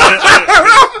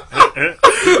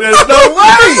no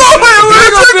way. You're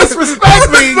gonna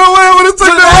disrespect me. There's no way I would have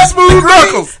took that with smooth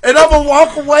knuckles. And I'm gonna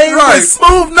walk away with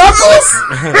smooth knuckles.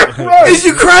 Is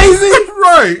you crazy?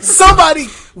 Right. Somebody,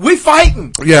 we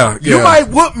fighting. Yeah. You might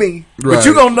whoop me, but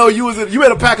you gonna know you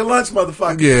had a pack of lunch,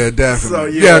 motherfucker. Yeah,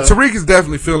 definitely. So, Tariq is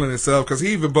definitely feeling himself because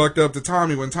he even bucked up to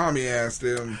Tommy when Tommy asked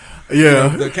him.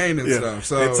 The Kanan stuff.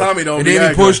 So and Tommy don't. And be then he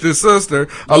acting. pushed his sister.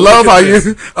 I love how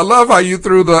you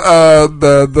threw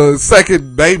the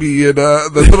second baby and the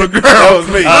little girl. That was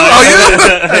me.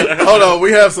 Hey, hold on,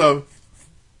 we have some.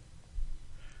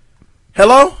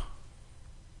 Hello.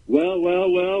 Well.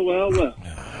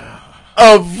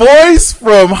 A voice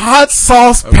from Hot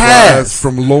Sauce Pass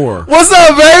from Lore. What's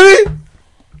up, baby?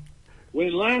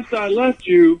 When last I left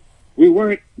you, we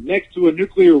weren't next to a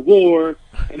nuclear war,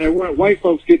 and there weren't white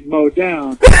folks getting mowed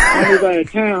down. I moved out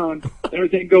of town,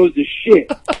 everything goes to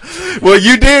shit. Well,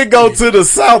 you did go to the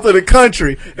south of the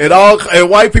country, and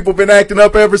white people been acting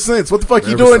up ever since. What the fuck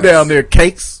you doing down there,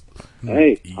 Cakes?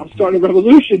 Hey, I'm starting a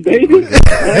revolution, baby. I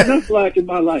had enough black in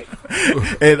my life.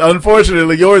 And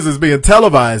unfortunately, yours is being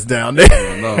televised down there.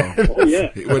 No. Oh,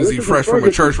 yeah. What is he, fresh from a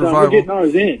church We're revival? getting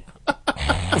ours in.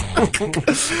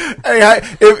 Hey,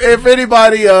 if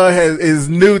anybody is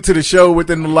new to the show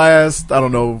within the last,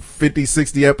 50,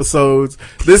 60 episodes,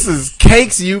 this is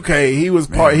Cakes UK. He's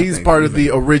part of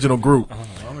the original group.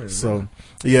 So,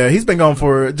 yeah, he's been gone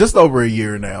for just over a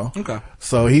year now. Okay.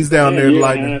 So he's down there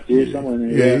lighting.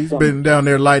 Yeah, he's been down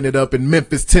there lighting it up in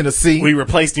Memphis, Tennessee. We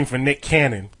replaced him for Nick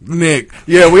Cannon. Nick.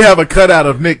 Yeah, we have a cutout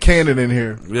of Nick Cannon in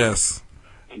here. Yes.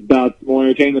 About more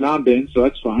entertained than I've been, so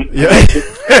that's fine. Yeah.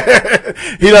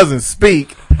 He doesn't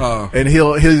speak, and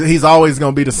he's always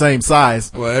going to be the same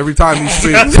size. Well, every time he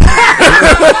speaks. Damn.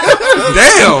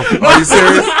 Are you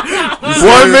serious?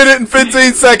 1 minute and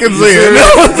 15 seconds in.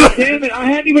 Damn it, I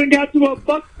hadn't even got to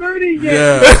 $1.30 yet.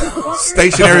 Yeah.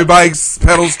 Stationary bikes,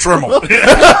 pedals tremble.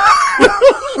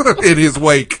 In his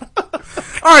wake.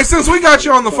 All right, since we got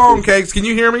you on the phone, Cakes, can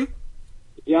you hear me?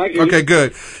 Yeah, I can. Okay,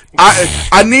 good.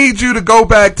 I need you to go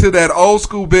back to that old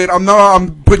school bit. I know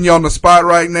I'm putting you on the spot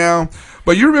right now,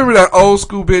 but you remember that old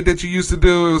school bit that you used to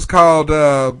do? It was called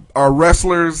our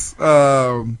wrestlers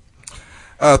throwback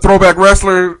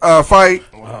wrestler fight.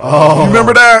 Oh, you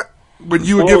remember that when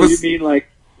you would give us? You mean like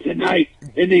tonight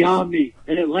in the Omni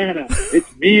in Atlanta?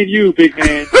 It's me and you, big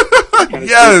man.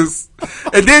 Yes.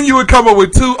 And then you would come up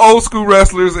with two old school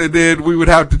wrestlers, and then we would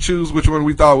have to choose which one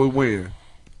we thought would win.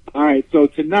 All right, so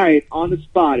tonight, on the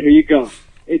spot, here you go.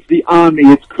 It's the Omni.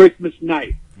 It's Christmas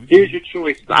night. Here's your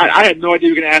choices. I had no idea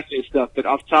you were going to ask me this stuff, but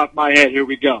off the top of my head, here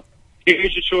we go.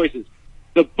 Here's your choices.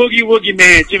 The Boogie Woogie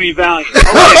Man, Jimmy Valiant.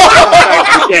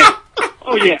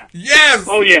 Oh, yeah. Yes.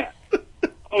 Oh, yeah.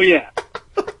 Oh, yeah.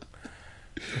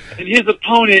 And his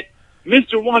opponent,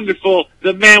 Mr. Wonderful,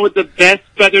 the man with the best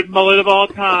feathered mullet of all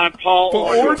time, Paul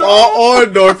Orndorff. Paul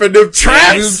Orndorff and them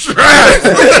traps.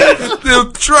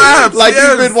 Them traps. Like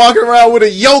he's been walking around with a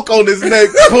yoke on his neck,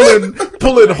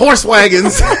 pulling horse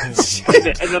wagons.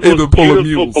 And the most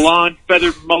beautiful blonde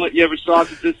feathered mullet you ever saw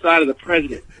to this side of the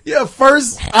president. Yeah,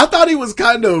 first I thought he was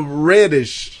kind of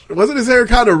reddish. Wasn't his hair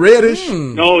kind of reddish?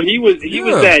 No, he was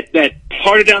that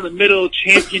parted down the middle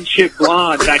championship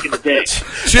blonde back in the day.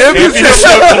 Championship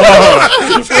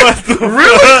blonde.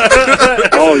 Really?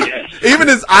 Oh yes. Even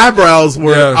his eyebrows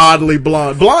were oddly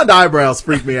blonde. Blonde eyebrows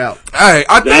freak me out. Hey,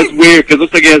 that's weird because it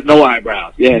looks like he has no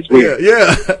eyebrows. Yeah, it's weird.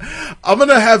 Yeah. I'm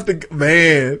gonna have to,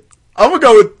 man. I'm gonna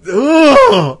go with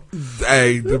the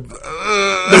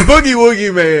Boogie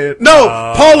Woogie Man. No,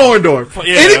 Paul Orndorff.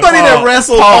 Yeah, anybody that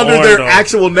wrestled Paul under their Orndorff.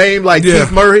 actual name, like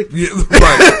Keith Murray,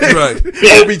 right.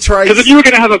 Obi Trice. Because if you were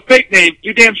gonna have a fake name,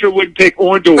 you damn sure wouldn't pick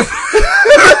Orndorff.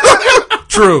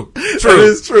 True. That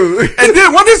is true. And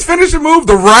then what his finishing move?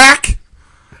 The rack.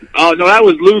 Oh no, that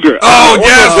was Luger. Oh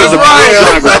yes, that's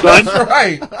right. That's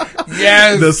right.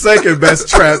 Yes, the second best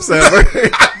traps ever.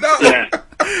 Yeah.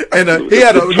 And he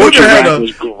had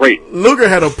was great. Luger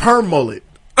had a perm mullet.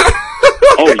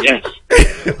 Oh yes.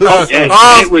 Oh yes.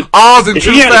 Oz in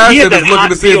true he had fashion that is looking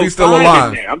to see if he's still hot alive.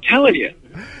 in there, I'm telling you.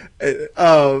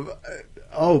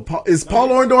 Is Paul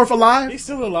Orndorff alive? He's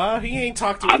still alive. He ain't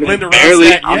talked to I mean, Linda barely.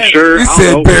 Ronstadt I'm yet. sure. He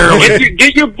said barely.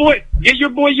 Get your boy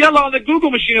Yellow on the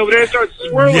Google machine over there and start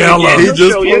swirling. Yellow.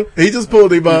 Again. He just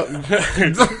pulled him up.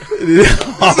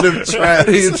 All them traps.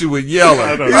 He hit you with yellow.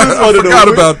 I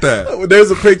forgot about that. There's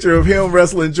a picture of him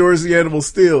wrestling George the Animal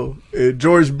Steel. And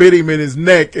George bit him in his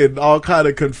neck, and all kind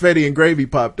of confetti and gravy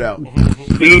popped out.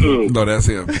 No, that's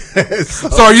him.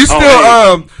 So are you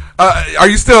still are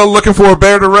you still looking for a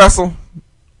bear to wrestle?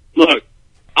 Look,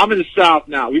 I'm in the South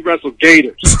now. We wrestle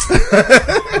gators.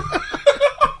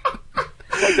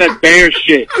 Like that bear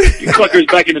shit. You fuckers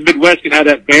back in the Midwest can have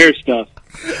that bear stuff.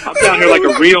 I'm down here like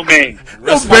a real man.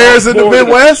 Those bears in the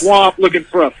Midwest? Swamp looking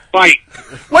for a fight.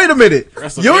 Wait a minute.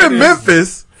 You're in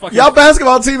Memphis. Y'all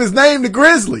basketball team is named the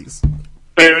Grizzlies.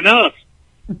 Fair enough.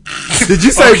 Did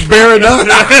you say fair enough?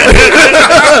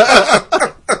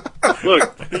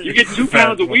 Look, you get 2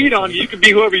 pounds of weed on you, you can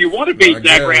be whoever you want to be,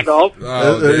 Zach Randolph.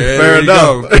 Fair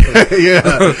enough.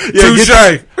 Yeah.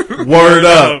 Touche. Word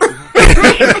up.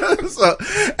 So,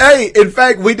 hey, in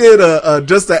fact, we did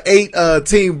just an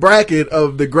 8-team bracket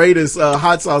of the greatest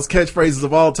hot sauce catchphrases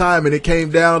of all time, and it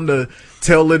came down to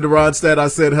tell Linda Ronstadt I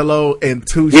said hello and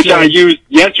touche. Which I used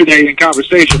yesterday in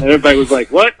conversation, and everybody was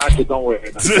like, what? I said, don't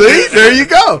worry. See, there you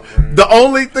go. The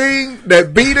only thing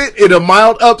that beat it in a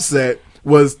mild upset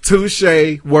was touche,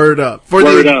 word up. For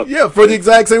the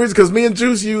exact same reason, because me and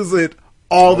Juice use it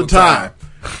all the time.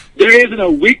 There isn't a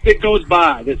week that goes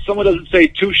by that someone doesn't say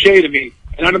touche to me,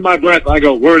 and under my breath I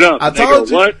go, word up. And they go,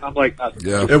 what? I'm like, nothing.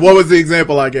 Yeah. And what was the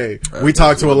example I gave? We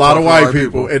talk to a lot of white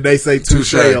people, and they say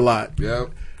touche a lot. Yep.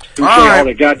 All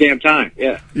the goddamn time.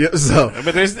 Yeah. So,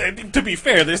 but there's, to be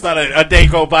fair, there's not a day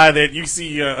go by that you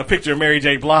see a picture of Mary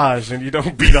J. Blige and you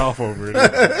don't beat off over it.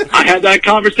 I had that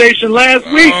conversation last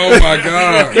week. Oh my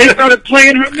god! They started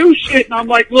playing her new shit, and I'm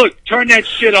like, look, turn that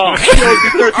shit off. She owes me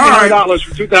 $1,300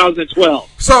 from 2012.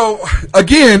 So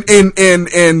again,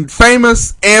 in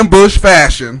famous ambush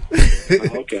fashion,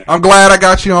 okay. I'm glad I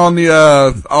got you on the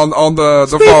on the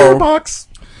speaker phone. box.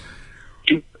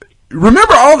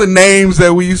 Remember all the names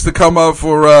that we used to come up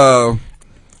for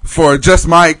Just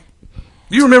Mike?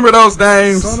 You remember those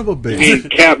names? Son of a bitch. You mean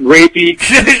Cap Rapey?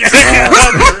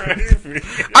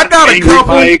 I got a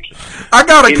couple. Mike, I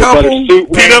got a couple.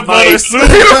 Peanut butter soup.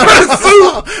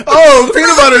 Oh,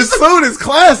 peanut butter suit is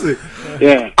classic.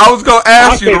 Yeah. I was gonna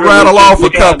ask you to rattle off a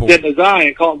couple. Dead in his eye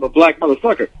and call him a black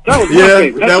motherfucker. That was my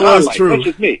favorite. That's that what I was like. true. That's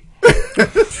just me.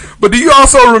 But do you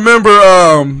also remember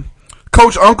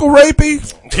Coach Uncle Rapey?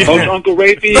 Coach Uncle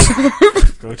Rapey.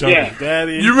 Coach Uncle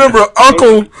Daddy. You remember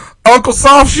Uncle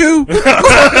Soft Shoe? He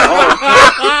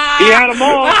had them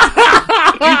all.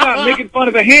 He's not making fun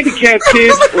of a handicapped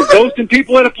kid or ghosting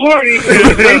people at a party.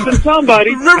 He's facing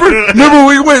somebody. Remember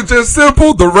we went just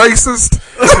simple, the racist.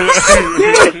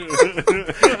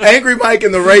 Angry Mike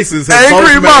and the Racists have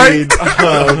Angry both made,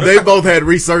 they both had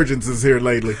resurgences here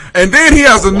lately. And then he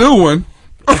has a new one.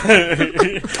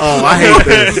 Oh, I hate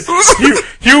this.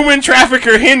 Human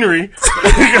trafficker Henry.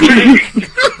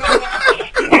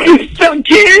 Some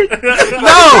kid?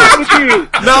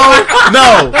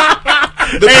 No.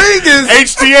 The thing is,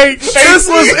 HTH. this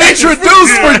was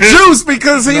introduced for Juice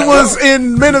because he was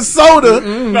in Minnesota.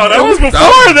 No, that was before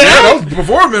Yeah, that. that was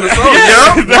before Minnesota.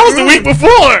 Yeah, that was the week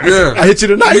before. Yeah. I hit you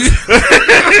tonight.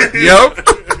 Yep.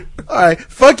 All right,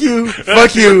 fuck you,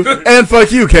 and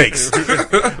fuck you, Cakes. All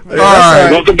right.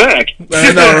 Welcome back.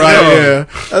 I know, right? Yeah,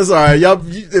 that's all right. Y'all,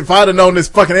 if I'd have known this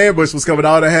fucking ambush was coming,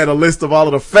 I would have had a list of all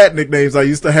of the fat nicknames I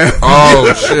used to have.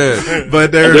 Oh shit!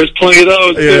 But There's plenty of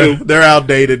those too. they're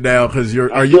outdated now because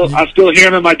you're. I still hear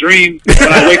them in my dream when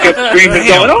I wake up screaming,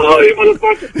 going, "Oh, you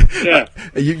motherfucker!" Yeah.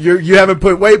 You haven't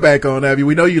put weight back on, have you?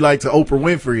 We know you like to Oprah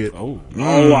Winfrey it. Oh,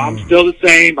 I'm still the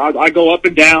same. I go up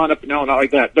and down, not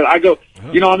like that. But I go,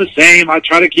 I'm the same. I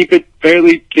try to keep it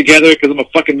fairly together because I'm a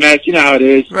fucking mess. You know how it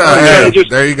is.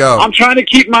 There you go. I'm trying to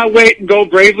keep my weight and go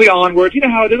bravely onward. You know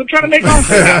how it is. I'm trying to make my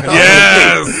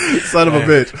Yes. Son of a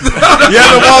bitch. You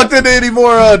haven't walked into any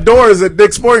more doors at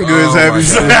Dick's Sporting Goods, have you?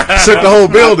 Shook the whole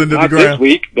building to the ground. This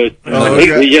week, but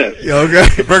lately, yes.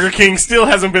 Okay. Burger King still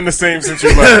hasn't been the same since you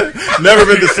left. Never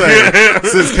been the same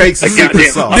since Cakes and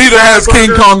secret sauce. Neither has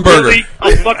King Kong Burger. Really,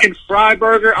 a fucking fry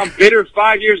burger. I'm bitter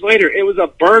 5 years later. It was a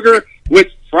burger with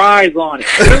fries on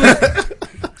it.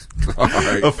 All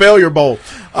right. A failure bowl.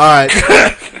 All right.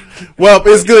 Well,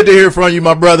 it's good to hear from you,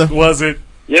 my brother. Was it?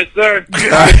 Yes, sir.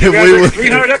 right, You guys are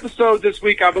 300 episodes this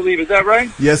week, I believe. Is that right?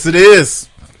 Yes, it is.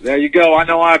 There you go. I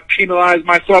know I penalized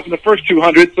myself in the first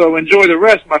 200, so enjoy the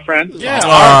rest, my friend. Yeah. All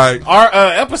right.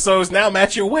 Our episodes now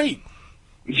match your weight.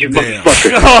 You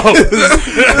motherfucker.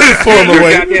 Former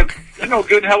weight. Goddamn, you know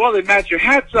good and how well they match your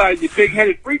hat size, you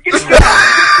big-headed freak. Get You're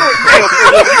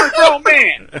a grown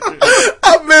man.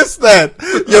 I missed that.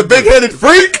 You big-headed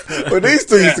freak. Well, these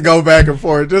two used to go back and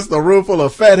forth. Just a room full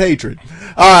of fat hatred.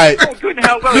 All right. Oh, good and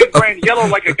how well he's wearing yellow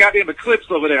like a goddamn eclipse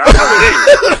over there. I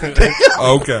know it is.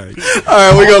 Okay. All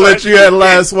right, we're going to let you have the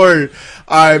last word.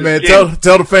 All right, man.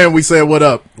 Tell the fan we said what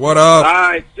up. What up? All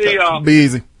right, see y'all. Be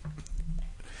easy.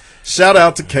 Shout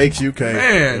out to Cakes UK.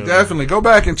 Man, definitely go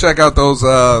back and check out those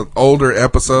older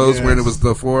episodes when it was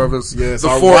the four of us. Yes, the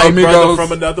our four white amigos brother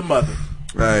from another mother.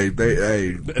 Hey.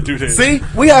 Dude, See,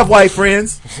 we have white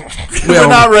friends. We're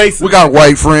not racist. We got a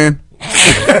white friend.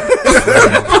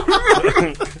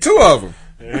 Two of them.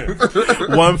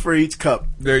 One for each cup.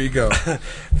 There you go.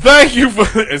 Thank you for.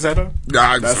 Is that a?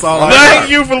 That's all.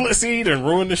 Thank you for. See, you done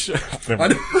ruined the show.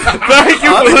 Thank you for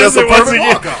that's a listening once perfect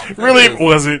again. walk-off.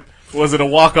 Really, was it a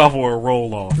walk off or a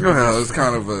roll off? Well, it's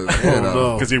kind of a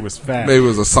Because he was fat. maybe it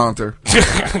was a saunter.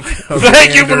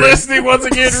 Thank you for listening once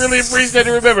again. Really appreciate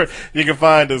it. Remember, you can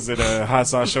find us at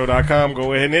hotsauceshow.com.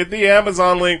 Go ahead and hit the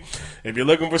Amazon link if you're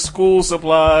looking for school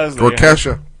supplies. Or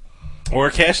Kesha. Or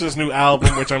Kesha's new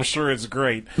album, which I'm sure is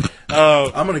great.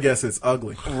 I'm going to guess it's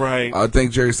ugly. Right. I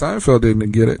think Jerry Seinfeld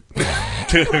didn't get it.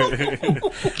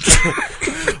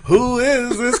 Who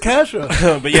is this Kesha?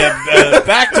 But yeah,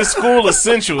 back to school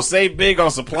essentials. Save big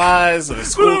on supplies,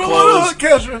 school clothes,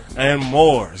 and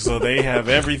more. So they have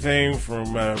everything from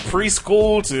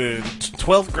preschool to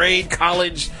 12th grade,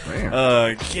 college,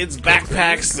 kids'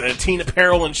 backpacks, teen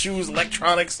apparel and shoes,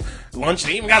 electronics, lunch.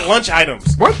 They even got lunch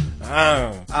items. What?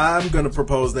 I'm going to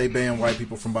propose they ban white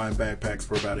people from buying backpacks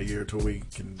for about a year till we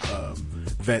can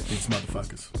vet these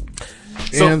motherfuckers.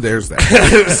 And there's that.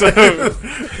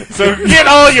 so get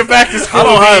all your back to school. I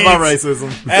don't hide needs my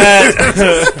racism.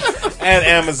 at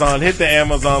Amazon. Hit the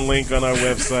Amazon link on our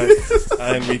website.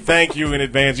 And we thank you in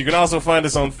advance. You can also find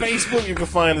us on Facebook. You can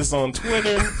find us on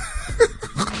Twitter.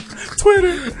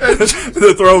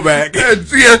 The throwback.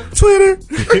 Yeah. Twitter.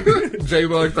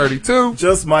 JBug32.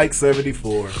 Just Mike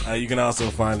 74. You can also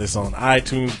find us on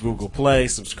iTunes, Google Play.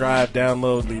 Subscribe,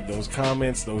 download, leave those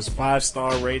comments, those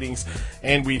 5-star ratings.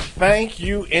 And we thank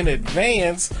you in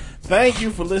advance. Thank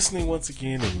you for listening once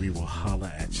again, and we will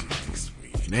holla at you next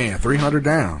week. Man, 300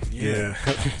 down. Yeah.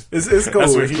 It's cool.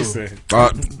 That's what it's he cool. said.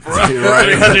 Right.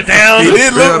 300 down. He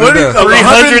did look, what is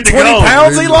 300 to 120 go.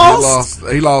 pounds he lost?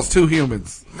 He lost 2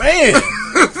 humans. Man.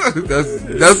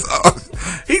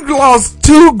 He lost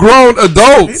 2 grown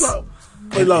adults.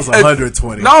 He lost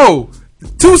 120. No,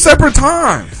 2 separate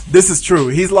times. This is true.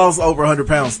 He's lost over 100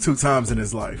 pounds 2 times in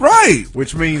his life. Right.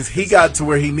 Which means he got to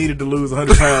where he needed to lose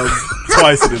 100 pounds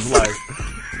twice in his life.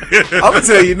 I'm gonna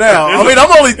tell you now. I mean,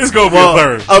 I'm only. It's gonna be a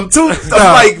third. I'm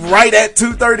like right at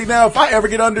 230 now. If I ever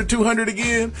get under 200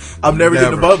 again, I'm never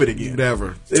getting above it again.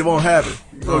 Never. It won't happen.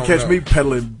 You're gonna catch me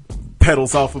pedaling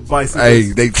pedals off of bicycles.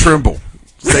 Hey, they tremble.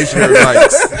 Stationary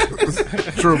bikes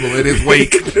tremble in his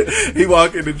wake. He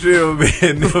walk in the gym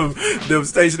and them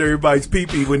stationary bikes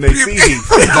pee-pee when they see him.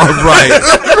 Right.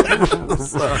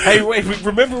 Hey, wait!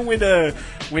 Remember when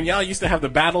when y'all used to have the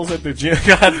battles at the gym,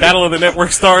 Battle of the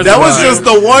Network Stars. That was just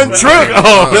the one trip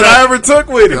that I ever took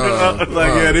with it.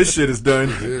 Yeah, this shit is done.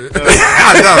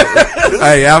 I know.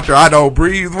 Hey, after I don't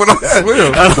breathe when I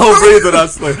swim. I don't breathe when I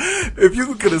swim. If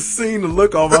you could have seen the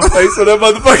look on my face when that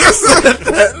motherfucker said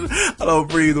that, I don't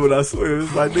breathe when I swim.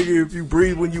 It's like, nigga, if you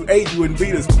breathe when you ate, you wouldn't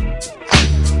beat us.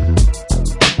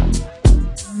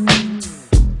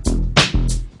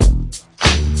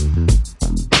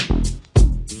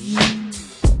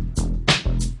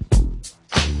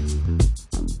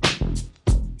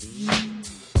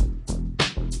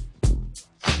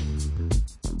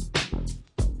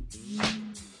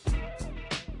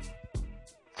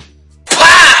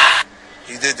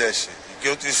 He did that shit. He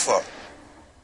guilty as fuck.